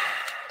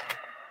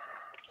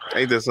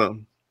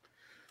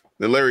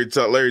 The Larry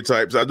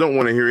types, I don't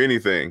want to hear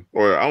anything,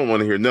 or I don't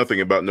want to hear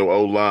nothing about no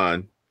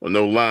O-line or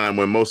no line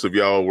when most of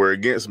y'all were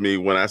against me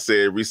when I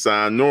said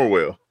resign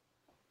Norwell.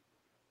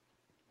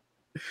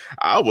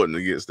 I wasn't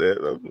against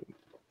that.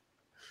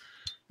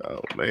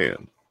 Oh,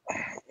 man.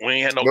 We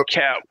ain't had no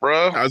cap,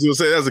 bro. I was going to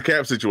say that's a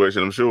cap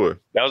situation, I'm sure.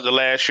 That was the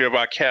last year of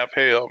our cap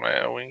hell,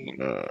 man.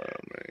 Man.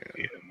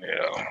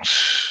 Yeah.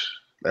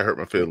 That hurt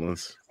my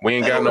feelings. We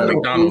ain't got no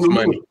McDonald's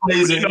money.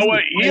 You know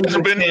what? He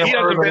hasn't been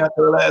after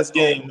the last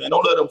game, man.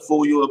 Don't let him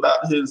fool you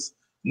about his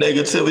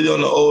negativity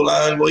on the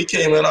O-line. Well, he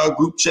came in our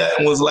group chat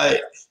and was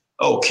like,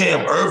 "Oh,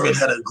 Cam Irvin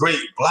had a great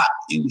block.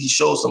 He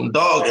showed some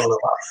dog in him.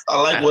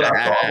 I like what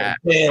I saw from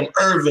Cam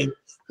Irvin."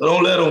 So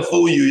don't let him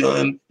fool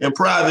you. In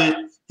private,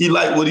 he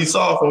liked what he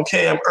saw from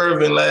Cam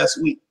Irvin last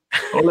week.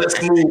 Don't let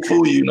Smooth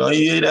fool you.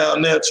 He ain't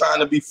down there trying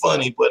to be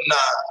funny, but nah,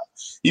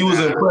 he was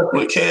impressed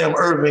with Cam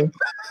Irvin.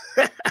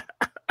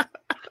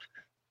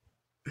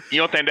 You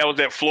don't think that was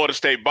that Florida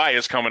State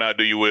bias coming out,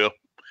 do you, Will?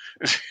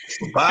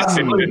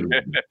 Possibly.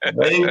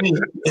 Maybe.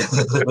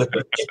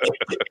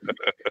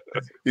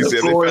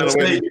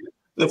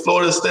 The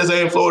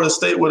Florida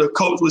State where the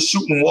coach was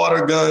shooting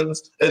water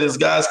guns at his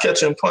guys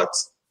catching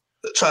punts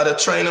to try to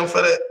train them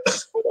for that.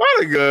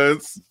 Water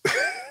guns?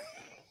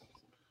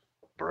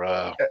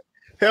 Bruh.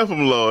 Help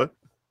him, Lord.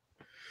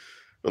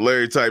 The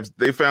Larry types,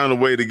 they found a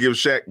way to give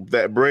Shaq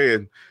that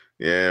bread.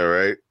 Yeah,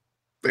 right.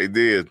 They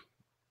did.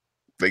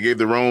 They gave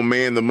the wrong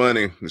man the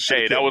money.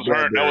 Hey, that was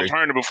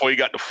Herndon before he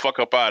got the fuck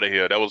up out of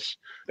here. That was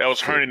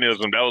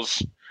Herndon'ism.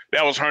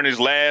 That was Herndon's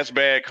last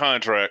bad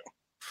contract.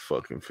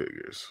 Fucking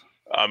figures.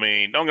 I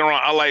mean, don't get me wrong.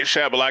 I like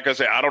Shaq, but like I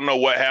said, I don't know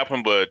what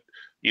happened, but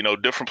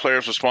different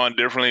players respond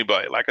differently.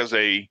 But like I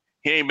say,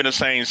 he ain't been the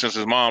same since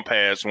his mom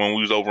passed when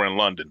we was over in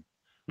London.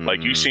 Mm-hmm.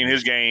 Like you've seen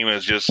his game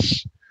as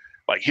just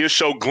like he'll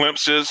show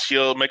glimpses.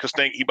 He'll make us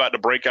think he about to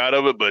break out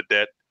of it, but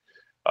that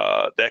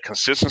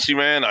consistency,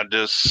 man, I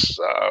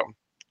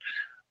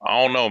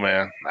don't know,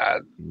 man. I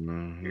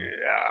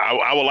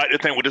would like to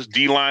think with this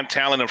D-line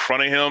talent in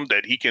front of him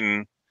that he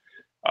can,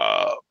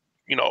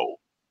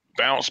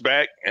 bounce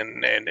back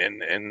and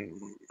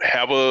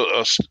have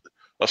a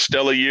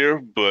stellar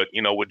year. But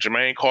with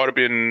Jermaine Carter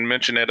being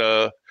mentioned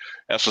as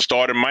a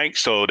starting Mike,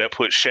 so that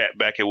puts Shaq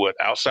back at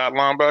outside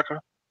linebacker.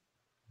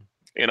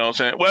 You know what I'm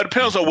saying? Well, it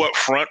depends on what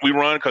front we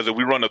run, because if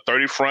we run the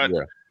 30 front,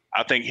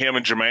 I think him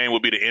and Jermaine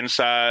would be the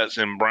insides,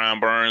 and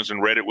Brian Burns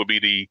and Reddick would be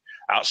the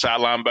outside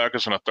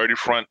linebackers on a 30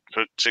 front,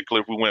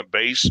 particularly if we went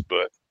base.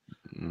 But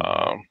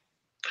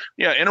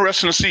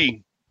interesting to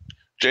see.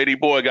 JD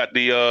Boy got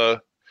the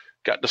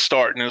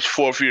start in his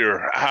 4th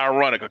year. How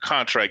ironic, a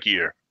contract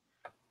year.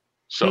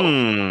 So,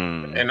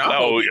 and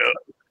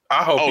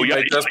I hope he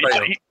makes us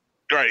pay him.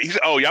 Right. He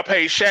said, y'all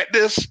paid Shaq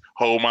this?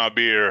 Hold my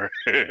beer.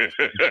 Phil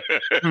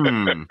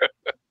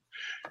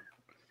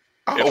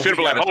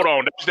be like, hold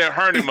on, that's that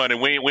Herndon money.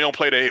 We don't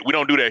play that. We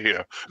don't do that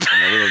here.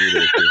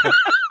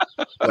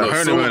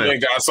 Herndon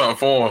ain't got something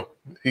for him.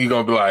 He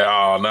gonna be like,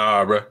 oh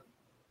nah, bro.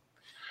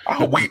 I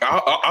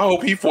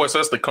hope he forced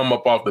us to come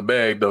up off the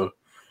bag though,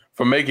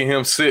 for making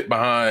him sit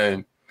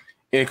behind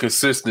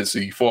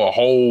inconsistency for a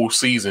whole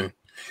season.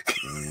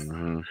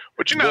 Mm-hmm.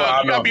 But you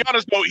gotta be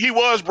honest though, he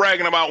was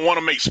bragging about want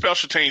to make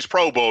special teams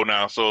Pro Bowl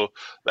now. So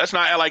let's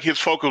not act like his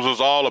focus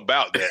was all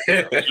about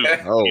that.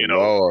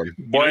 Lord.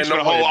 Boy, he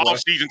spent a whole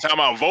offseason talking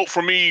about vote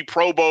for me,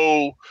 Pro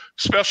Bowl,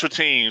 special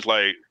teams.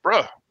 Like,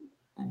 bruh.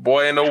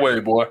 Boy, ain't no way,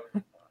 boy.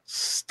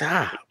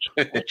 Stop.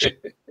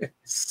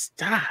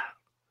 Stop.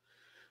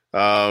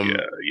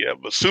 Yeah.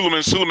 But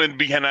Suleiman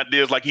behind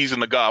ideas like he's in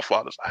The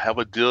Godfathers. I have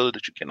a deal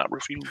that you cannot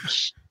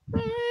refuse.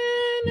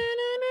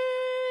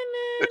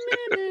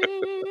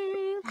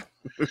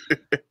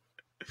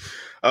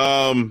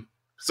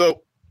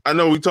 So I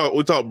know we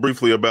talked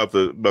briefly about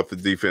the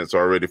defense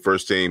already.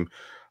 First team,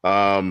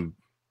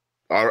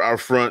 our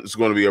front is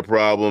going to be a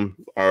problem.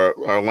 Our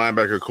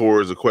linebacker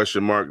core is a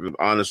question mark.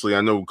 Honestly,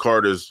 I know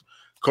Carter's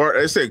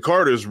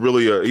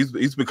really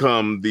he's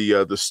become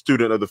the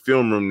student of the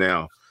film room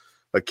now,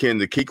 akin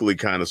to Kuechly,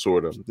 kind of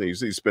sort of.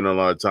 He's spending a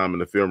lot of time in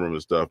the film room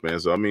and stuff, man.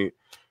 So I mean,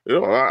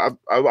 I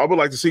would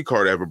like to see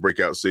Carter have a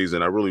breakout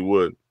season. I really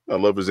would. I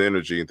love his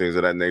energy and things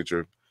of that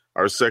nature.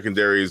 Our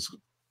secondary is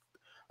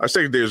going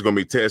to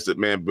be tested,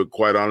 man. But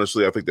quite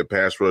honestly, I think the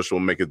pass rush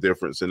will make a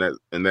difference in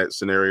that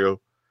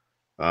scenario.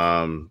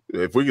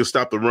 If we can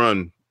stop the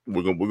run,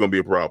 we're gonna be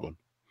a problem.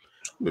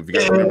 If you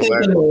got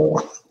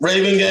the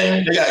Raven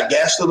game, they got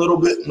gashed a little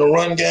bit in the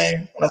run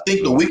game. I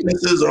think the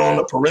weaknesses are on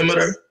the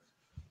perimeter.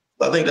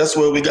 I think that's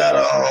where we got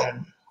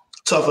to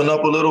toughen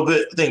up a little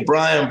bit. I think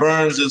Brian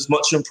Burns is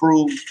much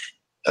improved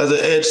as an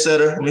edge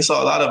setter. We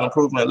saw a lot of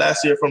improvement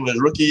last year from his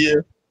rookie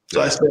year.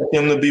 So I expect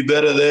him to be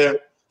better there.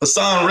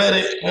 Hassan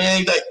Reddick, man,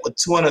 he's like with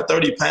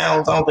 230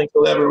 pounds. I don't think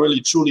he'll ever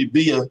really truly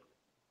be a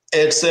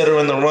edge setter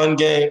in the run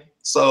game.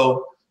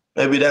 So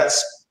maybe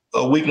that's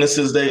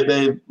weaknesses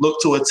they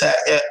look to attack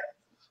at.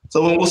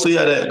 So we'll see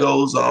how that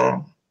goes.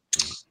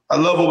 I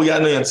love what we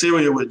got in the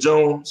interior with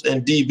Jones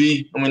and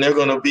DB. I mean, they're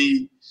going to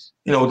be,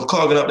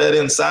 clogging up that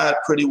inside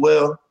pretty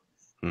well.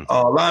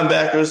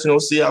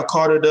 Linebackers, see how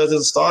Carter does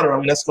as a starter. I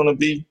mean, that's going to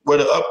be where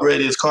the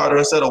upgrade is. Carter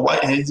instead of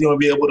Whitehead, he's going to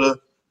be able to,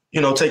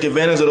 take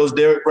advantage of those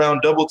Derrick Brown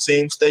double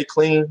teams, stay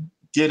clean,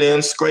 get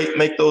in, scrape,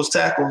 make those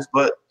tackles.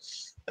 And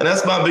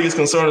that's my biggest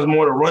concern is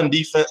more the run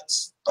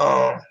defense,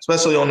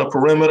 especially on the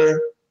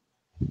perimeter.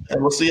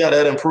 And we'll see how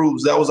that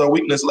improves. That was our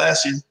weakness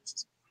last year.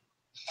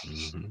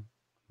 Mm-hmm.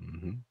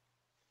 Mm-hmm.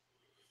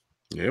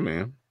 Yeah,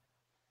 man.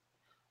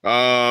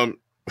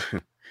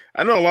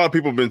 I know a lot of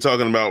people have been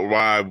talking about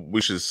why we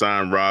should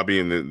sign Robbie,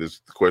 and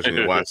this question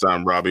is why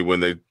sign Robbie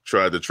when they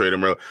tried to trade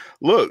him early.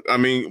 Look, I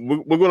mean,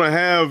 we're going to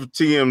have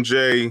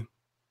TMJ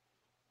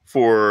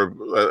for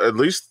at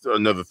least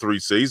another 3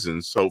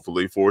 seasons,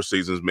 hopefully 4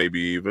 seasons, maybe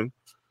even.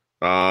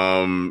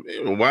 Why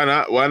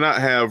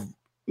not have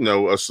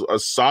a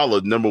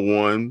solid number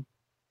 1,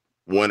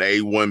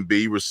 1A,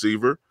 1B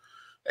receiver,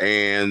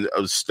 and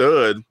a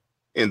stud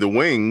in the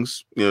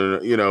wings?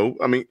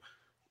 I mean.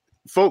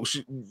 Folks,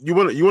 you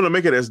want to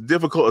make it as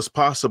difficult as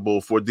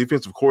possible for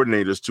defensive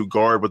coordinators to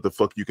guard what the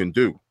fuck you can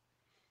do.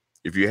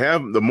 If you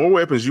have the more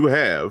weapons you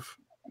have,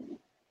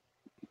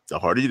 the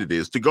harder it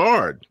is to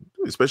guard,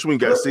 especially when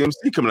you got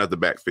CMC coming out the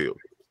backfield.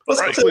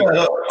 Let's say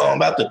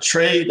about the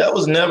trade. That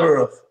was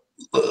never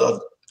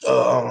verified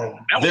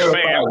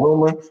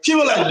rumor.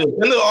 People like this.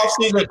 In the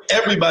offseason,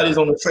 everybody's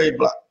on the trade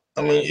block.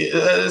 I mean,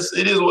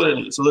 it is what it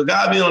is. So the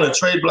guy being on the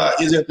trade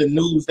block isn't the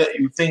news that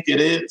you think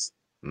it is.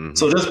 Mm-hmm.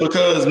 So just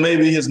because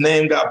maybe his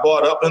name got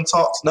bought up in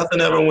talks, nothing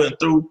ever went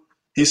through,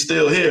 he's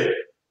still here.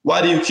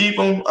 Why do you keep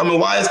him? I mean,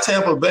 why is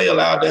Tampa Bay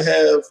allowed to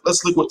have –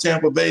 let's look what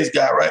Tampa Bay's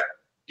got, right?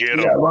 We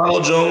got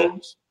Ronald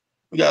Jones.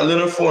 We got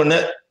Leonard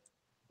Fournette.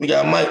 We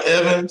got Mike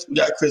Evans. We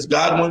got Chris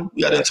Godwin.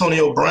 We got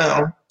Antonio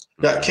Brown.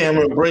 We got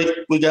Cameron Brate.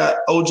 We got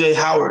O.J.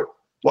 Howard.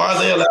 Why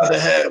are they allowed to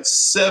have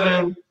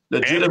 7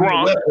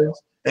 legitimate weapons,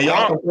 and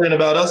y'all complaining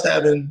about us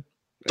having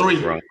 3?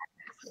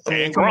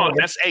 And Gronk,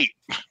 that's 8.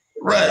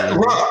 Right,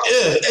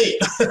 yeah, 8.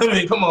 I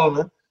mean, come on,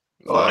 man.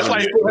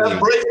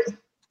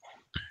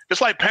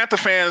 It's like Panther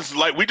fans,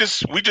 like we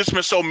just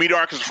been so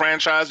mediocre as a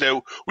franchise that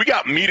we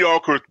got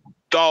mediocre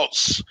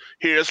thoughts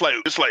here. It's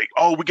like,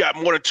 oh, we got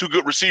more than 2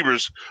 good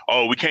receivers.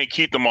 Oh, we can't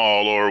keep them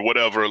all or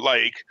whatever.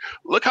 Like,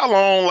 look how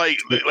long, like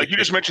you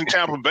just mentioned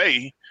Tampa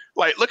Bay.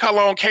 Like, look how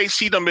long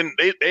KC them been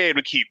they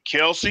able to keep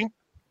Kelsey,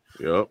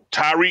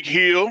 Tyreek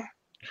Hill,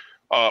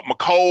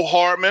 McCole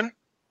Hardman.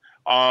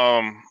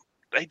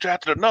 They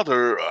drafted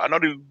another. I know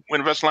they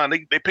went invest line. They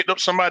picked up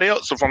somebody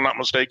else, if I'm not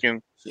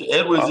mistaken.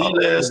 Edward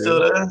Zelaire is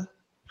still there.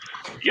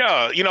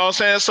 Yeah, you know what I'm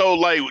saying? So,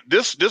 like,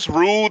 this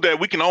rule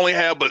that we can only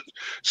have but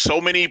so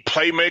many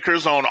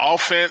playmakers on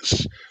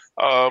offense,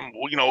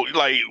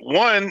 like,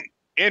 one,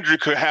 injury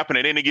could happen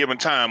at any given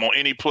time on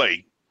any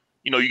play.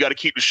 You got to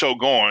keep the show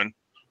going.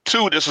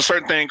 2, there's a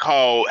certain thing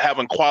called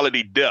having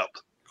quality depth,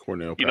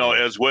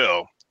 as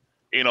well.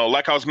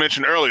 Like I was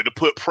mentioning earlier, to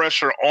put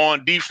pressure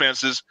on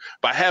defenses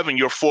by having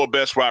your 4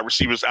 best wide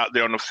receivers out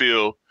there on the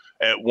field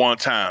at one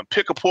time.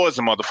 Pick a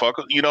poison,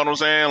 motherfucker. You know what I'm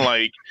saying?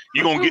 Like,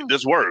 you're going to get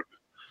this work.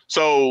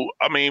 So,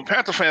 I mean,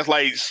 Panther fans,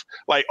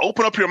 like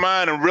open up your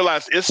mind and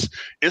realize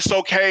it's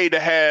okay to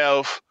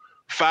have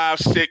 5,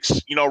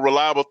 6,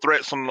 reliable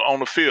threats on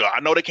the field. I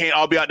know they can't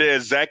all be out there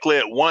exactly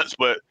at once,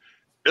 but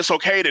it's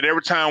okay that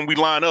every time we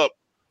line up,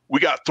 we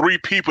got 3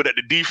 people that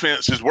the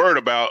defense is worried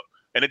about,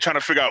 and they're trying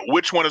to figure out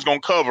which one is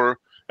going to cover,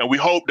 and we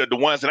hope that the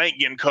ones that ain't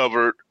getting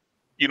covered,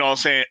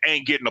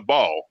 ain't getting the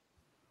ball.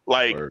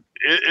 Like,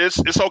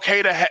 it's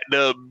okay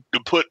to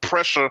put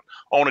pressure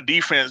on the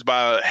defense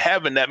by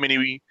having that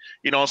many,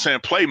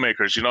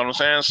 playmakers, you know what I'm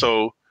saying?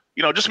 So,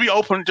 just be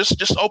open,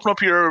 just open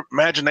up your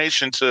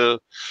imagination to,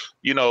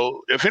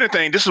 if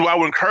anything, this is why I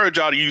would encourage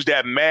y'all to use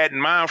that Madden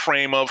mind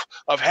frame of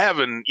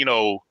having,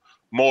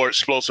 more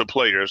explosive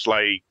players.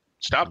 Like,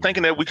 stop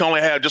thinking that we can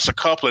only have just a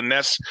couple and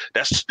that's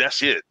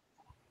it.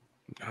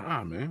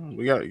 Man,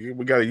 we got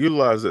to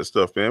utilize that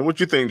stuff, man. What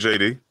you think,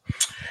 JD?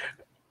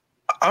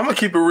 I'm gonna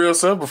keep it real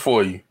simple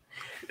for you.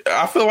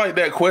 I feel like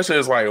that question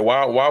is like,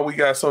 why we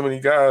got so many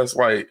guys?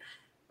 Like,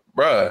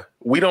 bruh,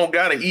 we don't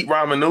gotta eat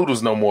ramen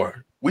noodles no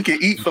more. We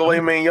can eat filet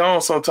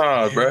mignon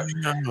sometimes,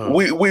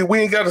 bruh. We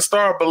ain't got to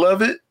starve,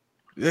 beloved.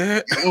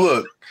 Yeah.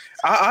 Look,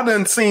 I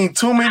done seen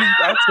too many.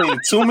 I've seen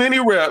too many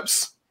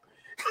reps.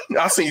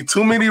 I've seen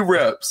too many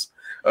reps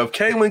of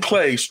Kalen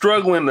Clay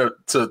struggling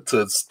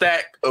to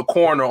stack a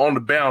corner on the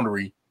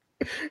boundary.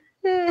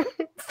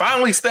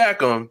 Finally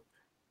stack him.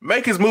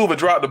 Make his move and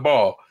drop the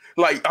ball.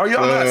 Like, are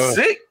y'all not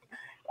sick?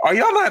 Are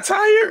y'all not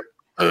tired?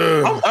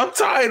 I'm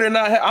tired and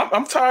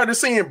I'm tired of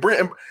seeing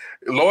Brenton.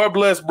 Lord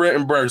bless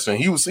Brenton Burson.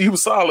 He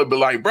was solid, but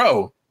like,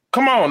 bro,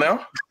 come on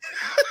now.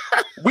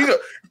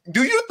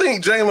 Do you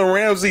think Jalen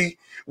Ramsey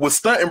was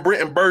stunting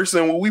Brenton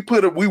Burson when we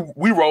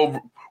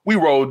rolled?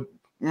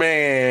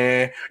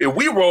 Man, if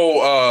we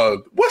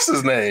roll, what's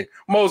his name,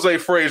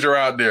 Mose Frazier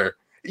out there?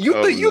 You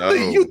think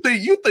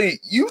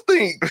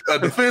a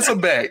defensive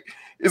back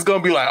is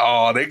gonna be like,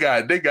 oh, they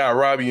got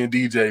Robbie and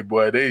DJ,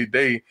 boy,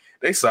 they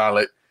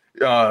solid,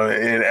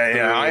 and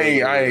I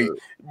ain't,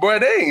 boy,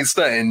 they ain't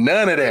stunting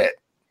none of that.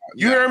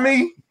 You hear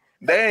me?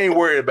 They ain't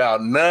worried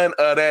about none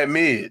of that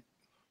mid,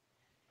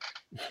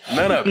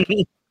 none of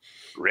it.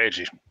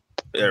 Reggie,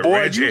 boy,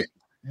 Reggie.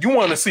 You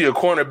want to see a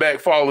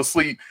cornerback fall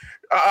asleep?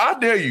 I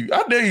dare you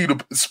to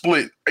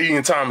split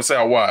Ian Thomas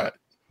out wide.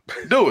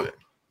 Do it.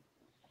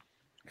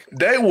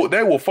 They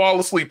will fall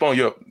asleep on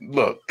your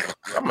look.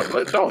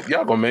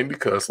 Y'all gonna make me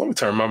cuss. Let me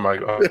turn my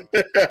mic off.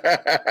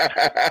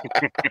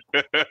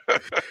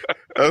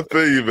 I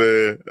feel you,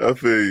 man. I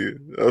feel you.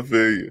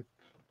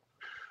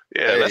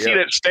 Yeah, let's see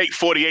that steak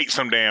 48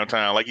 some damn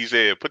time. Like you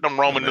said, put them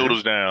Roman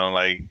noodles down.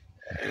 Like,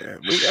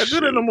 we got to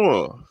do that no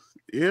more.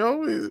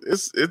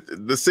 It's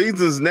the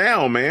season's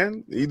now,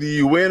 man. Either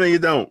you win or you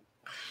don't.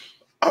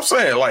 I'm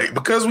saying, like,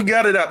 because we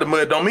got it out the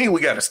mud, don't mean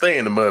we got to stay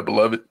in the mud,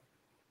 beloved.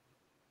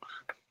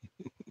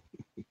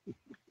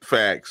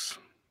 Facts.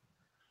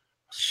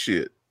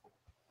 Shit.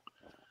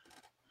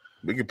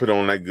 We can put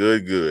on that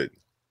good.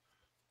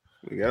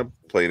 We got to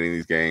play in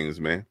these games,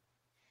 man.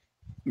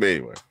 But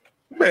anyway.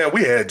 Man,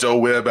 we had Joe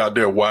Webb out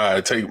there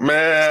wide take.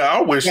 Man,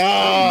 I wish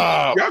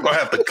y'all gonna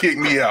have to kick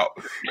me out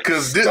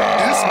because this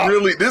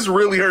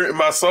really hurt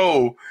my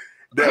soul.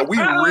 That we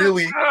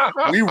really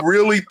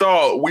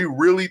thought.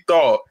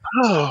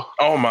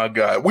 Oh my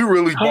God, we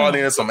really brought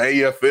in some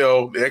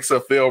AFL,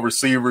 XFL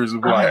receivers.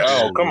 Like,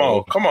 oh, come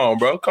on,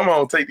 bro, come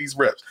on, take these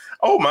reps.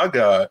 Oh my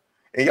God,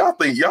 and y'all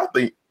think,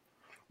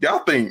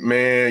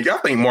 man, y'all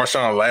think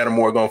Marshawn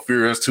Lattimore gonna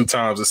fear us 2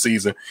 times a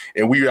season,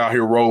 and we out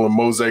here rolling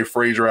Mose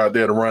Frazier out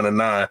there to run a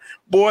 9.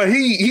 Boy,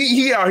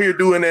 he out here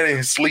doing that in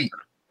his sleep.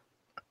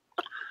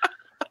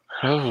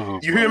 Oh,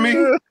 you hear me?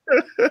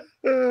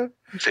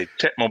 You say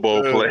Tecmo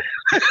Bowl play.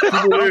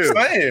 I'm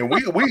saying we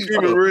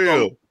keep it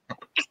real.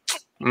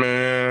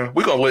 Man,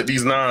 we gonna let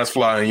these 9s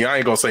fly, and y'all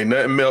ain't gonna say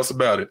nothing else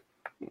about it.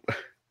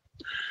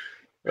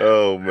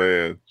 Oh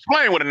man,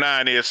 explain what a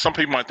 9 is. Some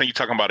people might think you're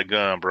talking about a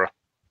gun, bro.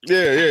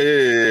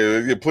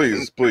 Yeah.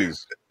 Please.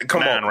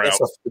 Come on,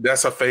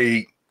 that's a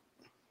fade.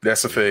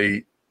 That's a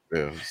fade.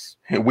 Yes.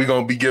 And we're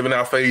gonna be giving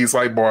out fades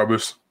like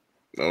barbers.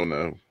 Oh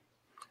no,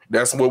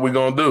 that's what we're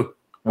gonna do.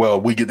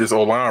 Well, we get this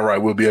O-line right,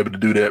 we'll be able to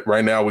do that.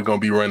 Right now, we're gonna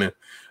be running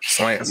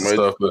slants and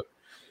stuff, but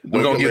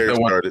we're gonna get that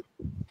one.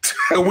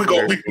 We're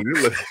gonna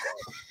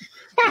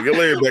get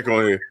Larry back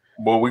on here.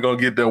 But we're gonna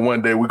get that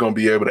one day. We're gonna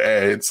be able to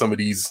add some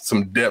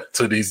depth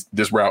to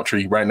this route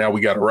tree. Right now, we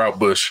got a route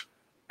bush.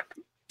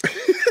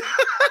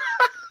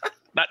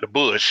 Not the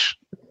bush.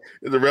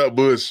 It's a route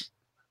bush.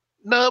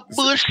 No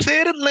bush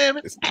said it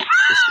limit. It's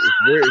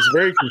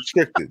very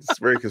constricted. It's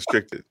very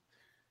constricted.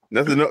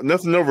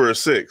 Nothing over a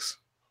 6.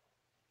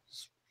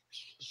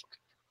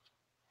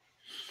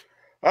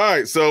 All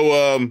right,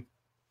 so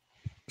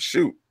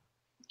shoot.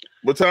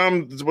 What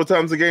time's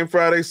the game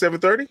Friday?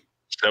 7:30?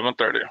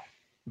 7:30.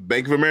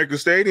 Bank of America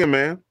Stadium,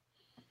 man.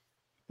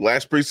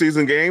 Last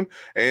preseason game.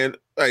 And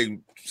hey,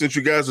 since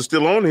you guys are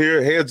still on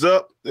here, heads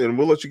up, and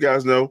we'll let you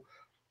guys know.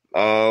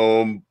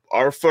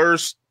 Our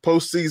first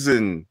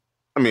post-game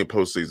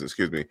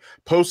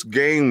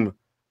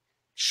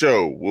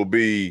show will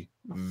be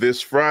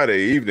this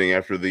Friday evening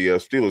after the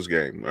Steelers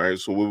game. All right,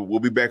 so we'll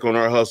be back on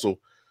our hustle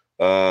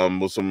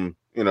with some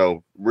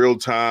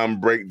real-time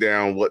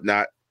breakdown,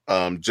 whatnot,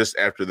 just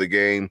after the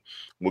game.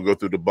 We'll go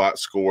through the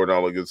box score and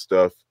all the good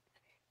stuff.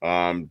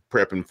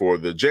 Prepping for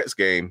the Jets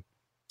game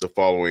the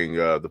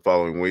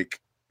following week.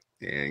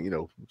 And,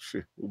 we'll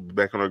be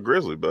back on our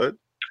Grizzly, bud.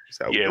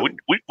 Yeah,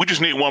 we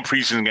just need one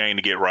preseason game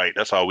to get right.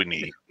 That's all we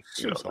need.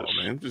 That's all,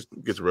 man. Just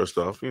get the rust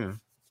off,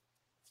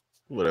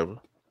 whatever.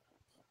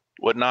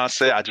 What Nas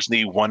said, I just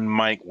need one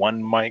mic.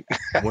 One mic.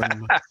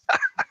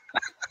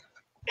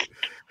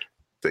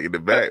 Taking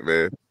it back,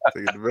 man.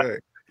 Taking it back.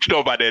 You know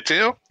about that,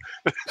 Tim?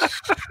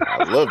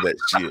 I love that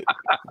shit.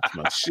 That's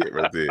my shit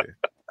right there.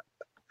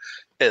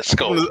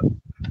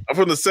 I'm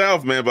from the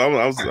South, man, but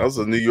I was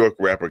a New York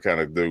rapper kind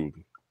of dude.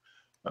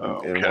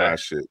 NY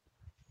shit,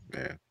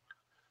 man.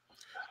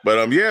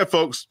 But yeah,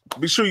 folks,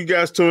 be sure you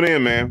guys tune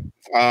in, man.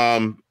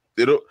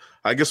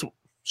 I guess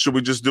should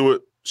we just do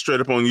it straight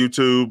up on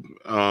YouTube,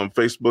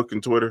 Facebook,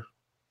 and Twitter?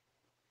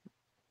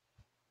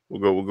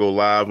 We'll go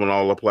live on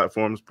all the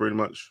platforms pretty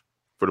much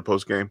for the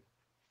post game.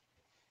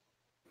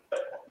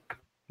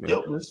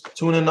 Yep, just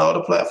tune in to all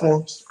the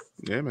platforms.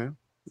 Yeah, man.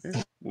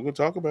 Yeah, we're gonna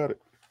talk about it.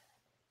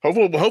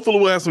 Hopefully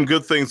we'll have some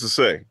good things to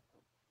say.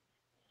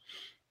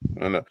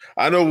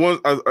 I know one.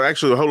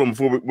 Actually, hold on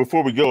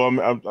before we go.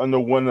 I know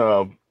one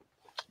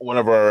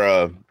of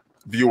our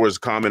viewers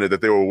commented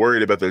that they were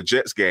worried about the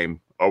Jets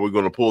game. Are we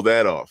going to pull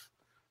that off?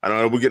 I don't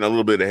know. We're getting a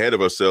little bit ahead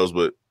of ourselves,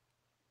 but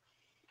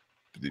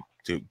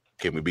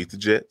can we beat the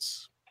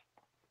Jets?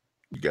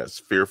 You guys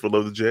fearful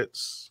of the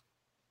Jets?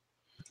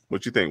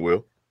 What you think,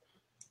 Will?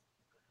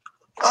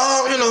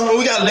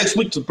 We got next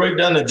week to break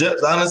down the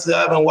Jets. Honestly,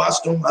 I haven't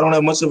watched them. I don't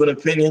have much of an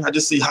opinion. I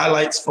just see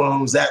highlights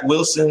from Zach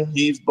Wilson.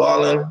 He's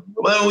balling.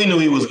 Well, we knew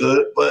he was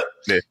good, but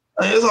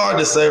it's hard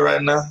to say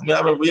right now. I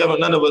mean,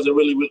 none of us have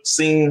really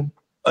seen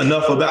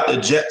enough about the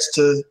Jets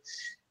to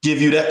give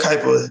you that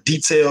type of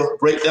detail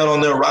breakdown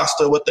on their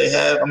roster, what they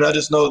have. I mean, I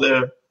just know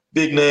they're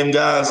big name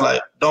guys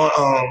like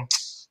Darnold,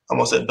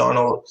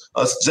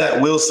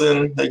 Zach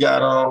Wilson. They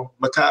got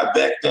Mekhi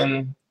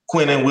Becton.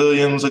 Quentin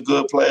Williams, a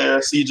good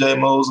player, C.J.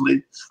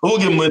 Mosley. We'll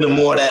get into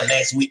more of that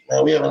next week,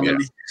 man. We haven't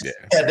really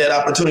had that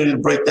opportunity to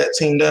break that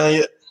team down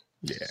yet.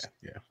 Yeah.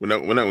 We're not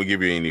going to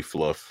give you any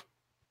fluff.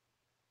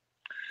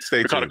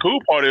 Stay tuned. The cool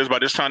part is by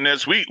this time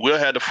next week, we'll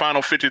have the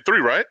final 53,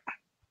 right?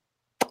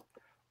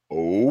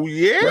 Oh,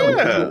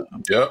 yeah.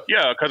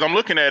 Yeah, because I'm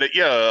looking at it.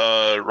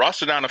 Yeah,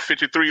 roster down to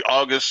 53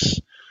 August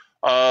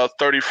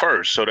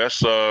 31st. So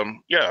that's,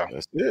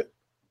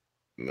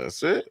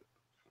 That's it.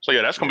 So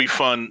yeah, that's gonna be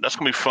fun. That's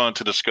gonna be fun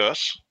to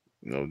discuss.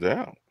 No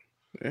doubt.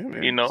 Yeah,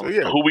 man.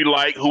 Who we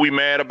like, who we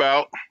mad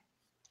about,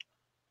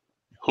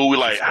 who we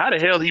like. How the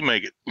hell did he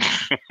make it?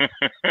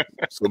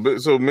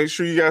 So make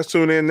sure you guys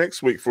tune in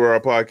next week for our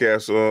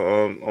podcast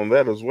on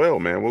that as well,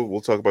 man. We'll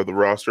talk about the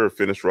roster,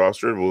 finished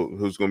roster,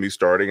 who's going to be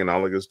starting, and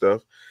all that good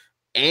stuff,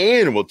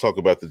 and we'll talk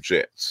about the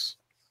Jets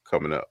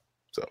coming up.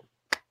 So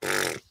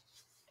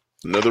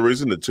another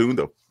reason to tune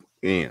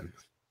in.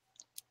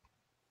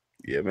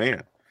 Yeah,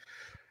 man.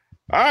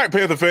 All right,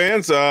 Panther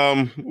fans,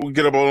 we'll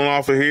get up on and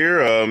off of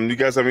here. You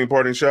guys have any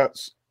parting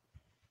shots?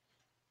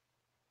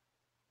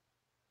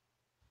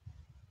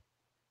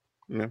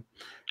 Yeah.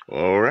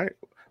 All right.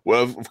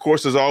 Well, of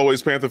course, as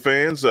always, Panther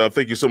fans,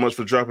 thank you so much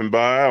for dropping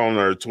by on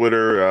our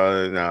Twitter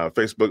and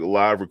Facebook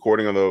live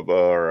recording of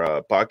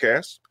our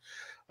podcast.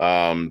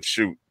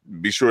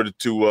 Be sure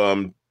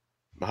to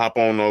hop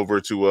on over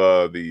to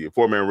the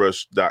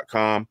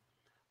 4manrush.com.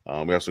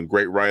 We have some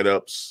great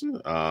write-ups.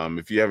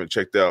 If you haven't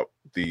checked out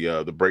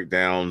the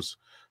breakdowns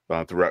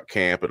throughout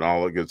camp and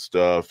all that good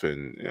stuff,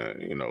 and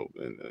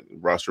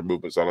roster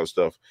movements, all that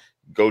stuff,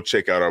 go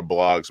check out our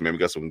blogs, man. We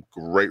got some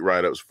great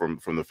write-ups from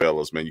the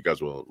fellas, man. You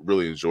guys will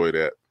really enjoy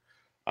that.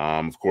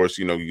 Of course,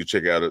 you can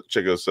check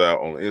us out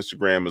on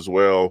Instagram as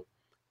well,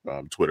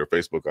 Twitter,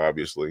 Facebook,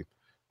 obviously.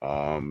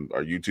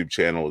 Our YouTube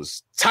channel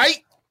is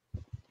tight.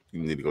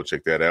 You need to go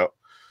check that out.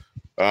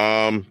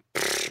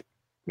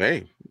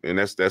 Hey, and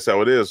that's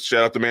how it is.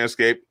 Shout out to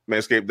Manscaped,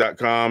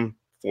 manscaped.com,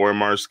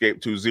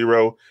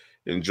 4MRscape20.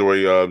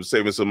 Enjoy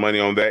saving some money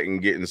on that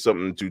and getting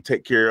something to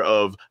take care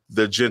of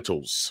the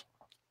gentles.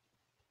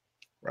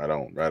 Right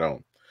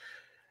on.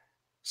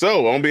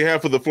 So, on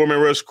behalf of the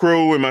 4Man Rush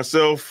crew and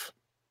myself,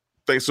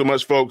 thanks so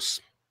much,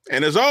 folks.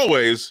 And as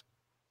always,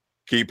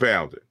 keep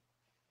pounding.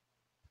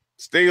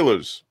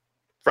 Steelers,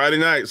 Friday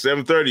night,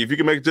 7:30. If you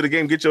can make it to the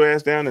game, get your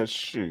ass down and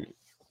shoot.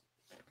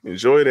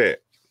 Enjoy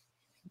that.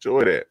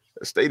 That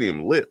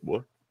stadium lit,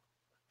 boy.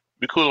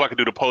 Be cool if I could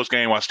do the post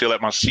game while still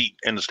at my seat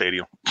in the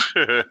stadium.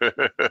 I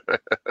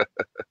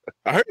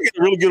heard you get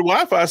a really good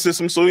Wi-Fi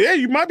system, so yeah,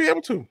 you might be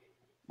able to.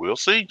 We'll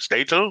see.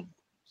 Stay tuned.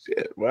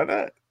 Shit, why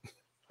not?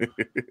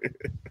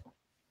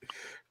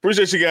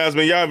 Appreciate you guys,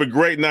 man. Y'all have a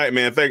great night,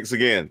 man. Thanks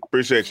again.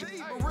 Appreciate you.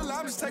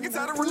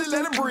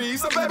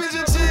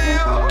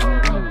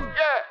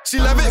 She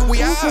love it,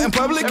 we out in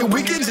public and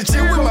we can just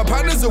chill with my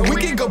partners, or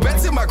we can go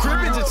back to my crib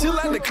and just chill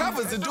out the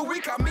covers and do we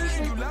call me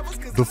and you lovers.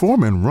 The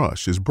 4Man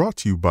Rush is brought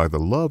to you by the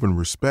love and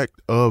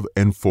respect of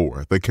and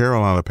for the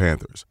Carolina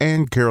Panthers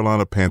and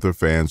Carolina Panther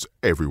fans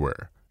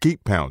everywhere.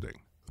 Keep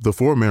pounding. The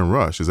Four Man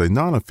Rush is a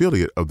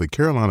non-affiliate of the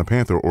Carolina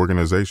Panther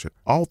organization.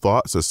 All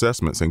thoughts,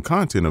 assessments, and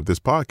content of this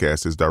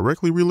podcast is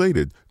directly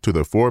related to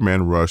the Four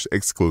Man Rush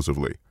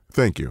exclusively.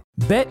 Thank you.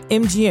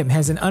 BetMGM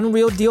has an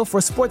unreal deal for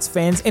sports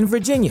fans in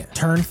Virginia.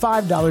 Turn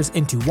 $5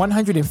 into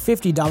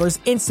 $150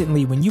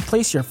 instantly when you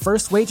place your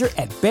first wager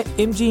at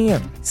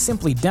BetMGM.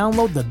 Simply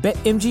download the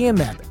BetMGM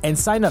app and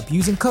sign up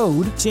using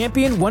code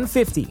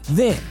Champion150.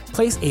 Then,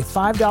 place a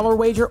 $5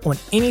 wager on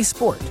any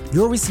sport.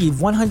 You'll receive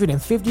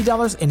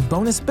 $150 in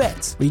bonus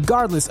bets,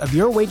 regardless of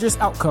your wager's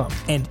outcome.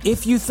 And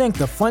if you think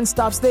the fun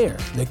stops there,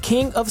 the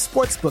King of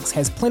Sportsbooks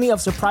has plenty of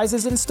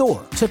surprises in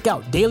store. Check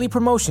out daily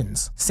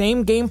promotions,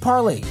 same-game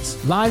parlays,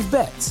 live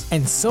bets,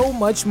 and so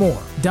much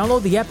more.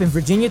 Download the app in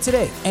Virginia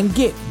today and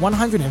get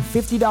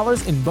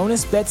 $150 in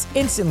bonus bets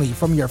instantly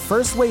from your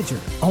first wager.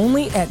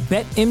 Only at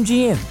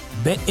BetMGM.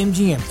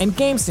 BetMGM and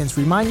GameSense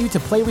remind you to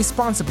play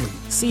responsibly.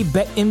 See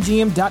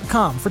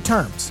BetMGM.com for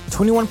terms.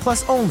 21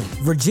 plus only.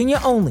 Virginia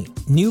only.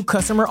 New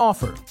customer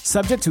offer.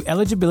 Subject to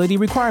eligibility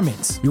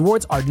requirements.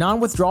 Rewards are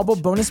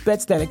non-withdrawable bonus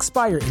bets that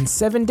expire in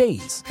 7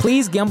 days.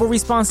 Please gamble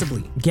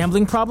responsibly.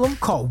 Gambling problem?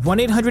 Call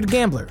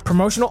 1-800-GAMBLER.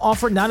 Promotional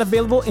offer not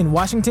available in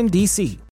Washington, D.C.